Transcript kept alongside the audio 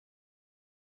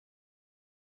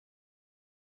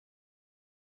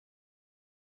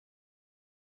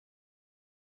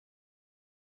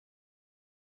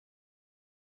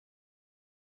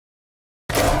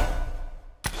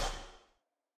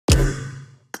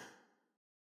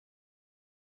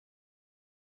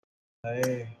हाय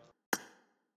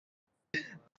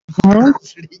हाँ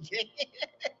ये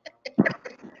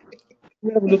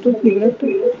मेरा ब्लूटूथ सिगरेट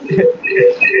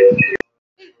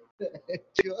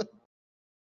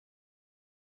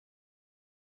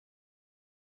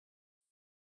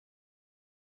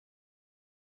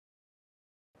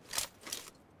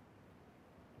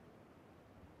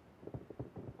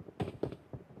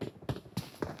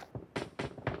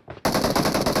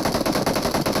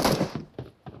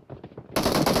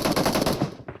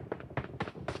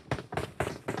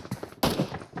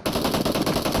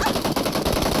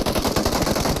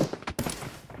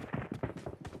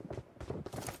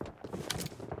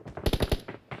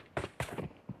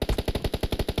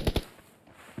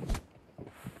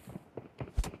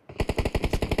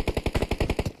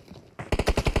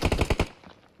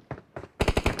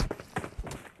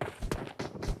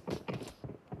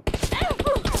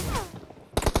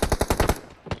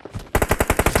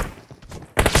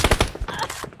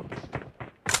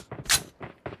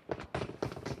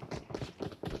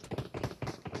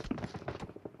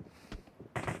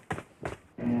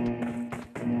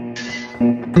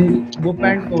वो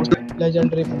pant coat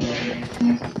legendary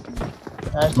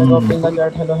hashtag opening the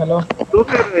chat hello hello तू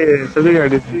कर रहे है सभी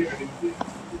आईडी थी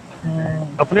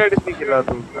अपने आईडी नहीं खेला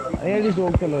तू आईडी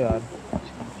जोक चलो यार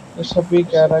तो सभी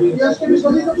कह रहा है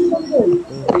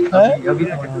अभी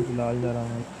फिलहाल जा रहा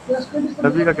हूं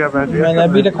सभी का क्या बैठ मैंने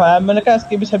अभी रखवाया मैंने कहा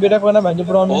इसके भी सभी रखवाना भाई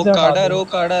ब्राउन से ओ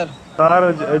कार्डर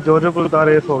तार जोजो को तार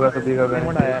एस होगा सभी का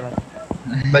पेमेंट आया ना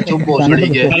बच्चों भोसड़ी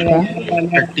के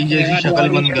टट्टी जैसी शक्ल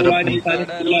बंद कर अपनी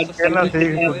कहना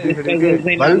सीख बुद्धि खड़ी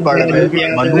के बल बढ़ रहे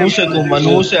मनुष्य तू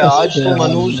मनुष्य आज तू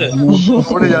मनुष्य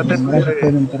थोड़े जाते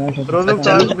हैं रोजो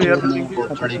तार भी यार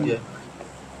भोसड़ी के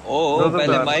ओ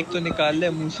पहले माइक तो निकाल ले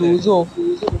मुंह से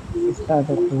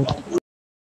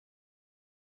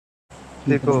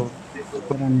देखो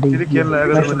तेरी खेल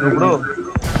लाएगा तो बंदो ब्रो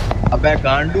अबे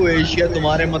गांडू एशिया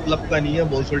तुम्हारे मतलब का नहीं है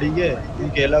भोसड़ी के तुम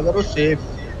खेला करो सेफ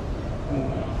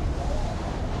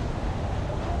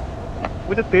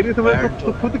मुझे तेरी समझ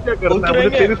तो खुद क्या करना है मुझे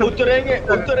तेरी समझ उतरेंगे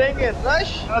रश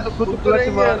तो खुद क्लच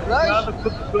मार तो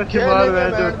खुद क्लच मार रहा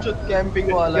है जो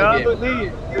कैंपिंग वाला या गेम तो नहीं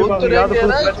उतरेंगे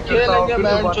रश खेलेंगे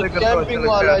मैच कैंपिंग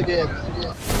वाला गेम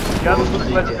या तो खुद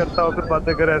क्लच करता हो फिर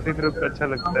बातें कर ऐसे फिर अच्छा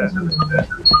लगता है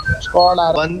स्क्वाड आ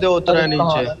रहा बंदे उतरे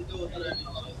नीचे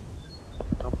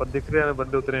हम पर दिख रहे हैं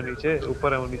बंदे उतरे नीचे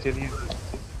ऊपर है वो नीचे नहीं है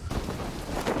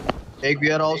एक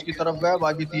वेयर हाउस की तरफ गया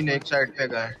बाकी तीन एक साइड पे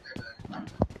गए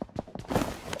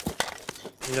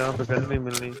यहाँ पे गन नहीं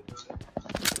मिलनी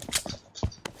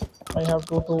I have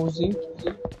to Uzi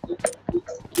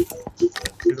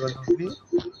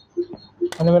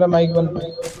अरे मेरा माइक बंद है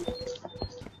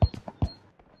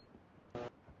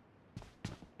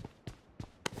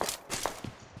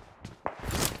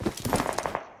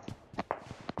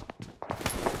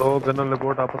तो गनों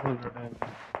रिपोर्ट आपस में लड़ रहे हैं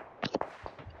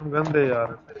तुम गंदे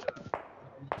यार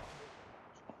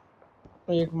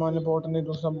एक माने बोट ने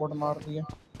दूसरा बोट मार दिया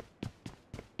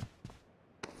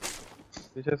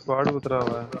पीछे स्क्वाड उतरा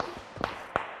हुआ है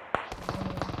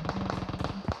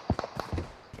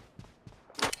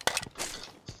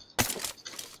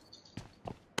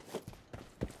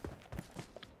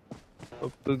तो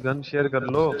तू गन शेयर कर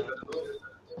लो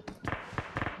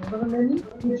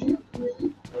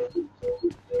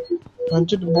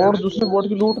अंचित बोट दूसरे बोट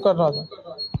की लूट कर रहा था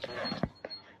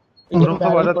इधर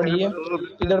बैरल पड़ी है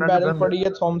इधर बैरल पड़ी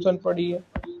है थॉमसन पड़ी है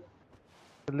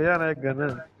ले आना एक गन है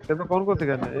तेरे पे कौन सी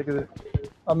गन है एक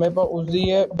अब मेरे पास उजी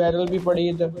है बैरल भी पड़ी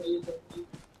है इधर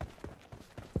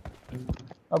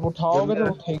अब उठाओगे तो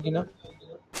उठेगी ना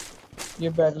ये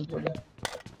बैरल पड़ी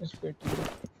इस पेटी में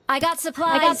I got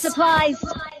supplies.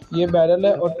 ये बैरल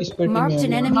है और इस पेटी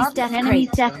में Marked an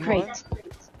enemy's death crate.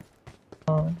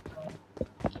 हाँ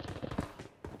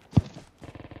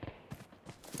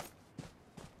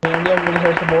इंडिया वाली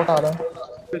साइड से बोट आ रहा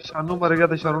है शानू मर गया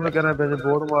तो शानू ने कहना है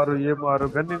बोट मारो ये मारो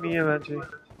गन ही नहीं है मैच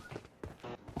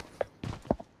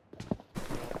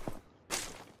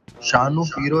शानू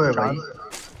हीरो है भाई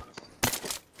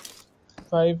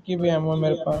 5 की भी एमो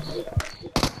मेरे पास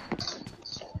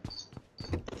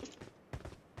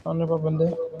आने पर बंदे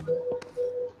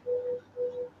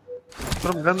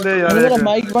तुम गंदे यार मेरा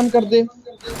माइक बंद कर दे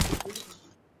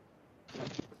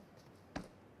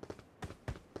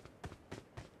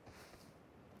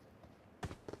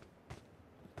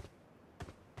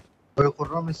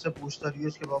खुर्रम इससे पूछता रही है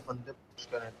उसके बाद बंदे पूछ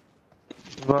करें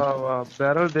वाह वाह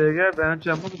बैरल दे गया बेंच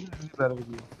हम किसी बैरल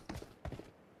की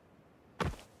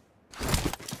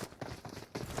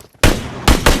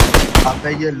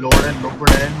अबे ये लोड है लोड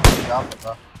है क्या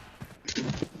पता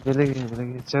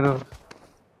मिलेगी चलो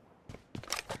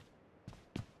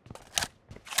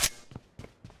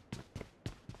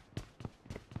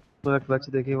मैं क्लच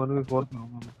देखी 1v4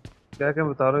 करूंगा मैं। क्या क्या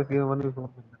बता रहे हो कि 1v4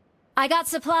 करना I got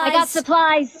supplies. I got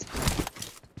supplies. है।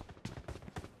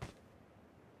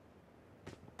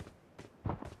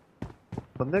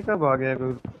 बंदे कब आ गए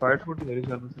कोई फाइट फुट मेरी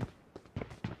ख्याल से।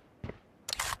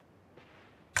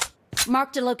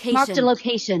 Marked a location. Marked a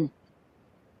location.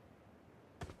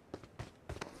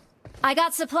 I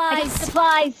got supplies. I got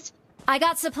supplies. I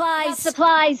got supplies.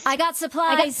 Supplies. I got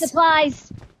supplies. I got supplies.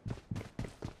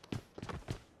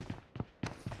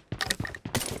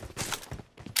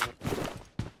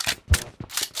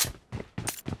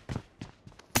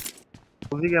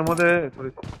 उसी के एमो दे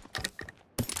थोड़ी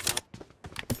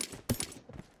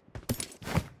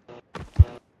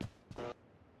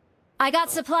I got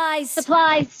supplies.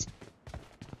 Supplies.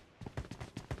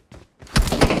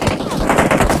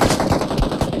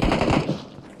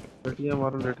 लड़कियां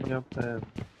मारो लड़कियां पे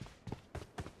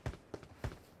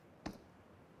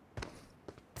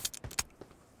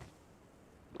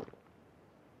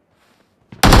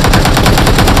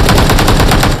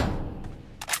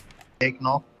एक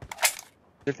नॉक।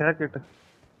 किट है किट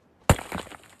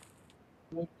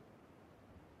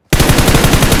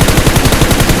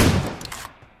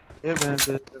ये बहन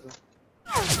से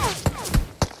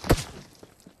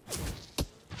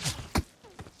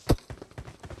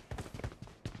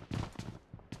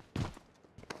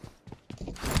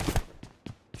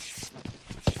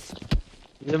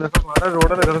ये मेरे को मारा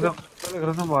रोड में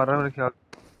घर से मार रहा है मेरे ख्याल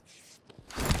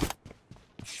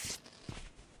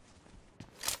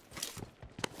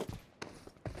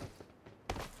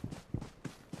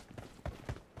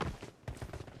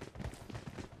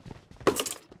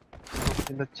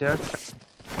इन द चैट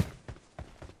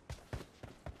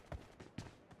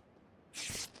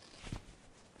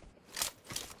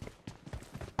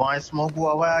वहाँ स्मोक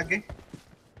हुआ है आगे।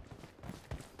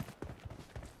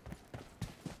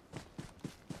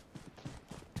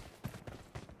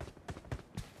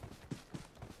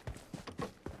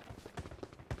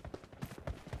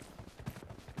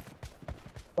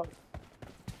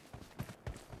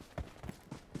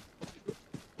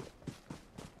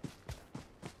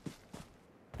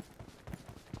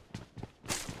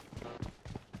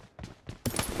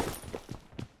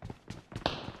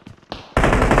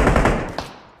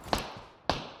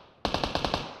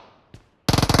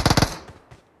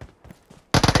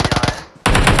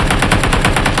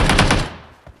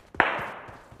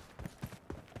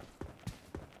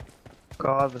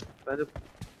 काद मैंने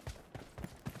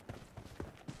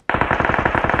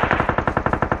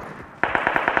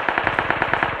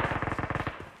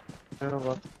मेरा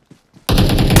बात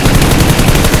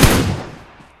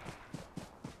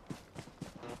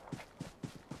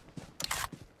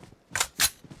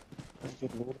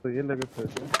लोग तो ये लगे थे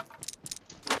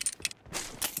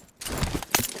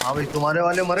हाँ भाई तुम्हारे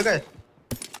वाले मर गए।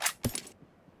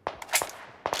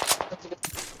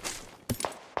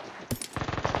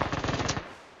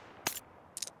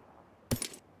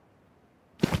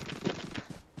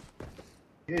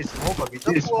 ये स्मोक अभी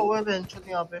तक हुआ है बेंचों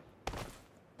यहाँ पे।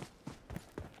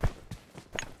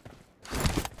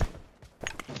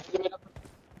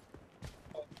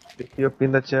 you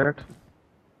pin the chat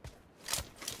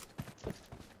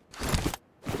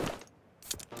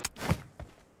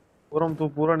और हम तो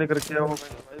पूरा नहीं करके आओ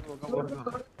भाई होगा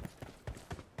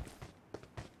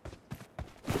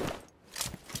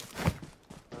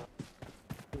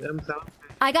M7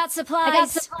 I got supplies. I got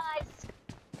supplies.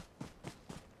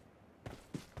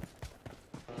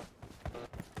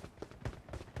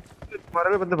 तुम्हारे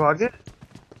भी बंदे भाग गए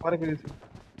हमारे के लिए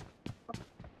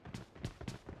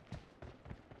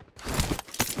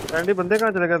एंडी बंदे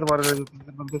कहाँ चले गए तुम्हारे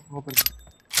बंदे स्मोक करके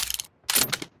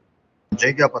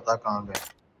मुझे क्या पता कहाँ गए।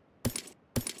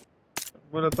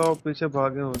 मुझे बताओ पीछे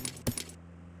भागे हो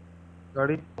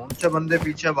गाड़ी कौन से बंदे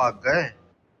पीछे भाग गए।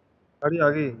 गाड़ी आ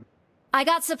गई I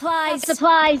got supplies.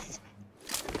 Supplies.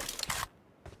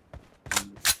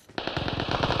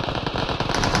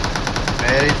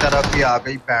 मेरी तरफ ही आ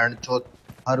गई पैंट चोत।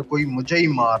 हर कोई मुझे ही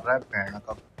मार रहा है पैंट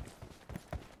का।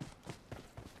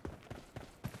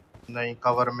 नहीं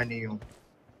कवर में नहीं हूँ।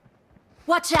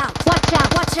 Watch out. Watch out.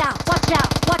 Watch out. Watch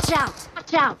out. Watch out.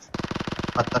 Watch out.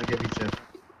 पत्थर के पीछे।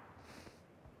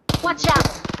 Watch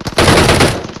out.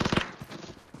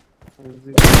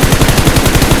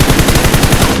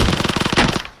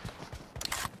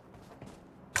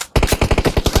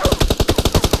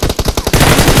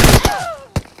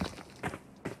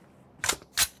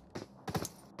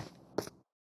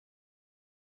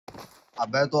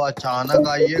 अबे तो अचानक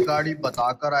आई है गाड़ी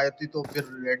बताकर आए थी तो फिर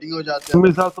रेडी हो जाते।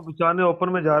 तुम साहब तो बचाने ओपन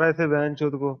में जा रहा है थे वैन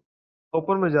चोद को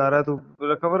ओपन में जा रहा है तू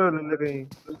रिकवर ले ले कहीं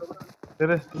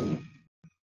तेरे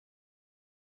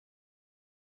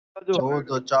जो 2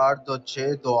 2 4 2 6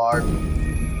 2 8।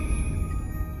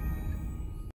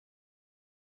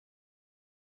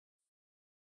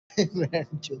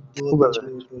 जो 2 2 6 2।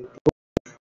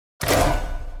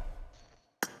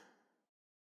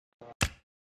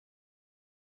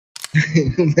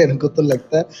 मेरे को तो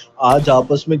लगता है आज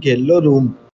आपस में खेल लो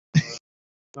रूम।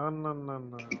 ना ना ना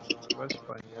ना रश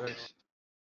पाएंगे रश।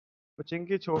 तो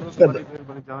चिंकी छोड़ दो, तुम्हारी फिर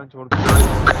बड़ी जान छोड़ दो।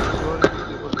 और ये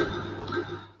देखो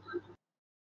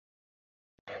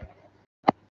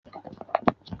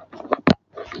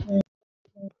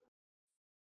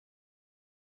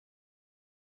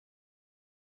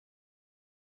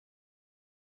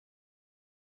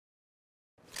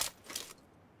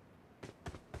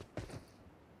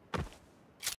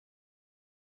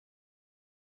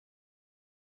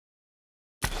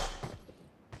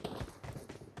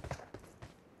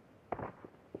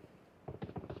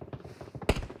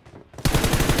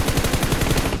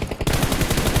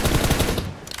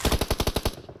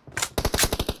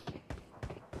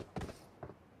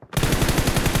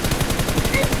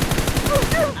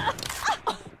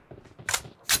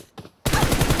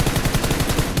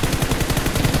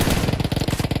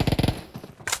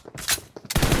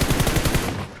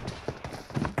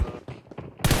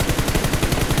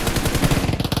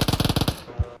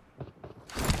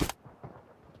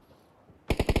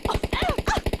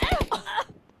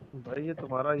भाई, ये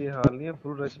तुम्हारा ये हाल नहीं है।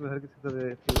 फुल रश में हर किसी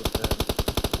तरह ऐसे ही होता है।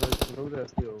 तो लोग तो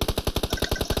ऐसे ही होगा।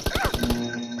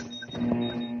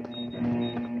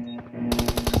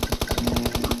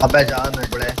 अबे जान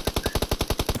उबड़े।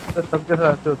 तो सबके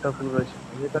साथ ऐसे होता है फुल रश में।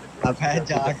 ये कर अबे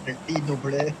जा टट्टी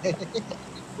नुबड़े।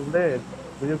 तुमने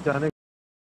मुझे जाने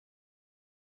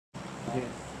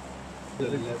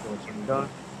जान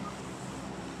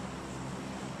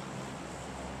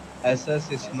SS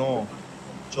snow,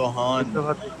 Chauhan,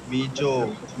 meso,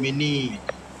 mini,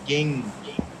 king,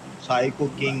 psycho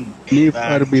king.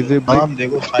 नाम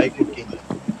देखो साइको किंग।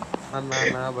 ना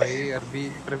ना भाई, अरबी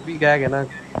अरबी क्या है ना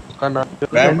उसका नाम।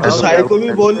 बैंड साइको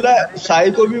भी बोल रहा है,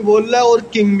 साइको भी बोल रहा है और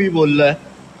किंग भी बोल रहा है।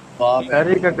 बाप रे।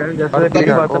 अरे का करें जैसे अरबी कभी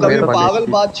का बात को कभी मेहरबानी पागल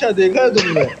इसकी। बादशाह देखा है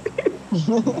तुमने?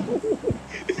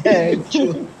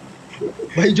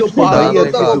 भाई जो पागल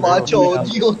होता है वो बादशाह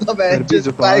होती होता है। अरबी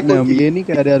जुबान है, हम ये नहीं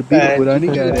कह रहे, अरबी को बुरा नहीं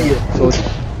कह रहे, सोच।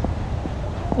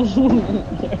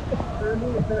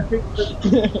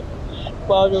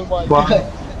 पागल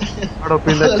बड़ो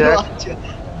पिंदा चेक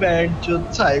बैंड जो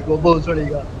साइको भोसड़ी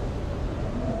का।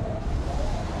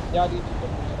 यार ये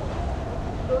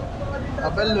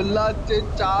अबे लुल्ला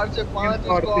 4 से 5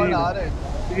 स्क्वाड आ रहे हैं।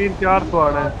 3 4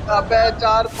 स्क्वाड है। अबे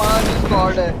 4 5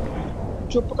 स्क्वाड है।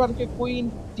 चुप करके कोई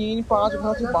 3 5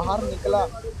 घर से बाहर निकला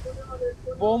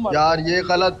वो मर यार ये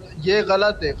गलत है,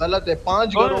 गलत है।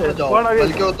 5 घरों में जाओ,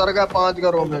 बल्कि उतर गए 5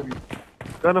 घरों में भी।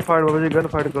 गन फाइट बाबा जी, गन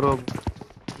फाइट करो।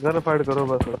 गन फाइट करो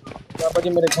बस। बाबा जी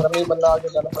मेरे घर में ही बंदा आके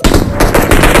जाना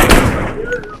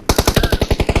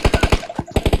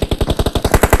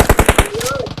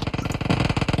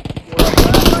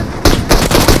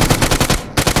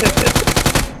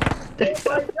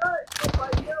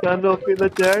Turn off in the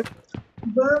chat.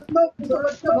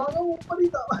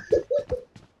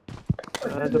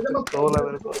 जो पिस्तौल है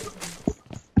मेरे पास।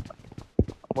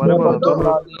 हमारे पास तो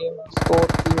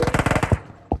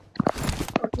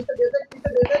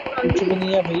कुछ भी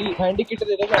नहीं है भाई। हैंडी किट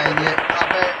दे दो चाहिए।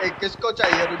 अबे एक किसको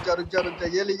चाहिए? रुक जा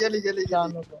ये ले।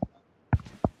 जानों को।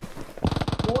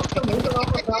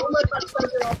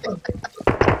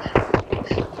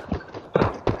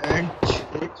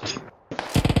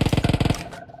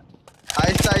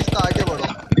 आहिस्ता आहिस्ता आगे बढ़ो।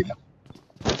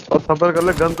 और सबर कर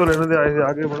ले, गन तो लेने दे।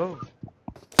 आगे बढ़ो,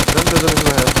 गन दे दो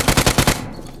इसमें है।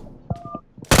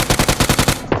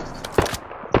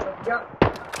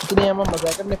 इतनी हम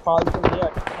मजा करने फालतू नहीं है।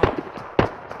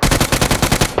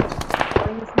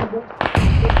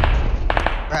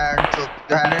 बैंड जो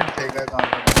ग्रेनेड फेंका काम।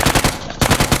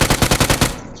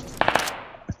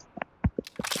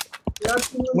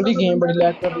 मुझे गेम बड़ी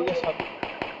लैग कर रही है सब।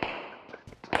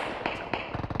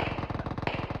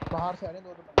 बाहर से आ रहे हैं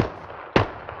 2 बंदे।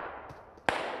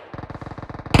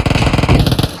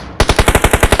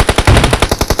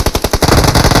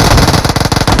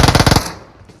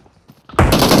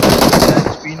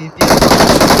 पीनी थी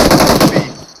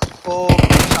ओ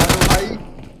शानू भाई।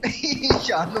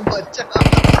 शानू बच्चा।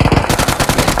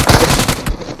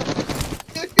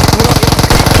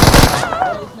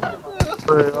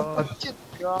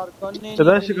 यार करने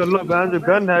रश कर लो बहन, जो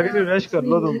गन है कि रश कर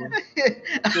लो तुम।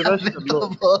 रश कर लो।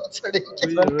 बहुत सड़ी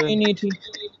करनी नहीं थी।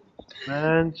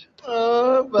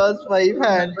 बस भाई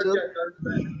फैन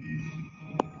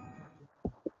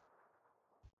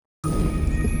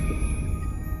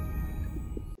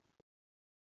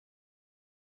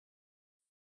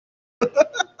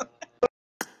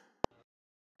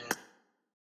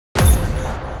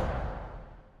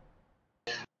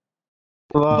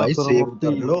वाह भाई करो सेव मुफ्ती।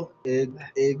 उतर लो, एक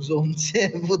एक जोन से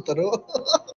उतरो।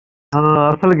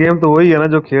 हाँ असल गेम तो वही है ना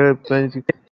जो खेल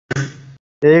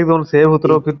एक जोन सेव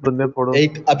उतरो एक फिर बंदे फोड़ो।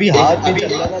 एक अभी हाथ भी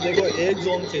चल रहा ना, देखो एक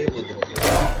जोन सेव उतरो।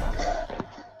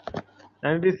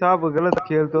 एंडी साहब गलत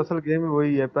खेल तो असल गेम ही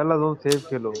वही है, पहला zone save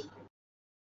Khelo.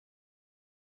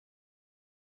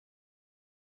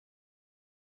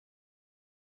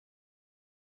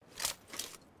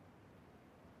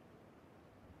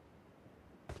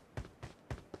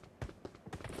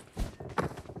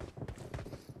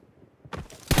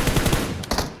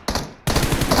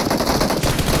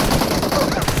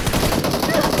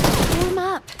 Warm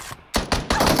up.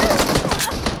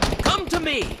 Come to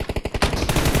me.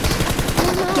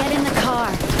 Get in the car.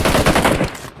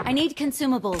 I need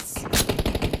consumables.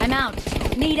 I'm out.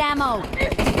 Need ammo.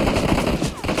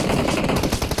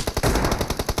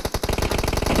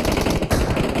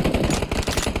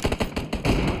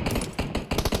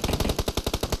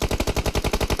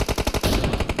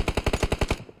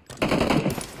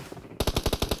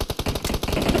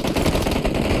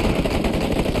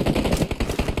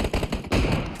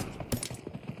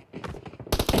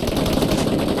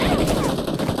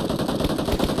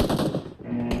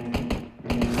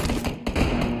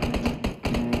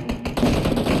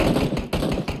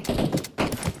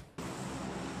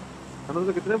 मैंने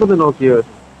तो कितने बंदे नॉक किए वैसे?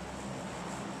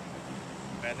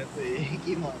 मैंने तो एक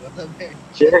ही मारा था मैं।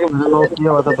 तेरा के मैंने नॉक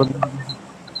किया हुआ था बंदा।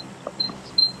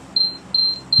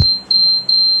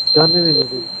 जाने नहीं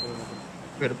मुझे।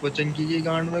 फिर पोचंकी की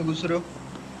गांड में घुस रहे हो।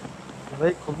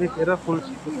 भाई खुद भी तेरा फुल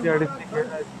उसकी आईडी से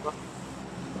खेला है इसका।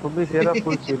 खुद भी तेरा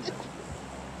फुल शील्ड।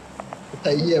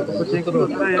 सही है भाई, कुछ एक उतरो।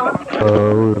 होता है यार।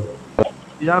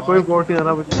 यहाँ कोई बोट नहीं आ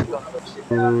रहा मुझे। ये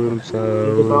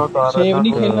तो आ रहा सेव था।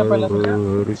 नहीं खेलना पहले तो।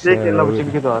 ये खेलना मुझे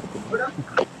इनके साथ।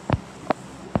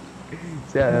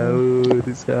 Sahur,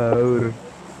 sahur.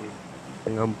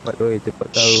 Ngampat oi cepat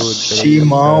sahur.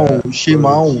 शिमाऊ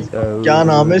शिमाऊ, क्या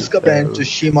नाम है इसका Sahur, bench?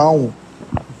 शिमाऊ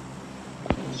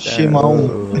शिमाऊ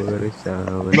sahur,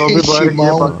 sahur. Lobby बाहर किया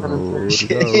शिमाऊ पाकिस्तान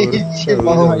से।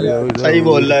 शिमाऊ। सही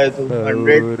बोल रहा है तू। 100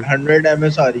 Sahur. 100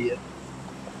 एमएस आ रही है।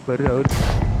 Sahur.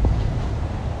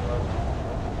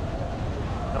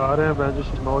 आ रहे हैं बैच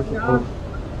शिमाओ शिमाओ।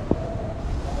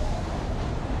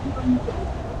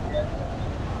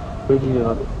 कोई नहीं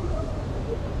यार।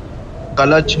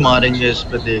 क्लच मारेंगे इस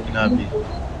पे, देखना अभी।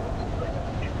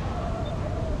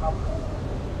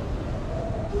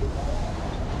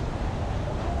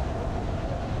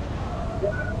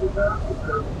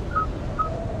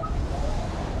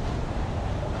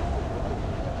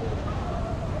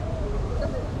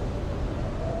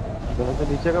 बैच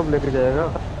नीचे कब लेके जाएगा?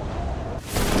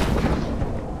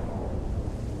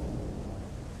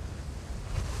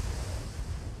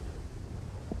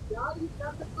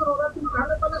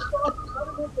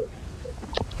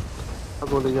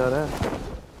 बोले जा रहा है।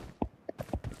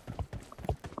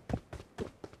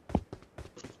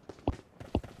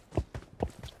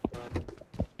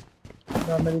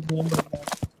 मेरी गेम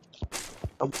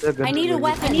अब क्या I गन need a मिलेगी?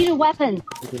 weapon. I need a weapon.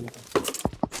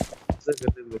 क्या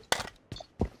गन मिलेगी?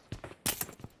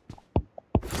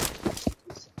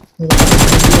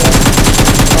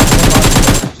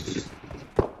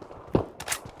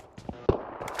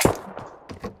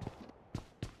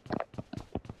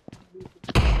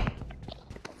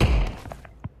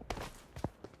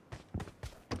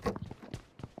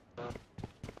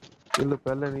 चलो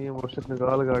पहले नहीं है मुर्शिद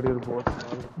निकाल गाड़ी और बहुत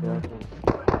क्या है।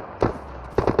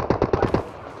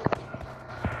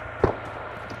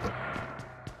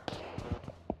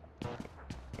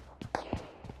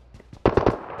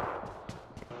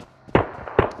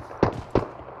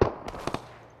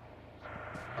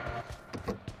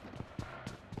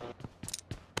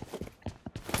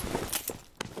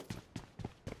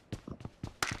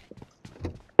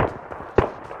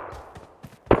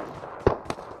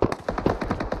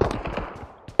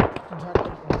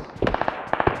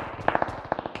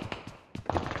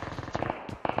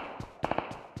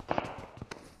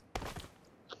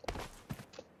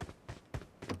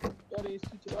 यार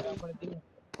एसी चलाना पड़ती है।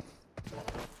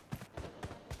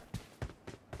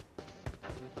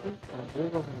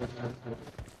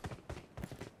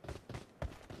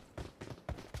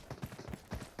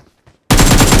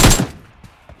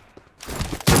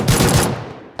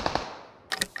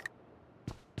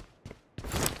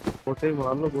 गोटे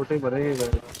मार लो, गोटे भरेंगे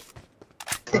गाड़ी।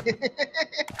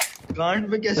 गांड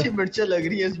में कैसी मिर्चा लग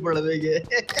रही है इस बड़वे के।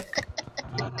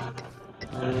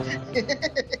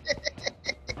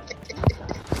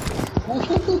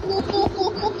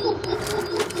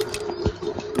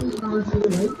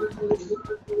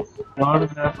 यार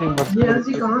ऐसे मत ये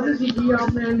ऐसी कहाँ से सीखी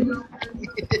आपने एंडी?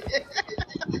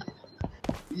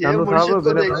 ये साहब मुर्शिद को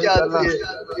मेरे देख भाई के आती है।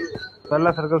 पहला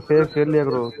सर्कल सेफ खेल लिया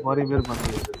करो, तुम्हारी मेहरबानी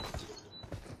है।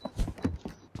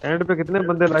 एंड पे कितने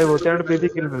बंदे लाइव होते हैं, एंड पे भी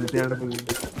किल मिलती है एंड पे भी।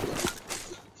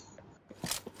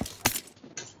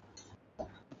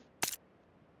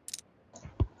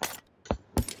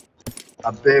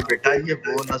 अबे बेटा ये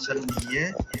वो नस्ल नहीं है,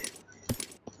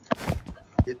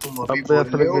 ये तुम अभी अब बोल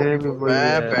असल रहे हो। गेम ही वही मैं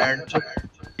है। बैंड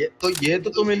ये तो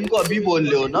तुम इनको अभी बोल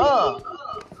रहे हो ना।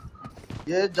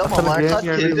 ये जब असल हमारे गेम साथ ही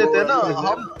अभी खेलते वो थे ना, हम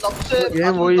असल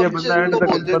गेम वही है, तब से उनको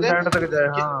बोलते थे बंदा एंड तक जाए।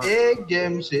 कि हाँ एक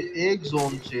गेम से एक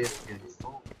जोन से खेलो,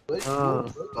 तो हाँ,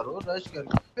 शुरू करो रश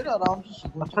करके, फिर आराम से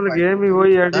सुकून से असल फाइट गेम ही करो।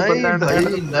 वही है जी, बंदा नहीं एंड एंड भाई तक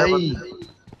जाए बस। नहीं।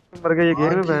 मर गया ये गेम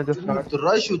हाँ है जी, मैं जो स्टार्ट।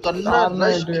 रश उतरना है, सारना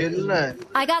रश है खेलना है,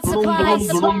 I got जुड़ुम जुड़ुम supplies.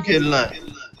 जुड़ुम खेलना है।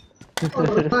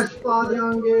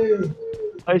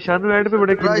 भाई शानू एंड पे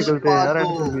बड़े किल रश निकलते पा हैं यार दो एंड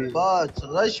पे भी। बस,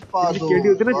 रश पा इनकी दो केडी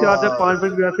होती है ना 4-4 5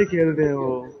 मिनट बस। भी ऐसे ही खेलते हैं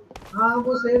वो।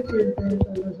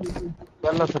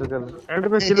 पहला सर्कल एंड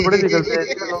पे किल बड़े निकलते हैं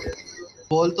चलो।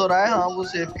 बोल तो रहा है, हाँ वो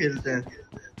सेफ खेलते हैं।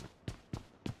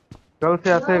 कल से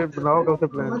ऐसे बनाओ, कल से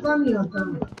प्लान।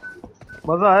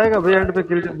 मजा आएगा भाई, एंड पे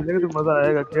किल जब मिलेगा तो मजा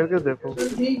आएगा, खेल के देखो।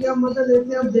 ठीक है, मजा लेते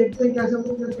हैं, अब देखते हैं कैसे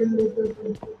खेल लेते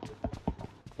हैं।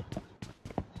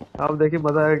 आप देखिए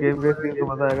मजा आएगा, गेम बेस गेम का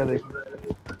मजा आएगा देखिए।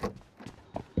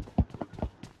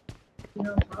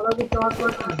 सारा कुछ चाट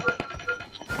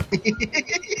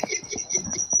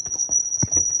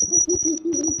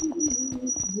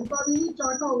भूखा भी नहीं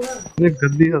चाटा हो गया। ये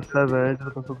गंदी हंसता है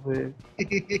जो सबसे।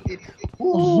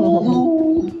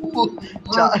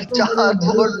 चार चार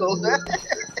बोर्ड लोग हैं।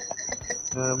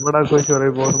 बड़ा खुश हो रहा है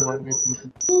बहुत मार के।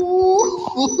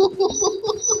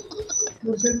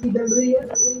 मुझे की डल रही है।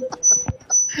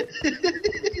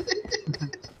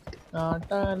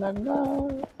 आटा लगा।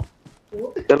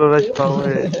 चलो रश पाओ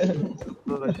है।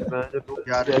 तो रश में जो तुम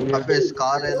यार अबे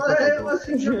स्कार है तो दे दो।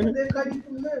 देखा नहीं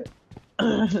तुमने?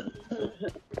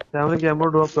 सामने की एमो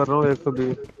ड्रॉप कर रहा हूँ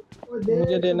 120।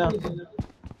 मुझे देना।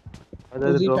 आजा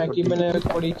उसी ड्रॉप फेंकी कर मैंने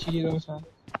थोड़ी चीजों के साथ।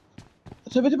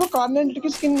 अच्छा बेटे, कार्नेट की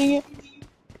स्किन नहीं है।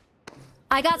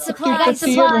 I got चिट्टी supplies.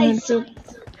 है बहन से।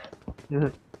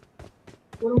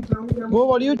 वो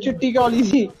वाली वो चिट्टी का वाली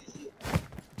थी।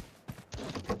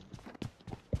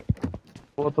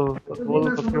 वो तो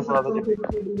सबके ऊपर आता।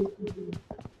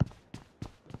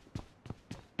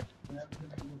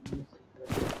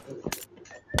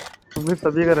 तुम्हें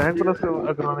सभी का रैंक प्लस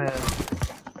अग्रणी है।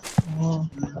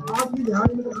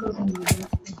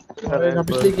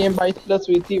 पिछली गेम 22 प्लस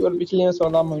हुई थी और पिछली में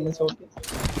 16 महीने से होती।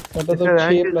 मतलब तो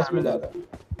 6 प्लस मिला था।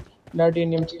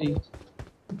 प्लैटिनम 3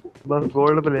 बस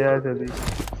गोल्ड पे ले आए थे अभी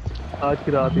आज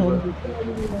की रात ही बस।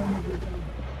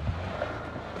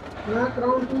 मैं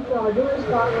क्राउन 2 पे आ जाओ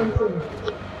स्टार 1 से।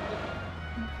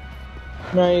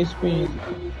 मैं इस पे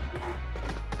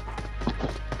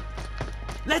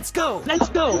Let's go.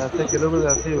 ऐसे खेलोगे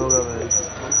वैसे ही होगा भाई।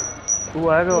 तू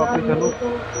आएगा वापस चलो।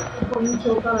 ऊपर नीचे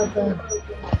होता रहता है।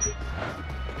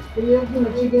 तो ये कि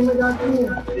अच्छी गेम में जाती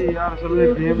है यार चलो ये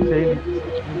गेम सही नहीं।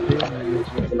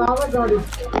 चलावा गाड़ी।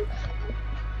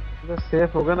 सेफ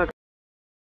होगा ना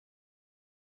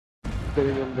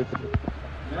तेरी गेम देख ले।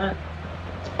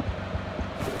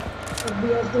 अभी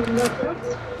ऐसे अंदर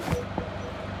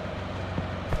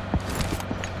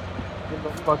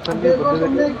देखो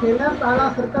तुमने खेला पहला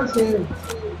सर्कल से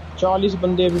 40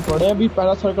 बंदे भी पड़े अभी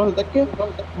पहला सर्कल तक के।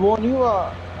 वो नहीं हुआ,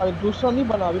 अभी दूसरा नहीं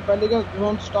बना, अभी पहले का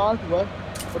राउंड स्टार्ट हुआ है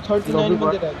और 39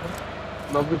 बंदे रह गए।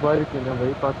 लॉबी बाहर खेलना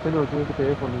भाई, पास में होती है तो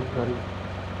सेफ होनी सारी।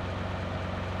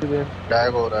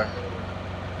 लैग हो रहा है।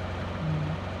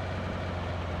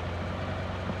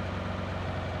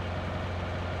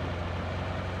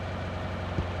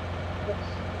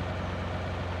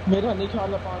 मेरा नहीं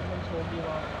ख्याल अपार्टमेंट्स होगी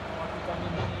वहाँ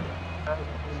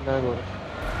लैग हो रहा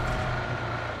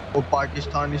वो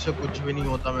पाकिस्तानी से कुछ भी नहीं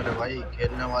होता मेरे भाई,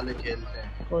 खेलने वाले खेलते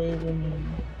हैं। कोई भी नहीं।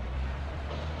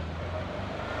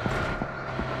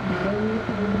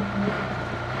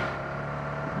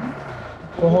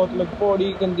 बहुत लग बड़ी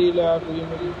गंदी लैग हुई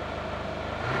मेरी।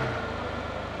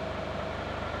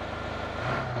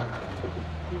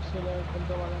 पीछे लैग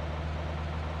बंदा वाला।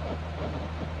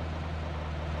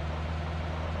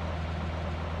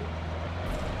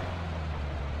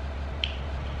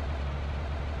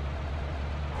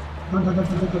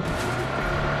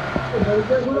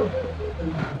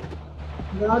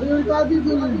 गाड़ी उल्टा दी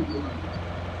तूने।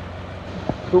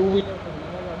 2 व्हीलर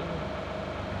करना गाड़ी में,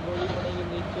 गोली पड़ेगी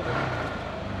नीचे।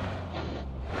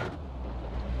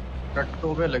 टट्टो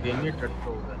पे लगेंगे,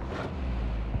 टट्टो पे।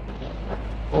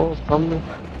 ओ सामने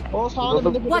ओ सामने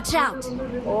बंदे। Watch out.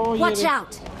 ओ ये Watch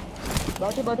out.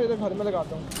 बैठे बैठे इधर घर में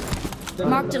लगाता हूँ।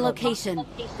 Marked a location.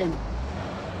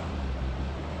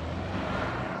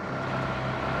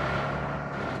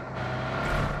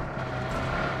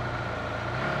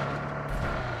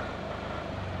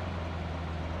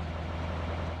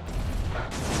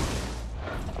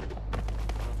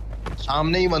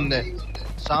 सामने ही बंदे,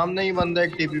 सामने ही बंदा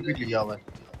एक टीपीपी लिया हुआ है।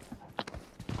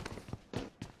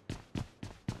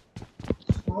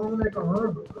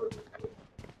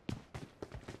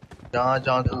 जहाँ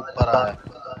जहाँ से ऊपर आया है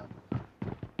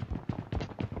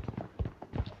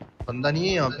बंदा नहीं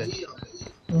है यहाँ पे।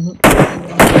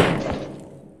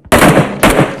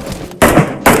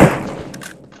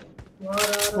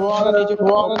 वो आ रहा नीचे,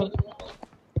 वो आ रहा नीचे।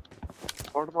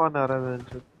 बॉट मान आ रहा है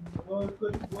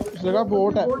इस जगह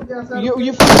बोट है।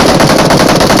 ये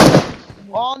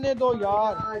आने दो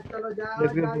यार।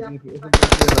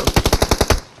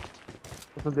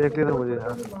 देख लेना मुझे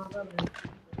यार।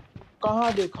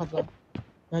 कहाँ देखा था?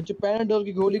 यहाँ जो पैनाडोल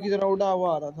की गोली की तरह उड़ा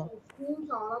हुआ आ रहा था।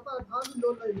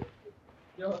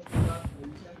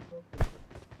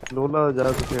 लोला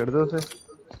जा तो छेड़ दो उसे।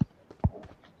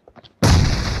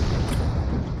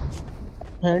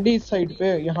 हैंडी इस साइड पे,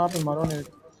 यहाँ पे मारो नेट।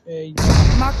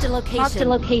 Marked a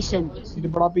location. ये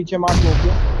बड़ा पीछे मार हो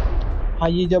गया। हाँ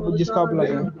ये जब जिसका आप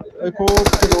लगे देखो रोड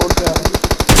पे आ रहा है।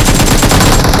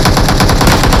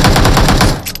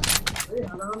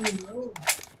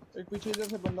 एक पीछे इधर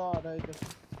से बंदा आ रहा है इधर से।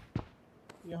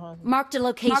 यहाँ Marked a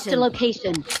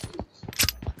location.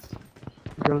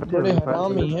 बड़े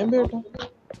हराम ही हैं बेटा।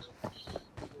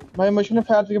 भाई मशीन ने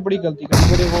फायर करके बड़ी गलती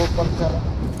करी। मेरे वो ऊपर से आ रहा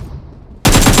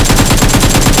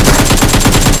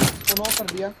नॉक कर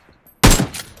दिया।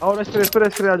 और इस पर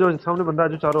आ जाओ, सामने बंदा आ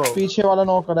जाओ चारों। आओ पीछे वाला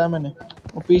नॉक करा है मैंने।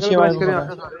 वो पीछे वाला को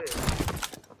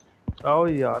आओ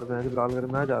यार, मैं लाल कर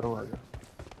मैं जा रहा हूँ। आजा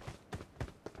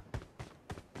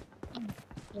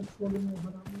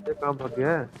ये काम हो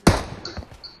गया है।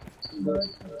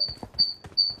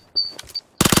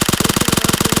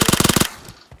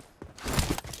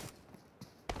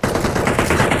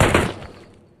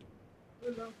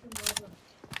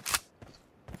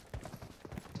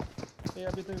 ये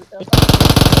अभी तो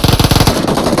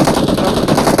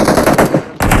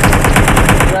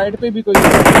राइट पे भी कोई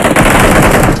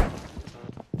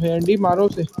हैंडी मारो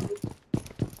उसे।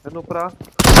 ऊपर आ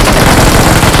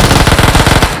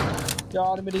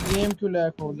यार मेरी गेम क्यों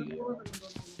लैग हो गई है?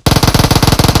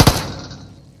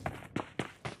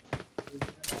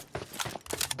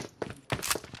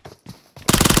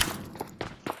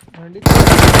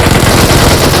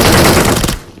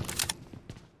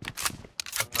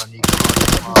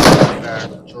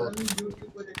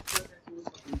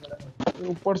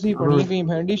 ऊपर से ही पड़ी कहीं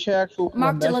handy sac soup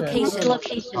Marked a location.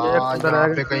 हाँ यहाँ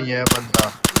पे कहीं है बंदा।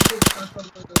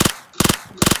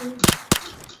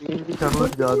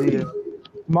 ज्यादा है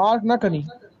मार्क ना करी।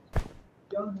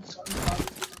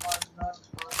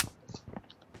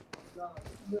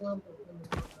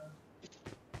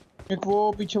 एक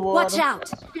वो पीछे वो Watch out.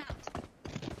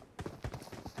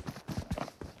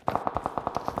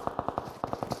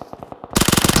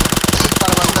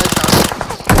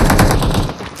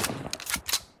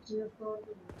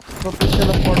 तो पीछे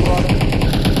लोग पड़ रहा है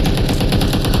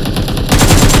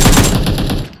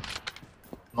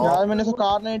यार। मैंने तो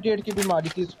कार 98 की भी मारी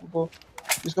थी इसको,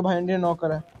 इसको भाई ने नॉक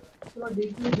करा है।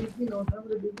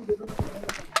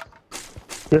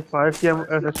 ये 5 की हम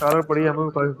ऐसे सारा पड़ी है, हमें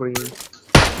 5 पड़ी है।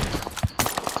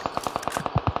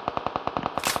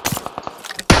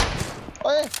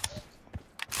 ओए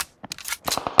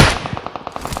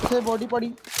इसे बॉडी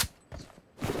पड़ी।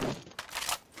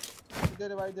 इधर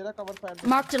रिवाइव दे रहा, cover fire.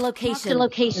 Marked a location.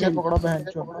 इसे पकड़ो बहन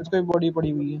चो, इसको भी बॉडी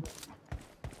पड़ी हुई है।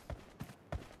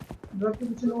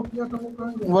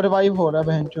 वो रिवाइव हो रहा है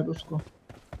बहन चो उसको।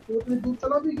 तो इतनी दूर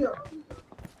चला भी गया।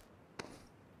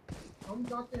 हम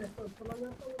जाते हैं तो चला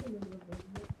जाता है।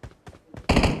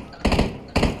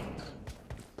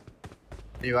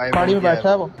 गाड़ी में बैठा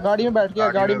है वो, गाड़ी में बैठ गया,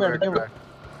 गाड़ी में बैठ गया वो।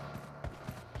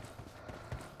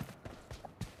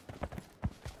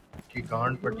 की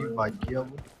गांड पट्टी भाग गया वो।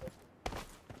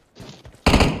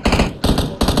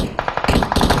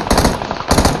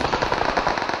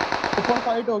 ऊपर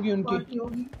फाइट होगी उनकी।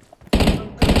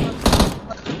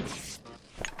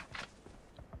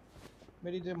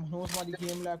 मेरी जो मनोज वाली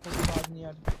गेम लैग की बात नहीं आ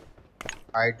रही।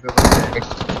 हाइट पे बंदे,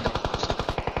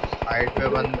 हाइट पे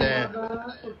बंदे हैं।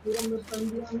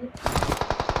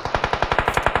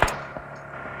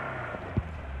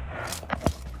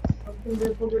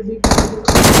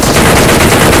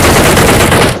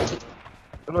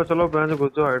 चलो चलो बहन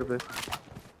घुस जाओ हाइट पे।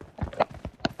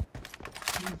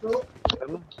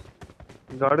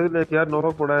 गाड़ी लेके यार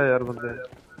नोरो पड़ा है यार बंदे।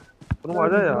 तुम आ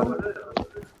जा यार।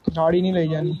 गाड़ी नहीं ले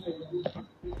जानी।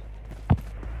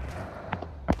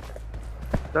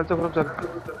 चल चल चल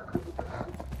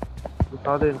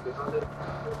उठा दे इनको।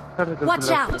 Watch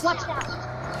out.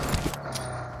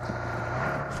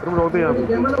 तुम रोक दे यहाँ पे।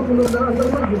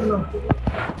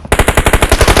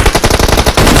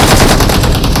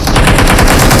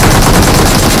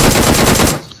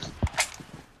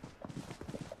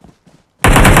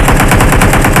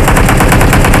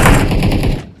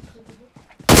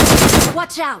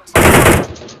 Watch out!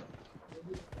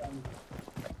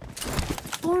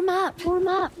 Form up! Form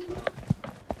up!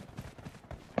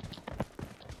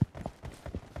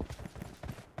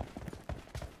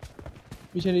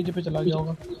 पीछे नीचे पे चला गया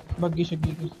होगा बग्गी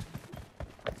शग्गी की।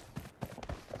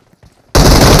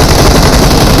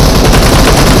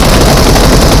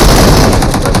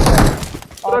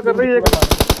 पूरा कर रही है।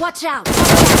 Watch out!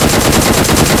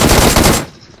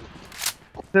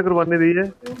 किसने कुर्बानी दी है?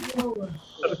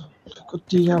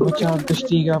 कुत्ती का बच्चा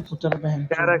कश्ती का पुत्र बहन।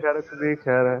 खैर है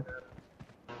खैर है।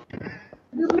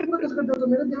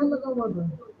 मेरा ध्यान लगा हुआ था।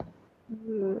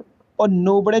 और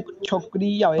नो बड़े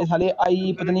छोकरी आवे साले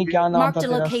आई पता नहीं क्या नाम Marked था a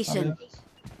तेरा location.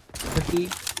 कश्ती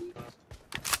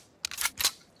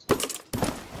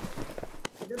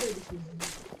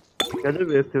गजब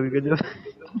बेइज्जती होगी गजब।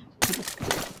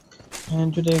 हैं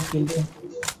जो देख किल थे।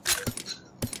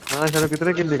 हाँ चलो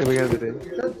कितने किल निकल गए तेरे?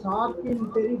 साहब की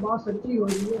तेरी बात सच्ची हो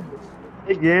रही है।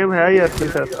 ये गेम है यार,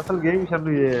 असल गेम शर्म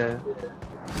ये है।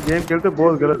 गेम खेलते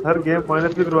बहुत गलत, हर गेम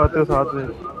माइनस भी करवाते हो साथ में।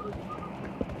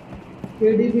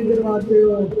 केडी भी करवाते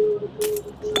हो।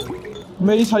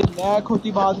 मेरी सारी लैक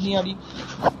होती बात नहीं आ रही।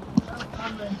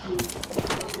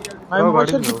 मैं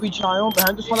एम्बुशर के पीछे आया हूँ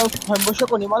बहन तो साला एम्बुशर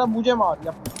को नहीं मारा मुझे मार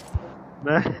दिया।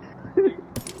 मैं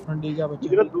ठंडी का बच्चा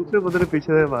मेरा दूसरे बंदे ने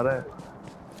पीछे से मारा है।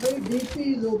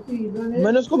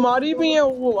 मैंने उसको मारी भी है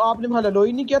वो आपने भला लो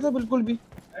ही नहीं किया था बिल्कुल भी।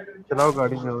 चलाओ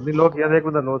गाड़ी में नहीं लो किया, एक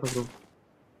बंदा लो था तुम।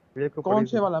 एक को कौन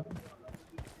से वाला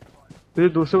फिर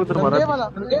दूसरे को तो मारा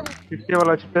चिट्टे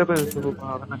वाला चिट्टे पे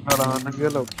नंगा रहा नंगे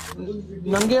लोग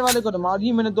नंगे वाले को तो मार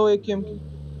दी मैंने 2 AKM की।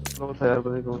 लो था यार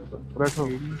बंदे कौन सा बैठो।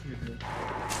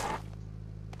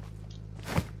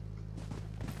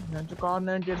 मैं तो कार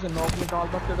 98 से नॉक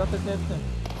निकालता फिर रहते थे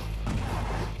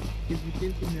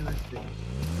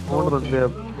कौन बंदे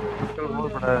अब सर्कल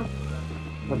बहुत बड़ा है,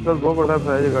 सर्कल बहुत बड़ा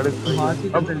है ये गाड़ी।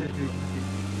 अब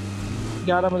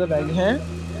 11 बजे बैग हैं।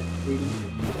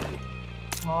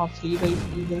 हाँ सीधा ही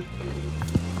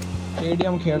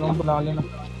स्टेडियम खेल रहा हूँ बुला लेना।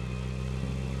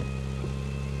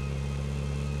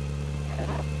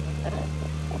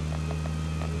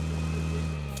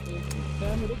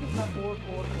 मेरे कितना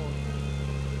 4-4-4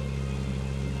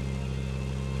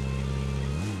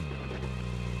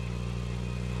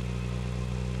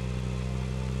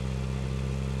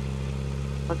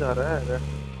 जा रहा है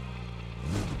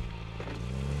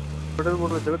पेट्रोल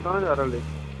मोड में जगह कहाँ जा रहा है? लेकिन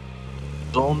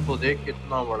जोन तो देख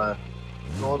कितना बड़ा है,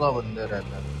 14 बंदे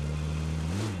रहते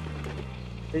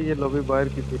हैं। ये लॉबी बाहर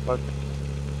किसी पास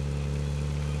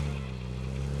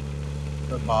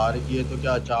तो बाहर की है तो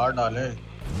क्या 4 डालें?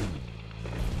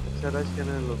 अच्छा रश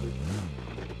करने लॉबी।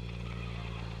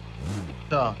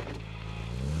 अच्छा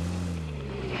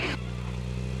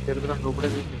तेरे तरफ ढोकड़े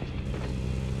नहीं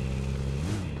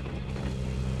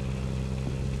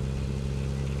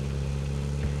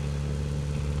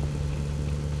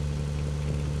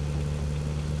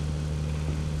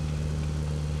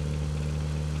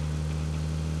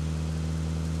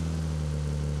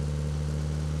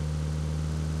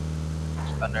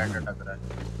नेट अटक रहा है।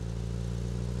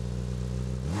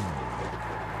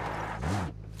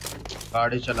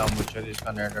 गाड़ी चला मुझसे,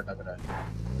 इसका नेट अटक रहा है।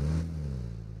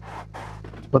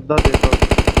 बंदा देखो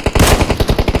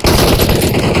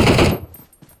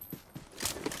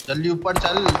जल्दी ऊपर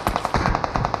चल।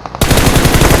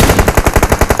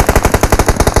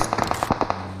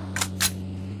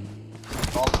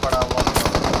 नॉक पड़ा हुआ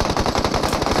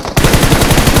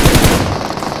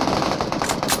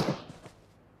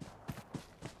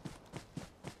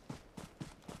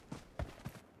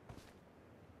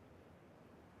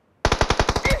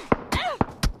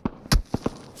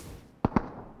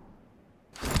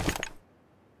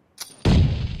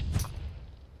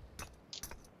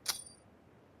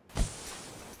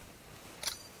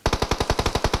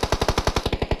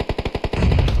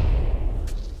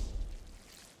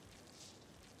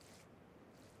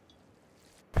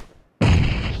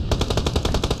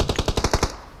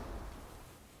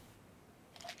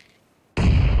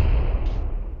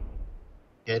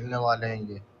खेलने वाले हैं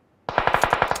ये।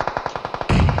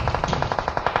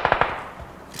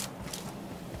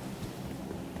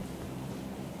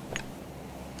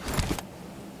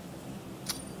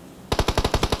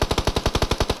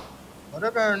 अरे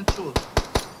बैंचो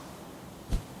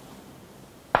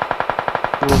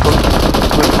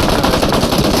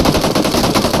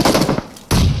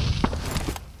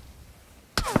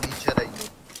नीचे रहिए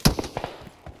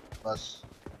बस।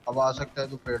 अब आ सकता है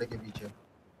तू पेड़ के पीछे।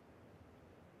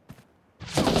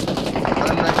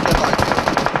 गन रख के भाग,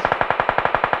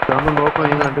 सामने नॉक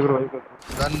नहीं घंटे को भाई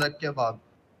गन रख के भाग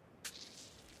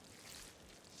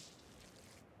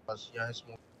बस। यहाँ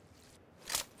स्मोक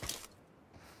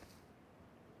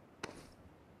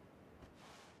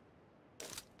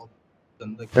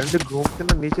जल्दी घूम के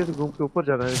ना नीचे से घूम के ऊपर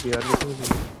जाना है यार, नीचे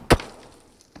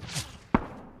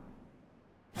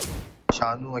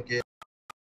शानू अकेले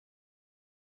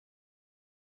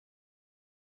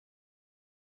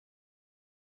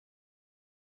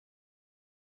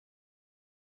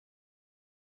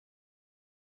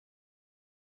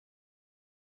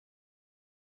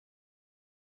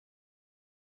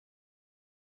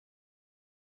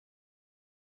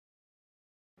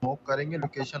स्मोक करेंगे,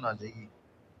 लोकेशन आ जाएगी।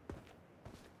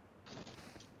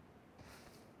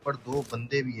 पर दो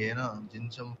बंदे भी है ना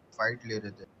जिनसे हम फाइट ले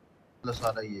रहे थे, प्लस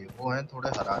सारा ये वो है थोड़े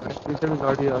हरामी। पीछे भी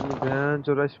गाड़ी आ रही है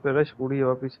जो रश पे रश उड़ी है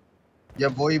वापस। या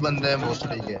वही बंदे हैं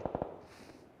भोसड़ी के,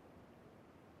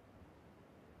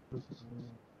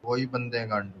 वही बंदे हैं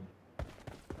गांडू।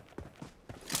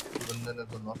 बंदे ने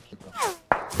तो नॉक किया,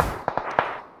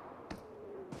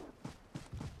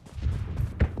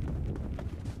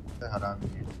 हरामी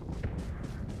है।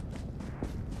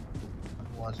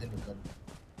 वहां से निकल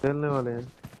खेलने वाले हैं।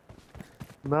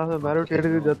 मैं रोटेट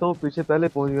कर जाता हूँ पीछे, पहले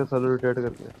पहुंच गया सालों रोटेट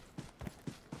करके।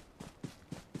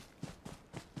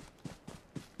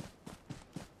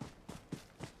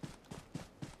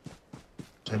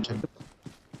 चल चल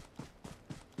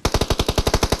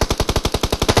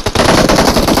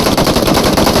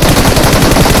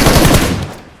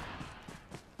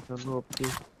चलो अपनी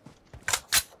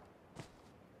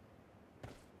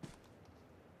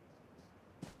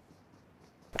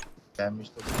डैमेज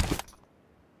तो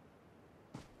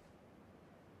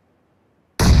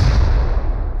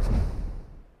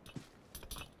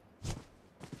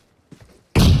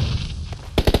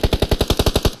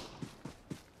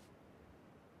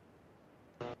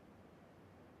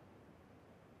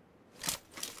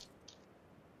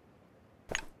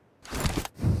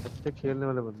अच्छे खेलने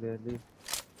वाले बंदे हैं नहीं।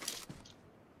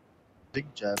 दिख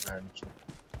जाए बैंड चो।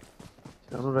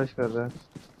 शानू रश कर रहा है।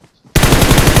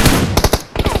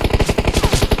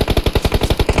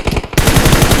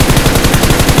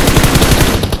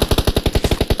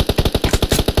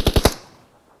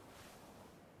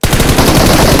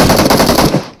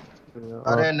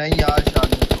 अरे नहीं यार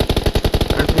शानू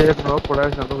एक नॉक पड़ा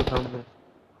है शानू के सामने।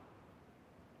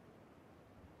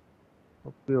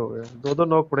 ओके हो गया, दो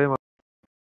नॉक पड़े।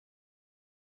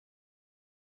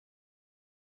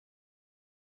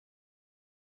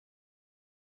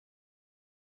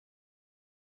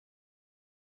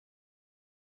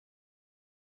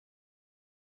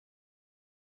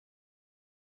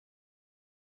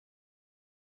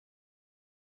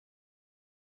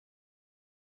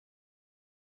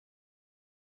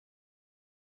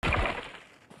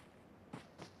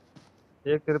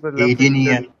 एक तेरे पे लेफ्ट ही नहीं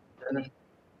है।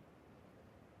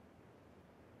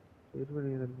 फिर भी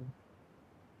नहीं है।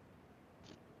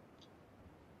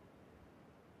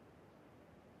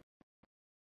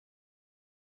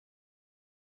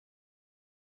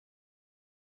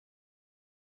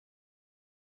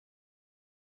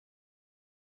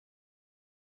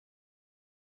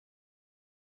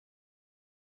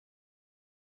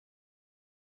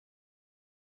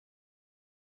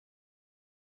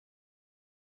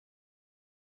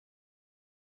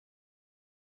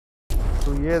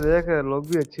 तो ये देख लोग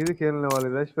भी अच्छी थी खेलने वाले,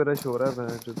 रश पे रश हो रहा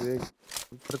है जो देख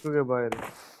सर्कल के बाहर है।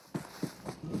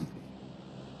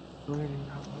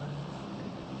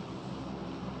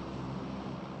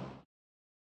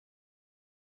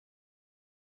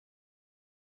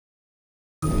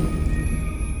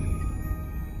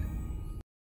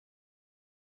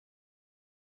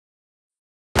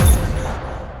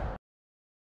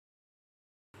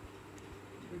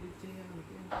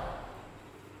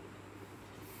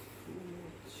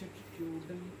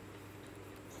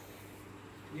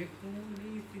 ये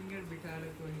पूरी फिंगर बिठा ले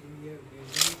तो ये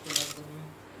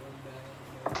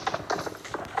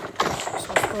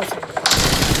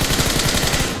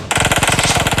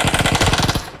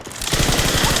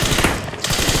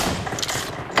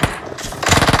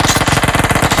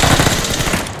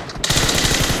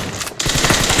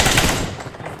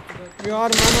यार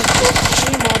मैंने उसको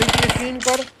इतनी मारी थी यकीन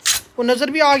कर, वो नज़र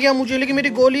भी आ गया मुझे, लेकिन मेरी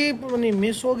गोली नहीं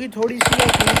मिस होगी थोड़ी सी या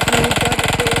क्या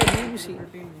कहते हैं अजीब सी,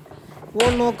 वो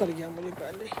नॉक कर गया मुझे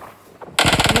पहले।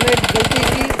 मैंने एक गलती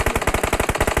की,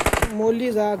 मोली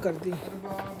ज़ाया कर दी।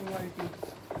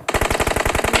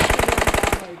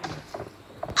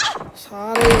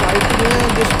 सारे वाइट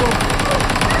में जिसको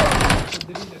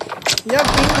यार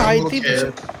पिंक हाई थी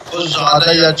तो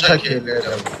ज्यादा ही अच्छा खेल रहे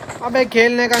थे। अबे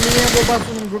खेलने का नहीं है वो, बस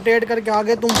रोटेट करके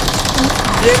आगे तुम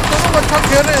देखते हो अच्छा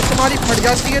खेल रहे हैं, तुम्हारी फट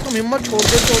जाती है, तुम हिम्मत छोड़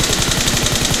देते हो।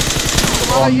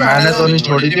 मैंने तो नहीं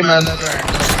छोड़ी थी, मैंने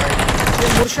ये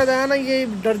मुर्शद है ना, ये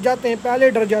डर जाते हैं, पहले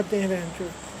डर जाते हैं। बहन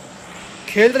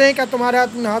खेल रहे हैं क्या, तुम्हारे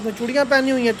हाथ में चूड़ियाँ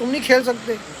पहनी हुई हैं, तुम नहीं खेल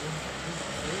सकते।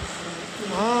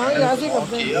 हाँ ऐसे ही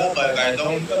करते हैं। किया बाकायदा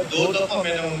उनका 2 दफा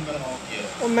मैंने उनका नॉक किया।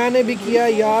 और मैंने भी किया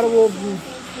यार वो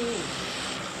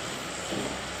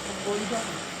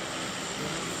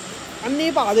अन्नी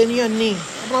पा देनी है अन्नी।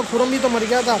 अपना खुरम भी तो मर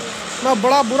गया था, मैं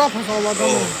बड़ा बुरा फंसा हुआ था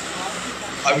मैं।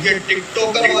 अब ये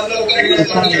टिकटॉकर वाला में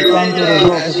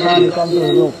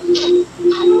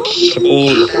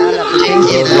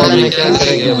क्या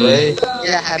करेंगे भाई?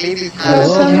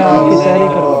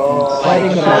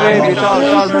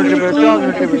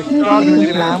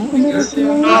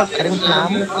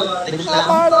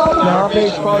 यहाँ पे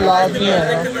इसको लाजमी है।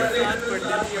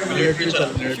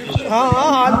 हाँ हाँ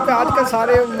आज का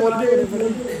सारे मौलवी बड़े बड़े।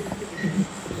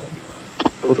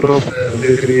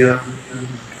 देख रही है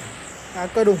क्या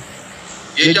करूँ?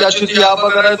 ये क्या चुतिया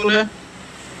करा है तूने?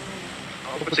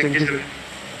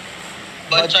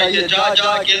 बच्चा ये जा जा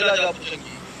अकेला जा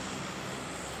पुछेंगी।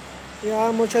 यार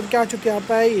मुझे क्या चुतिया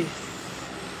है ये?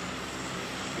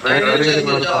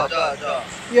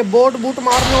 ये बोट बूट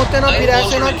मारने होते ना, फिर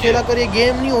ऐसे ना खेला करिए,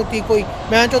 गेम नहीं होती कोई।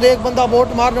 मैं तो एक बंदा बोट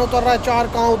मारने उतर रहा है, 4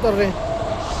 कहाँ उतर रहे हैं।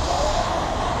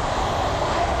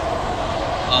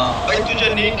 भाई तुझे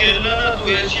नहीं खेलना ना, तू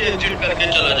ऐसे एग्जिट करके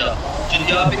चला जा।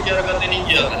 चिंता पे क्या करते नहीं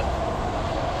किया कर।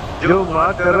 जो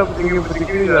बात कर रहा हूँ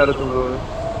नहीं जा रहा तुम लोग।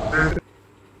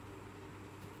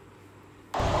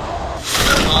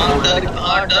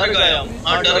 हाँ डर गया।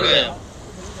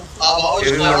 आप आओ,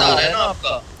 स्क्वाड आ रहा है ना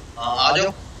आपका। हाँ आ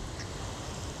जाओ।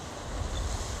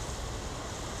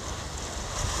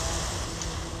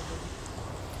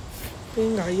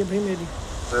 पिंग आई है भाई मेरी।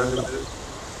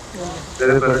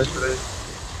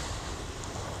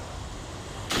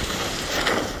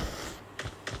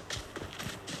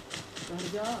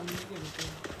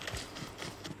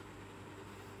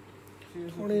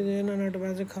 थोड़ी देर ना नेट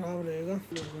वैसे खराब रहेगा।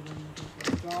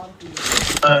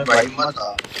 भाई मत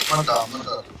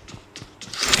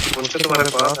मुझसे तुम्हारे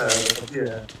पास है।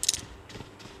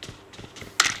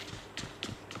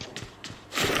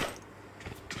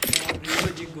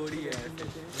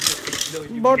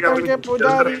 बोतल के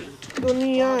पुजारी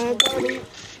दुनिया है गाड़ी।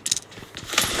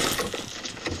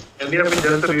 इंडिया में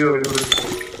जल रही हो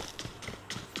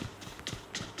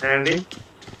एंडी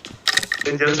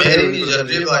मेरी नहीं जल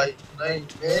रही भाई। नहीं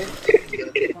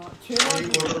मेरी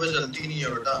मोटर पे चलती नहीं है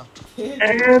बेटा।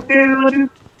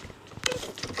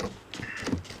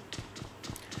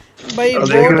 भाई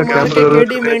बोट मार के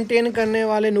केडी मेंटेन करने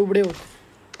वाले नुबड़े हो।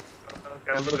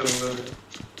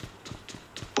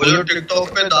 वो जो टिकटॉक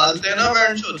पे डालते हैं ना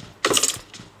बैंड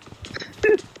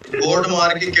बोट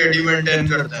मार के केडी मेंटेन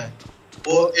करते हैं,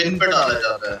 वो इन पे डाला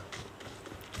जाता है।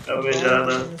 अबे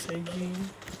जाना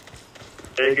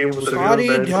सारी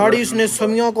दिहाड़ी इसने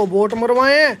समिया को बोट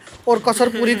मरवाए हैं और कसर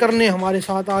पूरी करने हमारे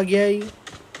साथ आ गया है।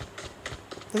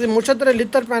 ये मुझे तेरे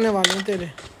लितर पहने वाले हैं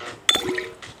तेरे।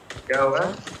 क्या हुआ?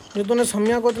 जो तूने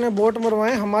समिया को इतने बोट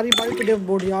मरवाए, हमारी भाई तुझे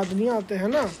बोट याद नहीं आते हैं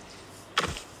ना।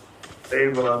 सही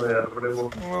बोला यार बड़े वो।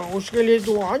 उसके लिए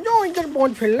तू आ जाओ इधर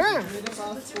पहुंच फिरना।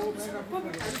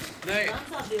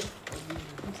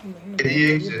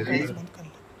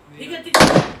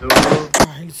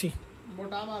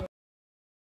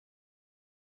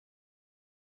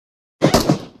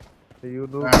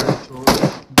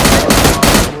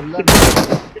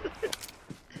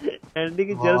 एंडी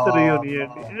की जल तो रही होनी है।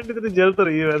 एंडी तो जल तो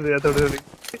रही है वैसे यार थोड़ी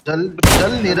जल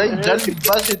नहीं रही, जल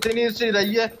बस इतनी सी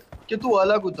रही है कि तू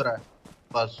अलग उतरा है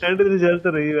बस। एंडी तो जल तो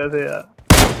रही है वैसे यार।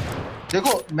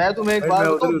 देखो मैं तुम्हें एक बार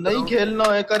बताऊं, नहीं खेलना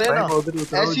है करे ना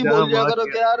ऐसी बोल दिया करो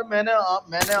कि यार मैंने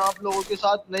आप लोगों के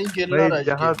साथ नहीं खेलना रहा।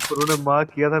 जहाँ उन्होंने मार्क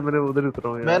किया था मैंने उधर उतरा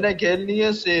हूं यार। मैंने खेलनी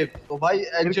है सेफ, तो भाई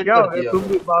एग्जिट कर दिया। तुम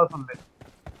भी बात सुन ले,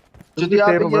 यदि आप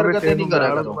ये हरकतें नहीं करा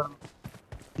करो,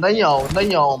 नहीं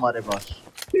आओ हमारे पास।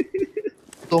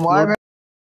 तुम्हारे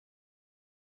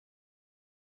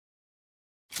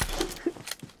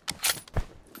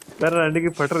एंडी की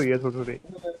फट रही है थोड़ी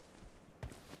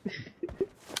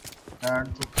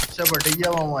से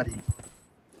बढ़िया वो हमारी।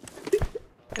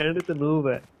 एंडी तो नूब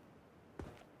है।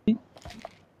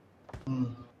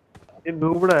 ये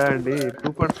नूबड़ा है एंडी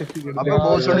 2.6 की। अबे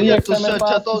बहुत सही है। तुझसे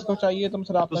अच्छा तो चाहिए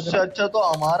तुमसे राब्ता उससे अच्छा तो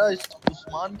हमारा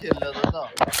उस्मान खेल रहा था।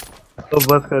 तो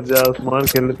बस कर जा, उस्मान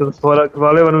खेल ले तो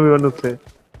वाले वन भी वन उससे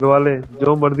वाले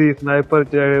जो मर्जी स्नाइपर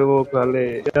चाहे वो खा ले,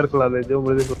 एयर खिला ले, जो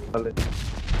मर्जी खा ले।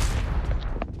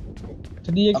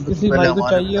 यदि किसी भाई को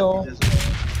चाहिए हो,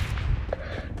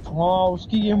 हाँ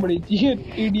उसकी गेम बड़ी अच्छी है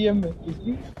टीडीएम में।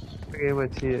 इसकी गेम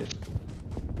अच्छी है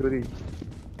पूरी,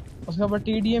 उसका बस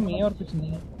टीडीएम ही है और कुछ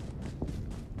नहीं है।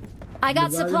 I got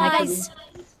supplies.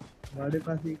 हमारे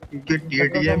पास एक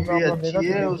टीडीएम भी अच्छी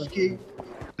है, उसकी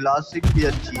क्लासिक भी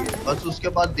अच्छी है, बस उसके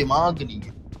पास दिमाग नहीं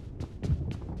है।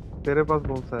 तेरे पास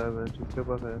कौन सा है? मैं जिसके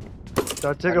पास है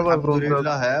चाचे के पास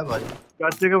अल्हम्दुलिल्लाह है भाई,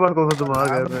 चाचे के पास कौन सा दिमाग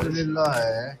है? अल्हम्दुलिल्लाह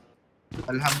है,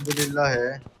 अल्हम्दुलिल्लाह है।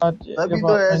 चाचे के तभी तो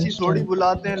पास ऐसी थोड़ी इंस्टेंट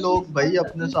बुलाते हैं लोग भाई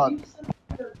अपने साथ।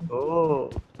 ओ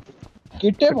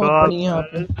किटे बहुत टकाल बड़ी हैं यहाँ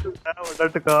पे, बड़ा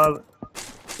टकाल।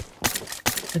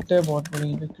 किटे बहुत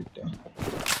बड़ी हैं किटे।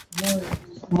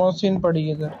 मोहसिन पड़ी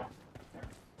है इधर।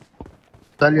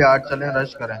 चल यार चलें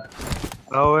रश करें।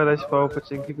 आओ रश पाओ,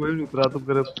 पचिंकी कोई नहीं उतरा, तुम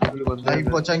करे बंदे नहीं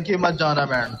पोचंकी मत जाना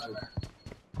बैंड से,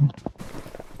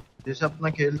 जैसे अपना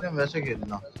खेलते हैं वैसे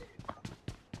खेलना।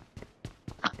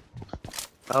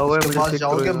 आओ इसके मुझे पास चेक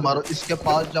जाओगे करो। मरो, इसके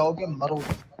पास जाओगे मरो।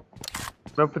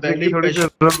 मैं पहली पचिंकी थोड़ी पेश कर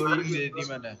रहा गोली दे दी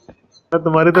मैंने। मैं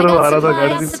तुम्हारी I तरफ got आ रहा था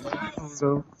गाड़ी supplies.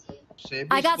 से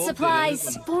I got supplies.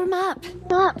 Form up.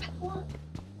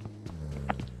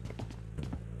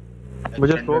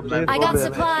 मुझे स्कोप चाहिए। I got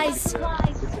supplies.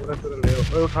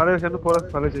 उठा ले शायद थोड़ा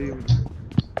साले चाहिए मुझे।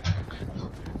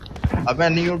 अबे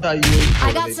नहीं उठाई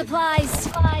I got supplies.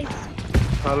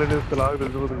 साले ने तलाक दे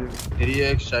दूंगा तुझे। तेरी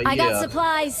एक I चाहिए got यार।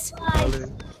 supplies. साले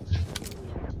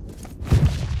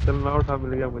चल ना उठा,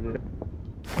 मिल गया मुझे।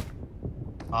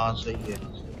 हाँ सही है।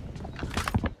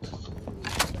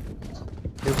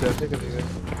 ये कैसे करेगा?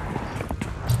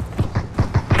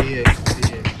 ये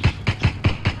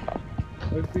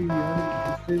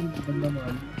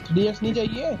डीएक्स नहीं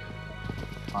चाहिए?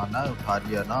 हाँ ना उठा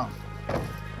लिया ना।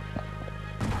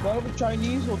 वो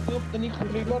चाइनीज होते हैं पता नहीं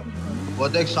ट्रिगर। वो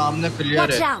देख सामने क्लियर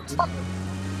Watch है। out.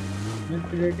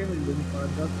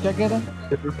 क्या कह रहा है?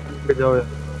 ले जाओ यार।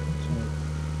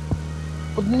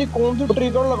 पता नहीं कौन सा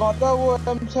ट्रिगर लगाता है वो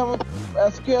M7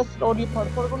 SKS और ये फड़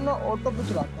को ना ऑटो पे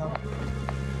चलाता है।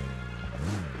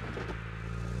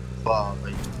 वाह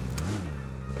भाई।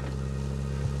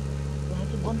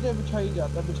 बंदे बिछाई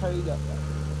जाता है।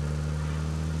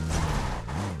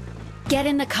 Get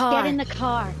in the car. Get in the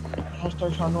car. Hostel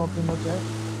शानो अपनी मत है।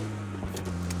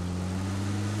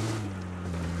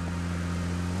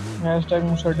 Hashtag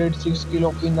मुसडेड 6 kilo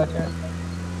in the chat.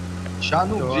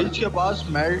 Shanu bridge के पास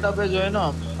मेल्टा पे जो है ना,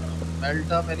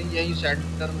 मेल्टा मेरी यही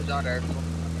सेंटर में जा रेड दो।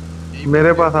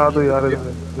 मेरे पास आ तो यार,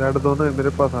 रेड दो ना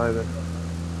मेरे पास आ इधर।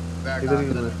 इधर ही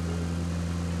मैं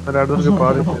रेड जोन के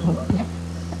पास ही।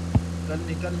 चल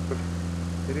निकल।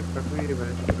 तेरी पटरी है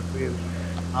भाई, पटरी है।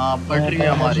 हाँ पटरी है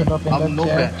हमारी। हम नूब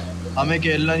है, हमें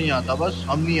खेलना नहीं आता, बस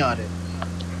हम नहीं आ रहे।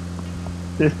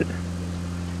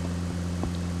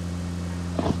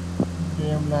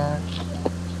 Game lag.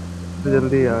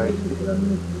 जल्दी आए।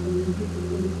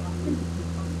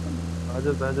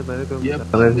 आजा बैजा, मैंने तो ये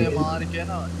बंदे मार के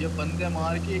ना, ये बंदे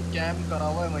मार के कैंप करा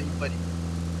हुआ है वहीं पर ही।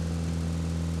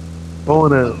 कौन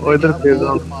है वो? इधर फेर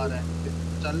दो। मार है।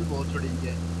 चल बहुत थोड़ी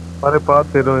है हमारे पास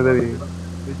फेर दो इधर ही।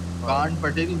 कान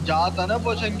पटेगी जाता ना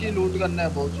पोचंकी लूट करना है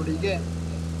बहुत थोड़ी के।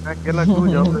 मैं अकेला क्यों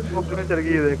जाऊं? वो फिर चल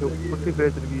गई है, देखो पुट्टी फिर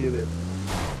चल गई है देख।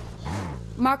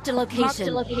 Marked a location.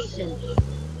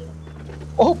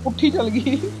 ओह पुट्ठी चल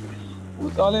गई वो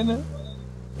साले ने।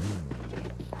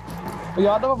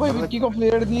 याद है भाई विक्की को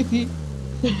फ्लेयर दी थी।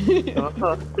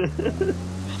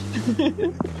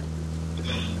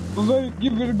 भाई की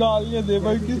फिर गालियां दे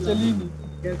भाई की चली नहीं,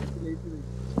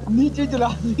 नीचे चला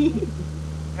दी।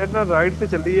 ना राइट से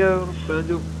चली है और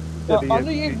जो चली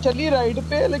है। ये चली राइट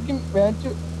पे, लेकिन बेंच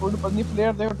फुल पत्नी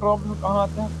फ्लेयर देखो ड्रॉप में कहां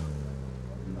आता है।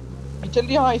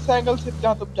 चलिए हाँ इस एंगल से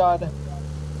जहाँ तुम जा रहे हैं।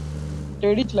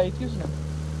 टेढ़ी चलाई थी उसने।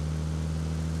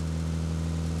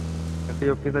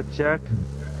 ओके द चैट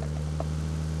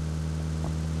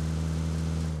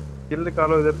किल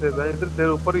निकालो इधर से, इधर से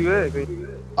ऊपर ही है कहीं।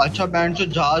 अच्छा बैंड से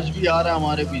जहाज भी आ रहा है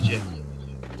हमारे पीछे।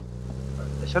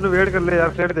 शनु वेट कर ले यार,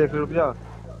 फ्लेट देख ले, रुक जा।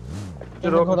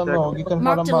 खत्म होगी कंफर्म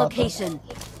Marked a बात है। location.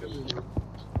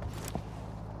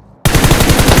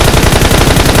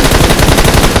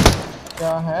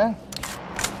 क्या है?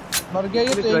 मर गया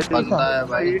ये तेज बंदा था। है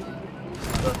भाई,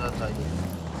 बंदा था ये।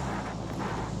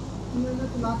 मैंने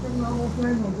चला कर नाम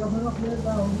ऑफलाइन हो गया, मेरा प्लेयर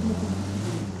का हो गया।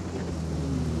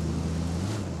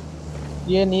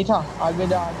 ये नहीं था, आगे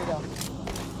जा आगे जा।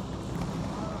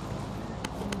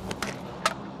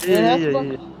 ये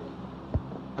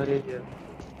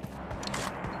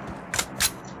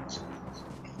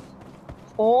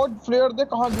और फ्लेयर दे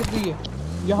कहाँ गिर रही है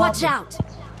यहाँ Watch out.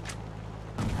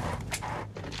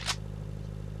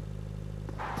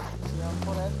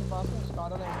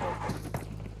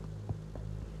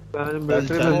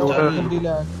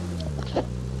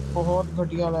 बहुत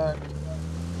घटिया लैग,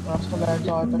 रास्ता लैग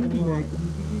आज तक नहीं हुआ।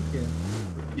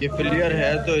 ये फ्लियर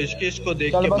है तो इसको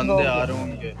देख के बंदे आ रहे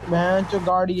होंगे। मैं जो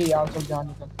गाड़ी है यार, सब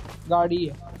जाने का गाड़ी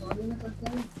है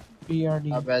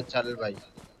पीआरडी। अबे चल भाई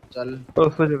चल, तो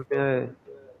उसमें चलते हैं।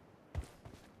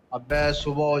 अबे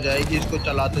सुबह हो जाएगी इसको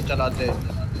चलाते चलाते।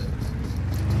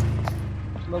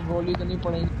 लोग गोली तो नहीं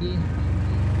पड़ेगी,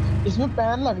 इसमें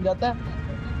पैन लग जाता है।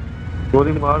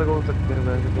 गोली मार कौन सकते हैं,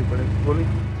 वैसे नहीं पड़ेगी गोली।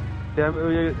 ये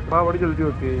वहाँ बड़ी जल्दी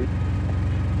होती है।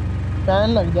 पैन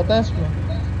लग जाता है इसमें।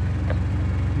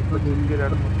 इसको झूम के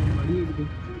रेड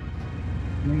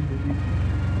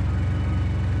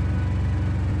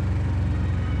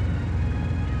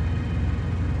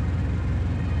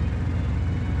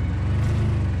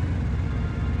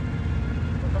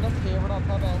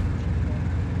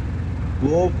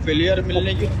वो फेलियर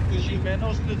मिलने की खुशी में ना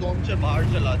उसने जोन से बाहर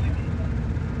चला दी थी।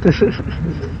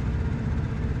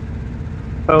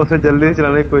 उसे जल्दी से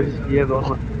चलाने की कोशिश की है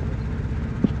दोनों।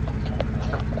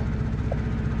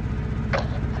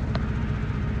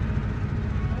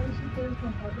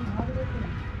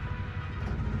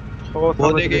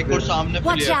 वो देख एक और सामने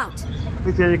फेलियर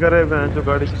चेंज करे जो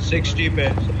गाड़ी 60 पे।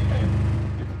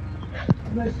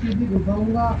 मैं सीधी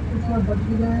घुमाऊंगा, उसमें बच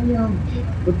भी जाएंगे हम।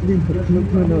 उतनी बदतमीज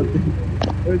में होते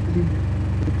उतनी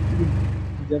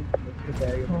जब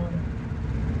जाएगा।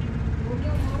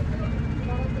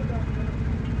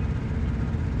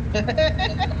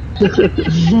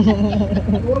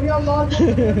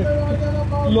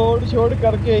 लोड छोड़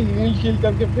करके हील शील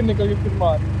करके फिर निकल के फिर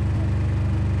मार।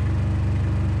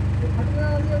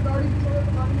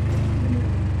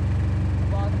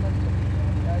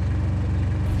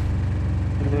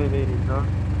 नहीं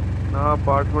ना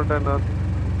अपार्टमेंट है ना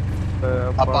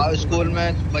स्कूल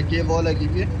में बच्चे वो लगी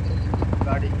हुई है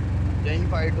गाड़ी, यहीं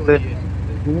फाइट हो रही है।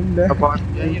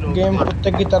 गेम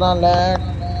कुत्ते की तरह लैग,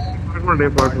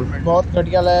 बहुत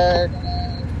घटिया लैग।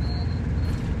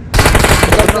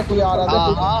 कोई आ रहा था।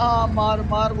 हाँ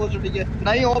मार वो छुट्टी है।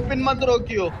 नहीं ओपन मत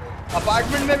रोकियो,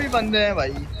 अपार्टमेंट में भी बंदे हैं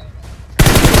भाई।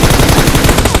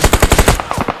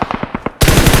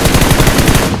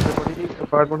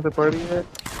 अपार्टमेंट से पड़ी है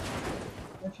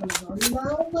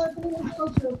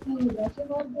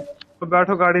तो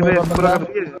बैठो गाड़ी में। पूरा कर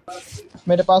दिए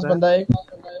मेरे पास बंदा है।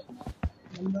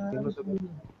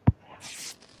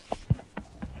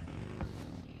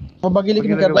 वो बगी लेके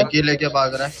कर रहा है, लेके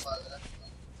भाग रहा है।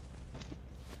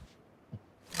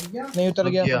 नहीं उतर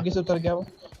गया, बगी से उतर गया, वो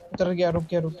उतर गया। रुक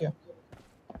गया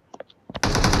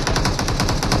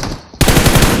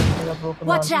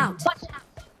Watch out!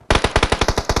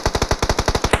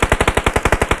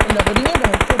 लग रही है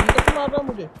भाई, तो कैसे मार रहा है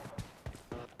मुझे।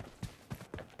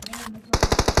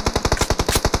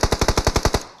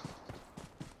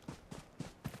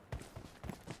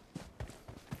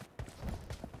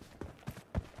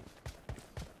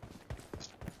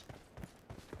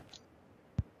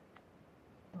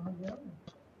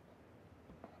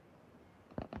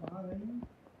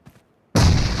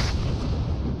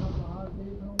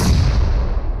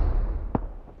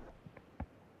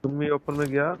 तुम भी ओपन में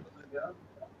गया,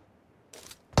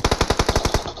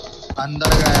 अंदर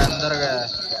गया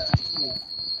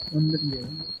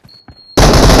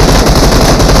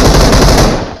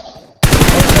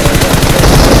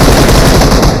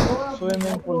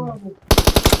स्विमिंग पूल में।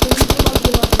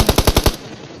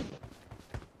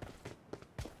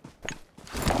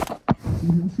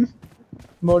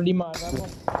 बॉडी मार रहा था।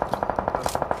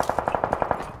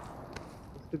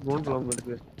 बहुत लॉन्ग मिल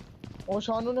गया। ओ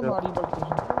शानू ने मारी बल्कि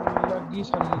लगी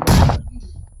साली।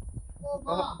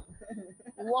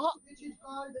 वहाँ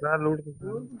मैं लूट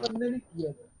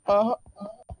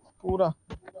पूरा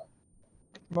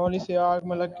मौली से आग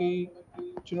में लगी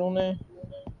चुनूने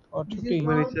और छुट्टी।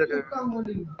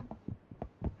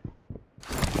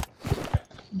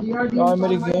 यार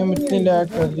मेरी गेम इतनी लैग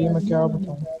कर रही है, मैं क्या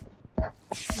बताऊं।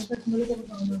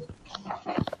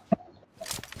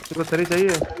 तुमको सही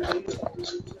चाहिए?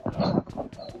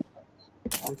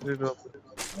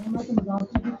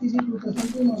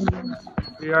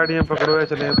 यार पकड़ो या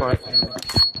चले पास।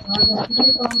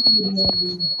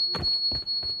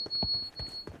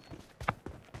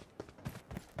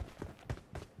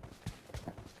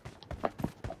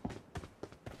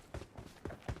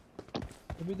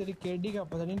 अभी तेरी केडी का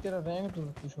पता नहीं, तेरा रैंक तो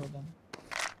कुछ होता है।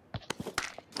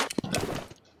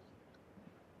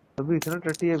 अभी इतना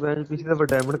टट्टी है बैच, पिछले दफा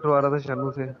डायमंड करवा रहा था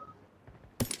शानू से।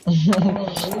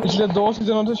 पिछले 2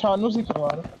 सीजनों से शानू से करवा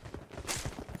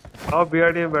रहा। आओ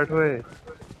बीआरडी में बैठो है।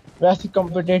 वैसे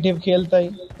कॉम्पिटिटिव खेलता ही।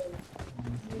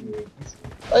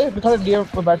 अरे दिखा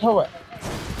डीएफ पे बैठा हुआ है।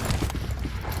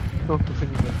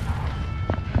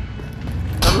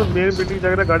 हम मेन बिल्डिंग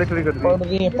जाकर गाड़ी खड़ी कर दी।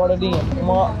 पड़ रही है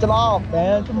चला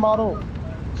बेंच मारो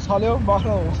साले,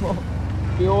 मारो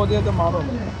पियो दे तो मारो।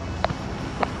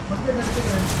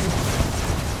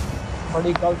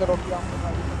 बड़ी गलत रोकी आपने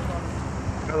गाड़ी।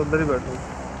 अंदर ही बैठो।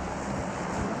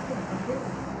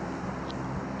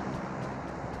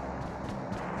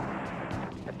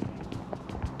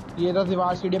 ये तो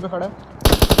दीवार सीढ़ी पे खड़ा है।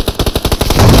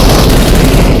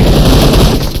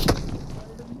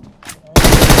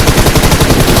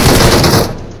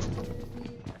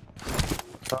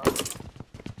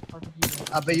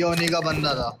 अबे ये उन्हीं का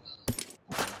बंदा था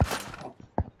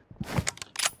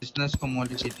जिसने उसको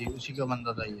मोली की थी, उसी का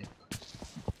बंदा था ये।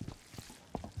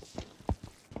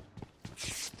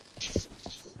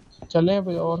 चले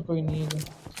भाई और कोई नहीं है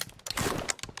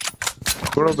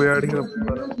थोड़ा बियाड़ी का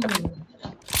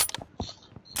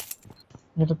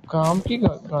ये तो काम की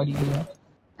गाड़ी है यार।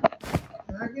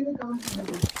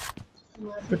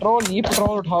 पेट्रोल नहीं,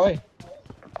 पेट्रोल उठाओ।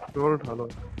 पेट्रोल उठा लो।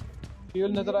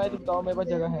 फ्यूल नजर आए तो बताओ, मेरे पास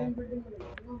जगह है।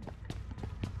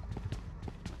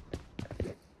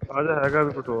 आजा हैगा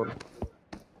भी पेट्रोल।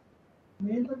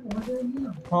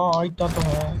 हाँ इतना तो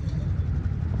है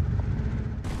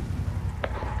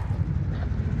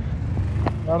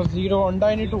यार। जीरो अंडा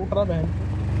ही नहीं टूट रहा बहन।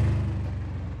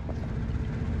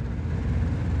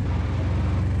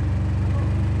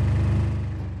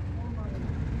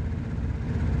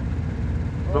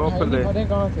 ड्रॉप पे ले। भरे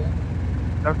कहाँ से?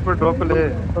 लेफ्ट पे ड्रॉप पे ले।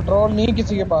 पेट्रोल नहीं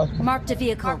किसी के पास। Marked a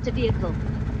vehicle.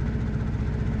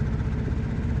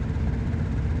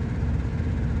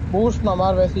 बूस्ट ना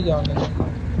मार, वैसे ही जाने दे।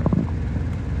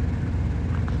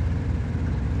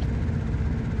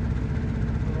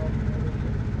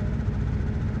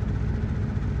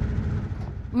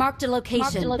 Marked a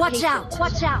location. Watch out!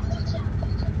 Watch out!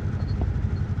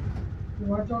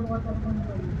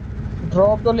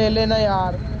 Drop तो ले लेना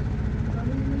यार।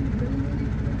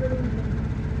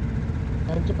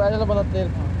 पैसे तो बना देर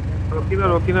था।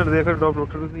 रोकी ना देख ड्रॉप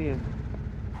लूटर नहीं है।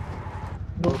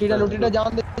 लूटी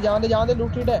जान दे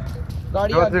लूटी है।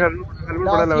 गाड़ी आ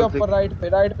गई ऊपर राइट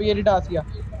पे ये रिडासिया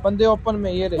बंदे ओपन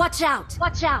में ये रे। Watch out!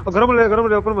 Watch out! गरम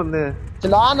ले ऊपर बंदे हैं।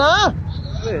 चला ना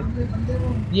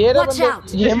ये रे Watch बंदे। out!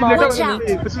 ये मार Watch out!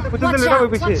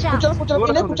 पीछे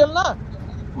कुचल ना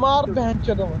मार बहन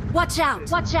चलो। Watch out!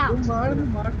 Watch out!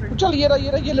 कुचल ये रहा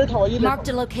ये लेट हवा ये Marked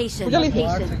a location.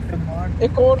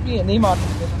 एक और भी है, नहीं मार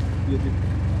सकते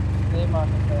नहीं मार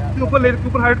सकता यार।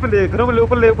 ऊपर हाइट पे ले गरम ले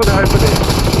ऊपर हाइट पे ले।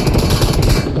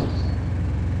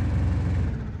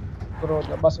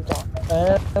 बस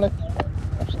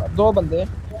दो बंदे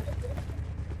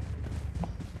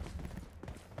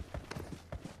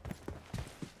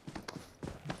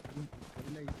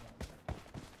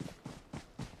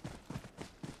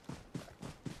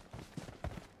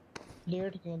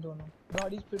लेट गए दोनों।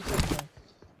 गाड़ी स्पीड से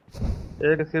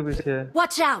एक इसके पीछे है।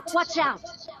 Watch out! Watch out!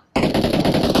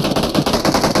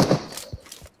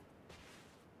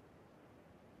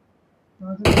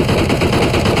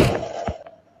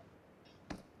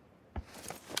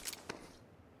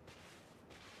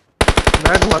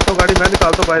 मैं घुमाता हूँ गाड़ी, मैं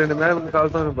निकालता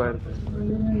हूँ बाहर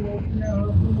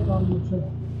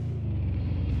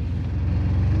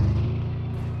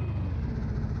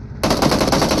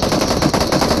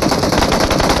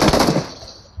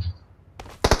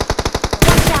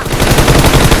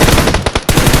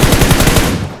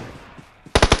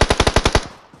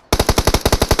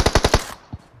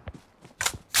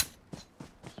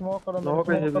स्मोक करो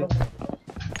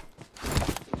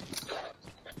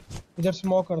इधर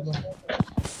स्मोक कर दो।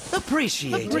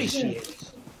 Appreciate.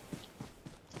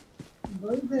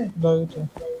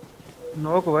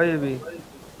 नॉक भाई ये भी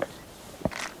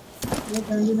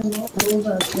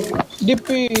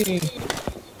डिप्पी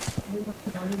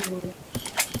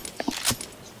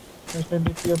ऐसे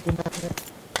डिप्पी अपना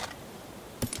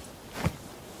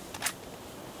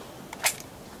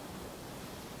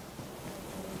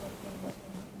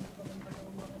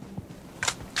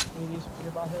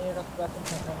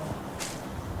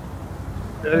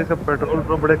यार सब पेट्रोल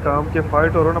तो बड़े काम के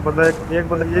फाइट हो रहा ना। बंदा एक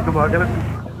बंदा ये घुमा के ना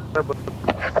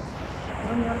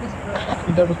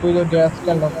इधर कोई तो गैस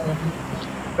का लग है।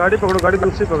 गाड़ी पकड़ो, गाड़ी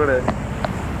दूसरी पकड़े,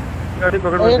 गाड़ी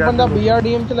पकड़ो। एक बंदा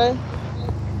बीआरडीएम चलाए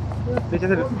पीछे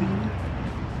से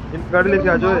इन गाड़ी लेके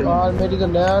आ जाओ यार। मेरी तो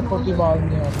लैग होती बात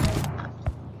नहीं यार।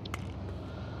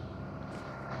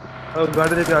 और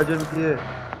गाड़ी लेके आ जाओ इनकी। ये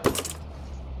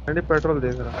गाड़ी पेट्रोल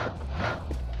देख रहा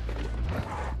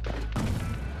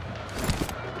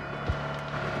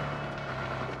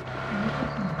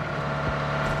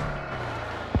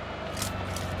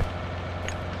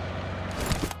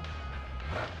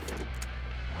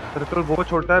सर्कल बहुत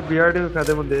छोटा है। बीआरडी में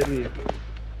फायदेमंद दे रही है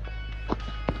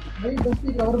भाई।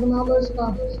 दस्ती कवर बना लो इसका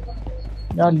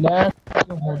यार। लैग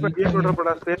हो रही है। मोटर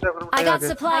पड़ा स्पेस है। I got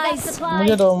supplies.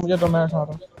 मुझे दो मैं उठा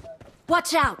रहा हूं।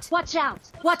 Watch out! Watch out!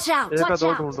 Watch out! एक का Watch दो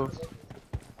out! ढूंढो।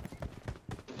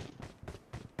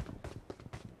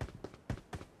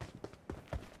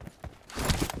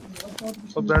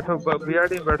 तो बैठो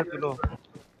बीआरडी में बैठो। चलो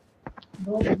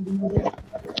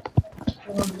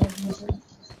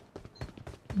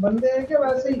बंदे हैं क्या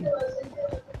वैसे ही?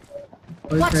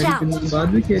 Watch out! बाद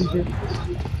भी खेलते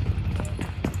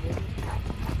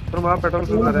तुम आप पेट्रोल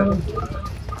क्यों कर रहे हैं?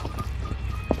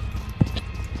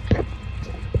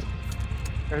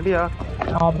 इंडिया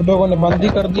आप लोगों ने बंद ही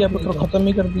कर दिया, पेट्रोल खत्म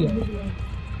ही कर दिया।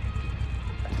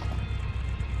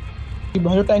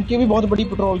 भाई टैंकी भी बहुत बड़ी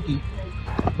पेट्रोल की,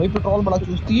 भाई पेट्रोल बड़ा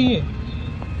चूसती है ये।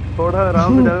 थोड़ा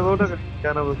आराम से जाने दो ना,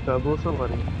 क्या नाम है उसका, बूस्ट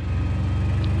मारी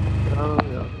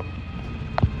यार।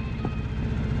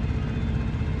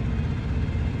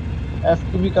 एफ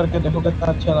भी करके देखो कितना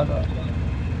अच्छा लगा।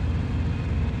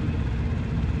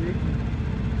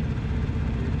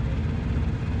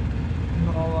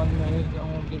 No one is the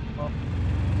only one।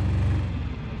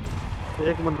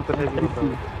 एक मंदिर तो है भी मतलब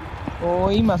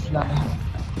कोई मसला नहीं,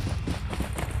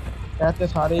 कहते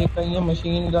सारे एक ही है।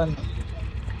 मशीन गन,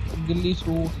 गिल्ली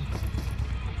सूट,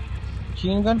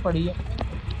 मशीन गन पड़ी है।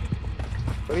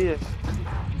 वही है।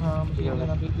 हाँ मशीन गन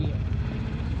अभी भी है,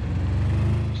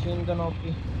 machine gun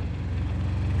OP,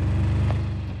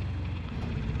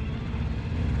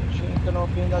 machine gun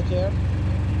OP in the chair.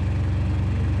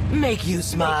 Make you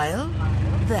smile?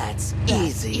 That's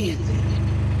easy.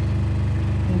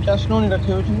 Just नहीं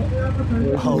रखे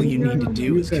उसने। All you need to do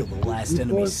is kill the last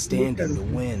enemy standing to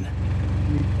win.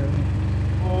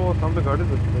 ओ सामने गाड़ी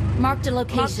तो Marked a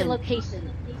location.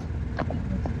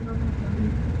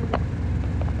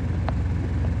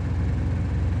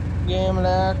 Game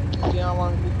lag क्या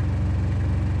मांगू।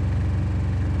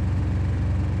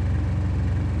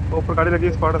 ऊपर गाड़ी लगी,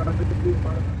 spot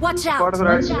Watch out! Spot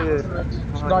right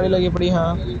गाड़ी लगी पड़ी।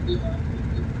 हाँ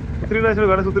उतरी ना, इसमें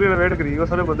गाड़ी उतरी ना, वेट करी वो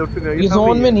सारे बंदे उतरी ये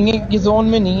जोन में नहीं है, ये जोन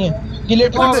में नहीं है। ये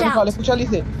लेट Watch खा out! ले खुशहाली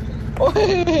से।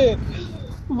 ओए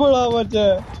बड़ा बच्चा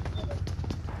है।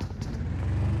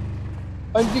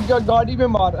 इनकी गाड़ी में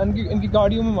मार, इनकी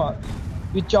गाड़ियों में मार।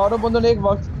 ये चारों बंदों ने एक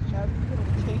वक्त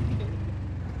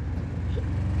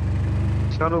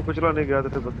शानू कुचला नहीं गया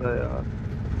तो बंदा है यार।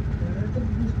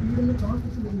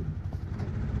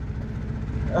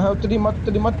 उतरी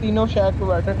मत तीनों शैक पे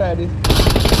बैठे टेरिस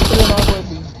उतरे ना कोई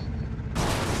भी।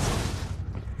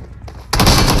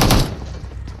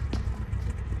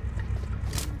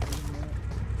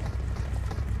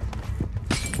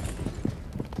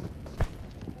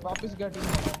 वापस गेटिंग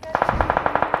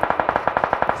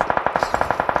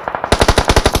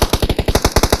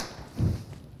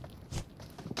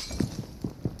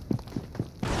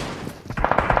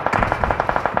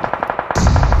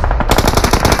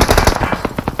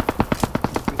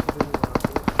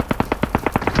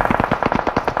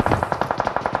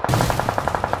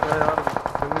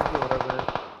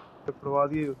करवा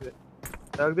दिए उसे,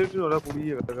 एग्जिट नहीं हो रहा, पूरी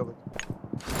ये करेगा बच्चा।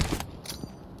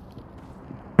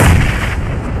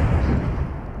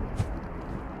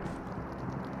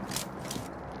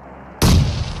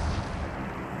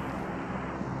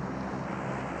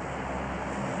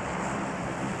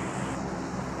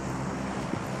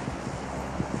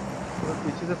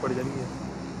 पीछे से पड़ जाएंगे।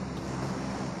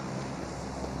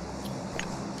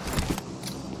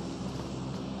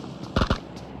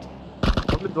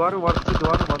 अपने द्वार में मार,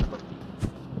 द्वार में मार।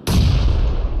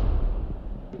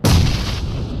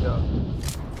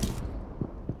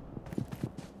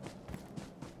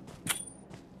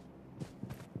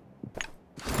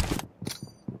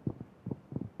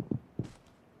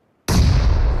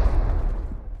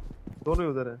 दोनों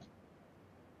उधर है।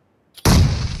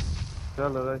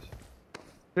 चल रश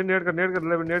फिर नेट कर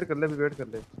ले, भी वेट कर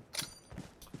ले।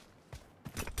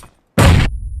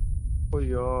 ओ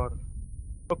यार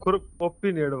तो खुर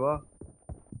ओपी नेट वाह।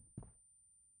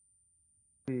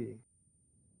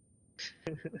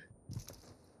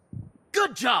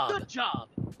 Good job. Good job.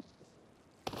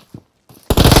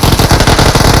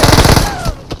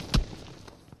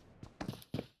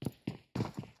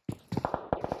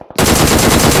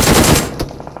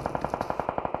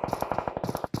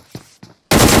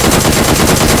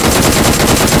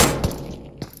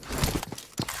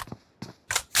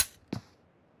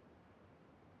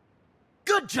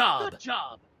 Good job. Good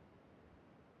job.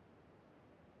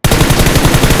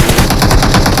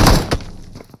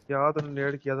 क्या तुमने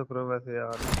नेट किया तो करो वैसे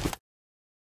यार,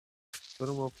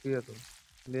 तुम ओपी है तुम।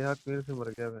 नेहा क्वीन से मर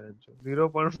गया बहन जो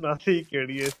 0.89 ही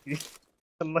केडी है इसकी।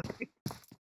 तुम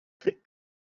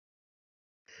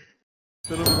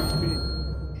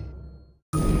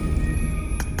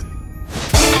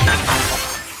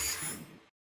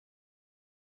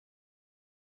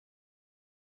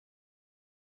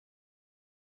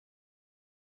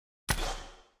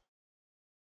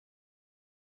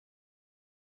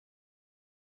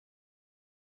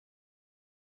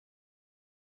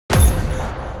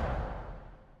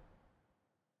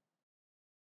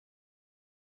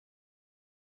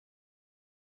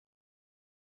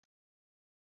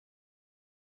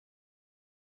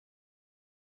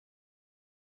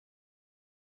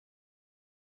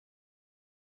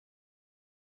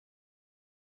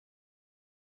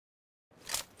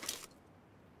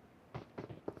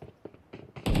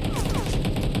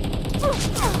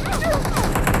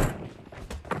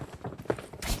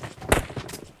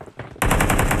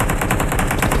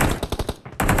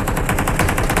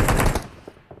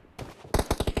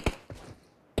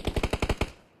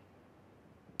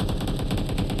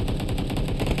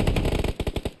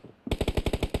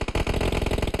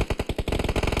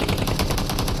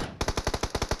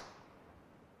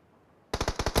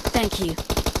Thank you.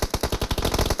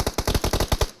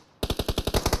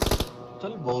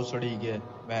 चल भोसड़ी के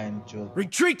बहन चो।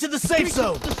 Retreat to the safe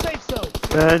zone.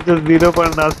 बहन जो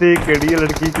 0.89 केडी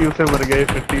लड़की की उसे मर गए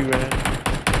टट्टी बहन।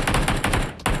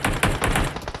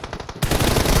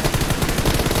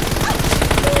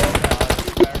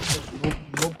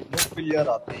 नुक प्लेयर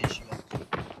आते हैं एशिया।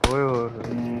 ओए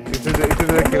इसे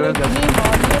खेलना चाहते हैं।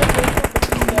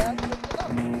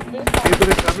 ये तो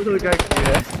शानू सर क्या किया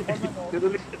है?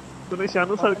 तूने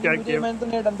शानू सर क्या किया? मैंने तो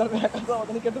नेट अंदर फेंका था,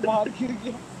 पता नहीं कैसे बाहर गिर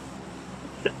गया।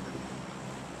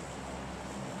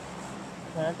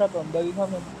 फेंका तो अंदर ही था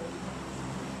मैं।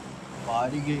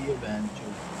 बाहर ही गई ये बहन चो।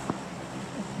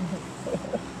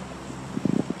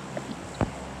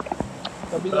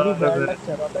 कभी-कभी बैड लक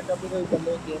चल रहा था, कभी-कभी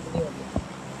बंदे गेम नहीं होते।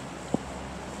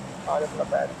 आज अपना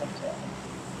बैड लक चल रहा है।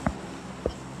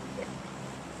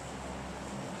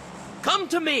 Come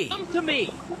to me. Come to me.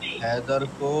 Haider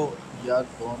को यार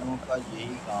दोनों का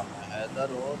यही काम है, हैदर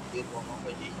और ये दोनों का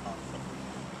यही काम है।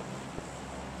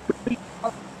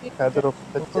 हैदर और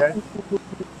बच्चा है।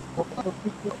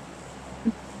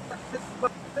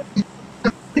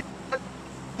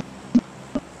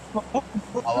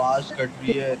 आवाज कट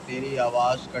रही है तेरी,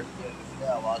 आवाज कट रही है,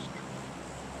 आवाज कट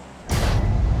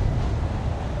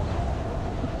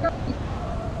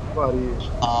रही है।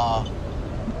 हाँ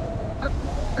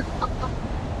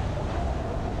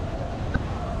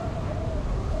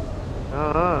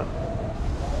हाँ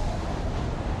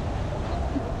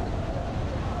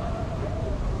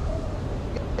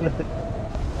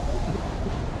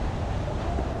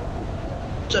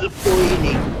चल कोई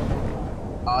नहीं,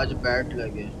 आज बैट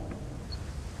लगे,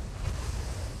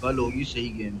 कल होगी सही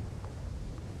game.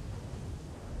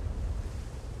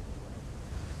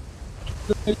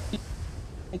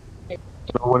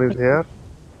 No one is here.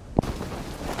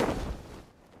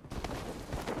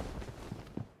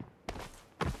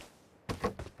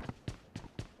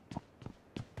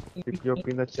 Pick you up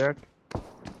in the chat.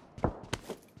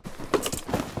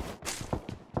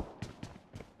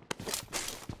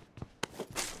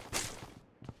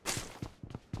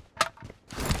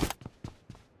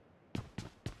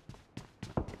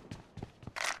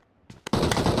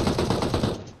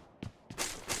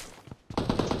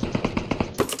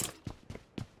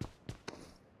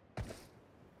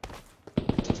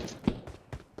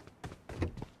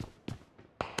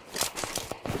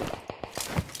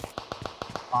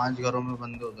 पांच घरों में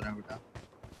बंदे उतरे हैं बेटा।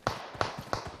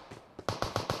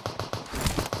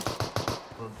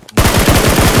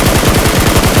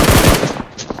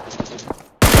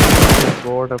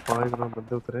 गॉड है, 5 घरों में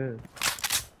बंदे उतरे हैं।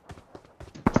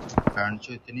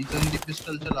 पैंचो इतनी गंदी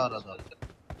पिस्टल चला रहा था।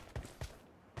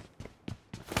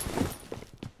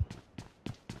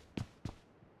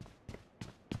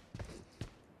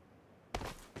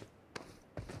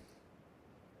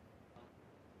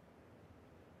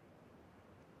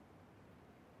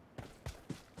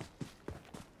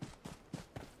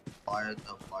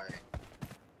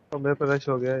 तो मेरे पे रश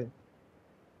हो गया है।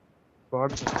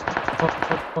 Squad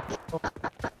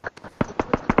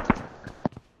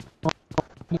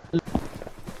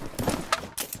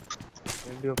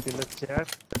end of the chat.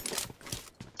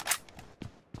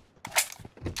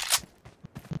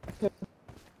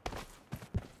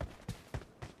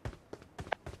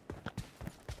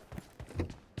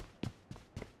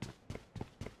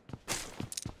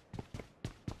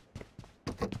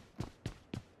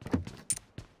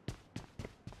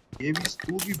 ये भी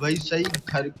तू भी भाई सही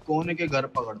घर कोने के घर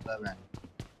पकड़ता है बहन।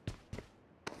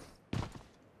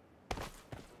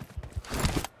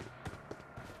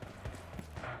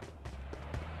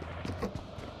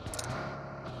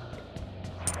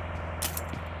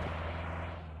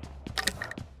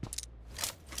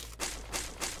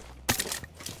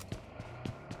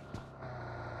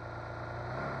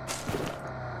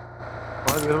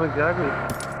 पांच घर में क्या कोई?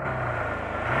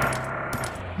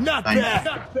 Not bad.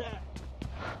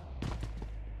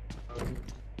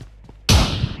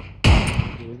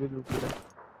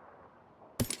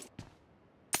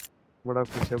 बड़ा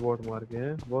खुश है, बॉट मार के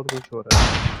हैं, बहुत खुश हो रहा है।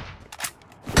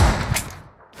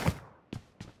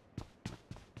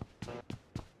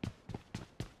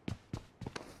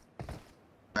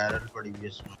 बैरल पड़ी हुई है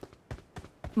इसमें।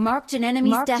 Marked an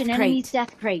enemy's death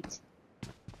crate.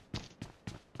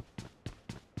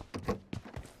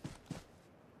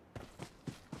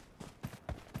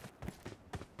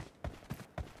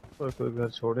 और कोई घर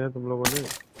छोड़े हैं तुम लोगों ने?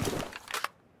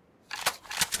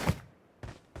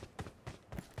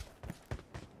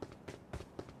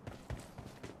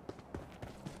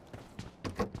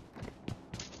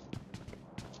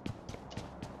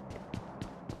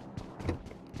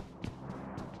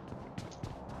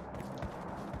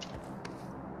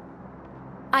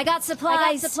 I got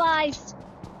supplies.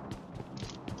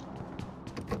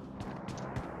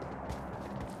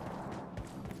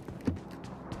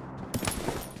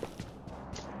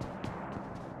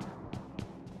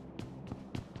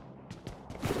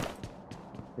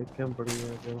 एक कैम पड़ी है,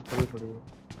 कैम पड़ी है।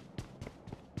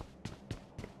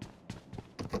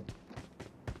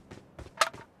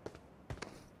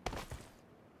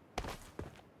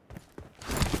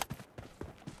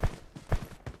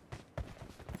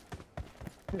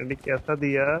 कैसा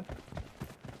दिया?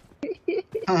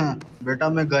 बेटा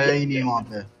मैं गया ही नहीं वहाँ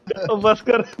पे। बस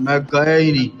कर। मैं गया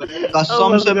ही नहीं,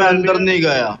 कसम से मैं अंदर नहीं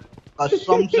गया,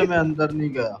 कसम से मैं अंदर नहीं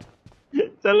गया।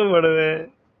 चल बड़वे।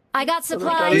 I got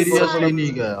supplies. सीरियसली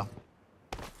नहीं गया।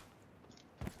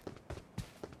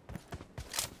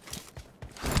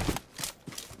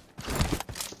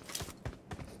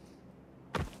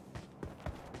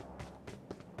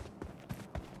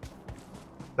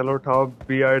 चलो उठाओ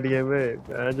BRDM में,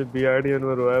 जो BRDM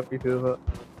में रोया पीछे था।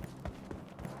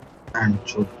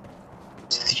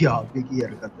 आगे की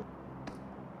हरकत है।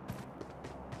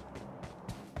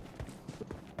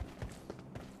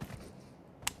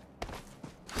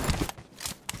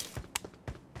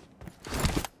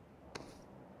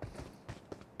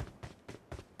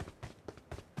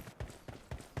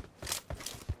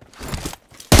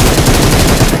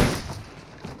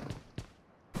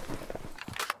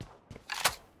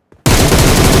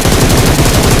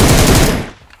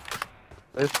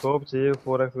 स्कोप चाहिए,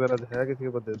 4x वगैरह है किसी के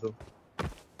पास? दे दो।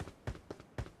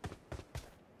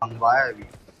 मंगवाया अभी।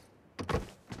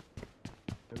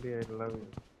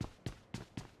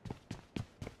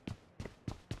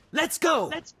 Let's go.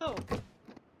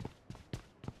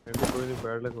 कोई नहीं,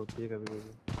 बैड लक होती है कभी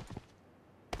कभी।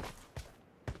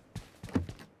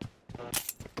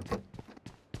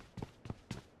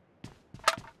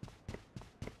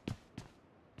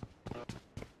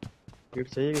 किट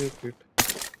चाहिए कि kit?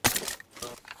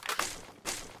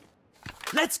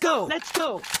 Let's go.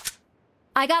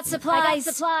 I got supplies.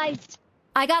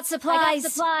 I got supplies.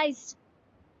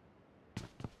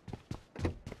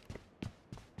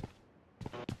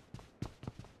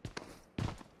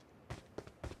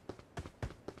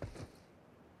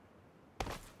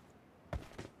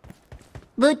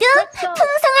 모두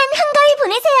풍성한 한가위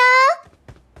보내세요.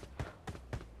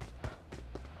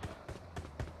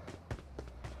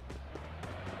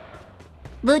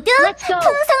 모두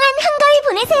풍성한 한가위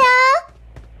보내세요.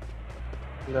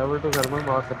 Level तो घर में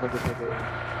मार सकते किसी को।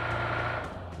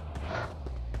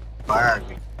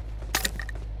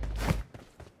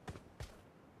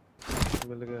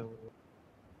 मिल गया मुझे।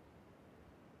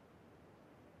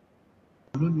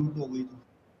 लूट हो गई।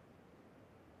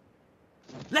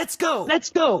 Let's go.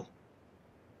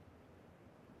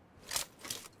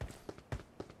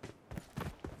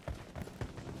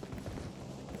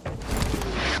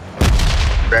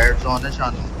 रेड जोन है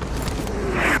शान।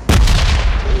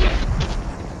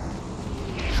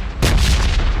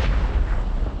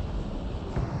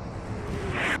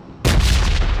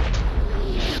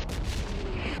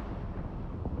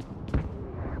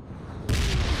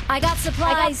 I got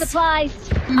supplies.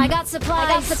 I got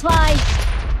supplies.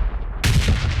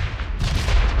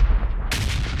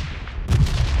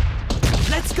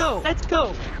 Let's go.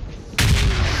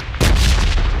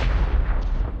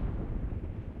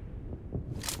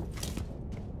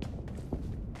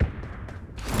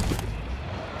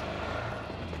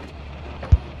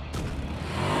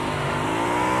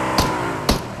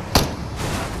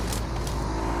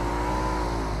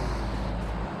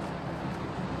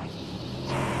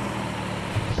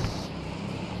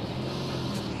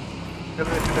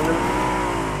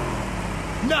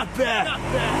 Not bad.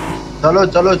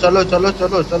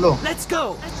 चलो। Let's go.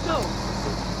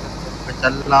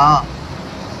 चलना।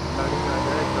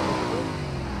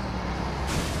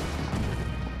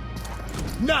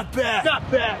 Not bad.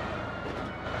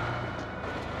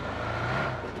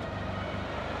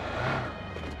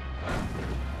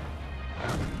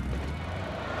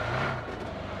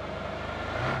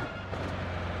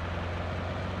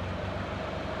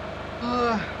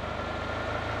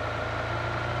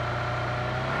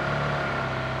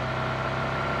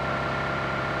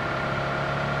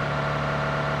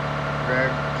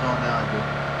 रेड जोन है आगे।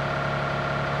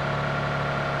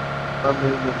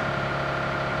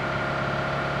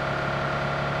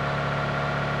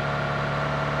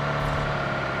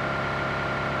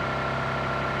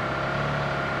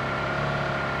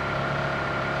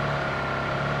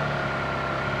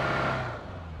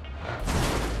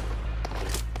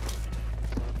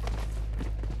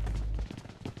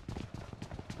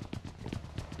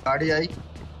 गाड़ी आई।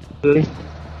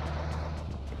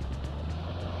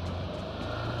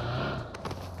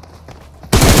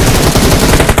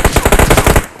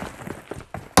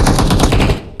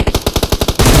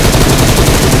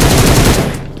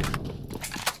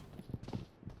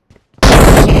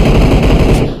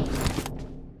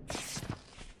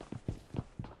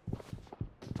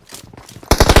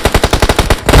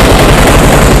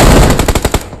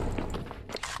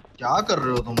 क्या कर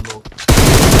रहे हो तुम लोग?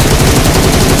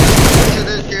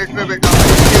 स्टेट पे बेटा,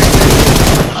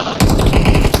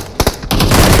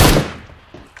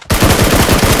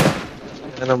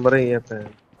 नंबर ही है पे।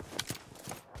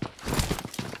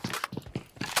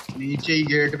 नीचे ही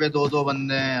गेट पे दो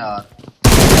बंदे हैं यार।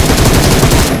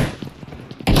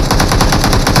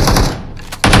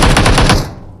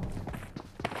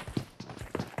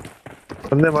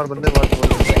 बंदे मार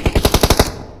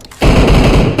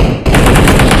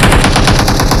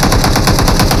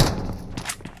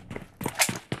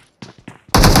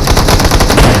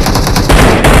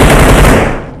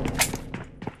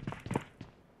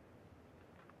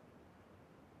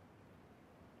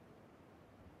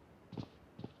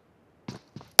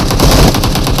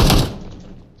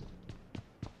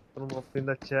in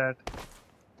the chat।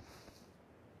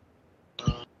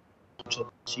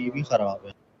 ची भी खराब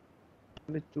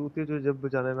है। चूती जो जब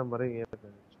बचाने ना मरेंगे।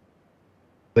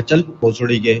 बचल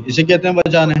भोसड़ी के इसे कहते हैं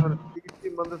बचाने।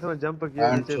 बंदे से मैं जंप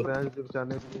किया नीचे ब्रांच से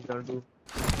बचाने के लिए गांडू।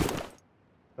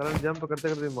 कारण जंप करते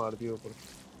करते मार दिया ऊपर।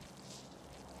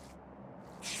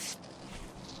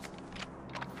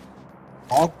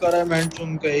 नॉक करा है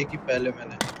मैंशन का एक ही पहले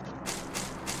मैंने।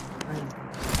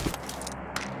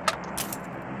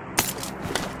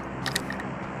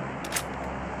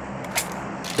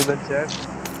 इधर चैट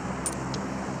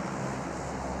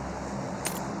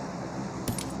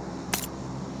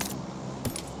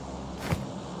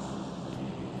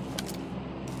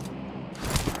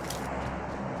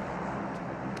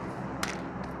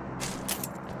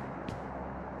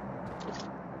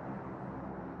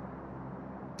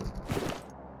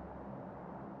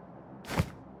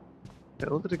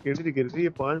उधर केडी गिर रही है।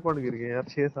 5 पॉइंट गिर गए यार।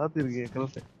 6-7 गिर गए कल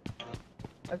से।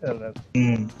 क्या चल रहा है?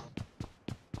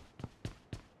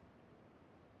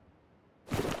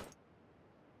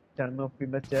 Turn off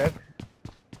in the chat।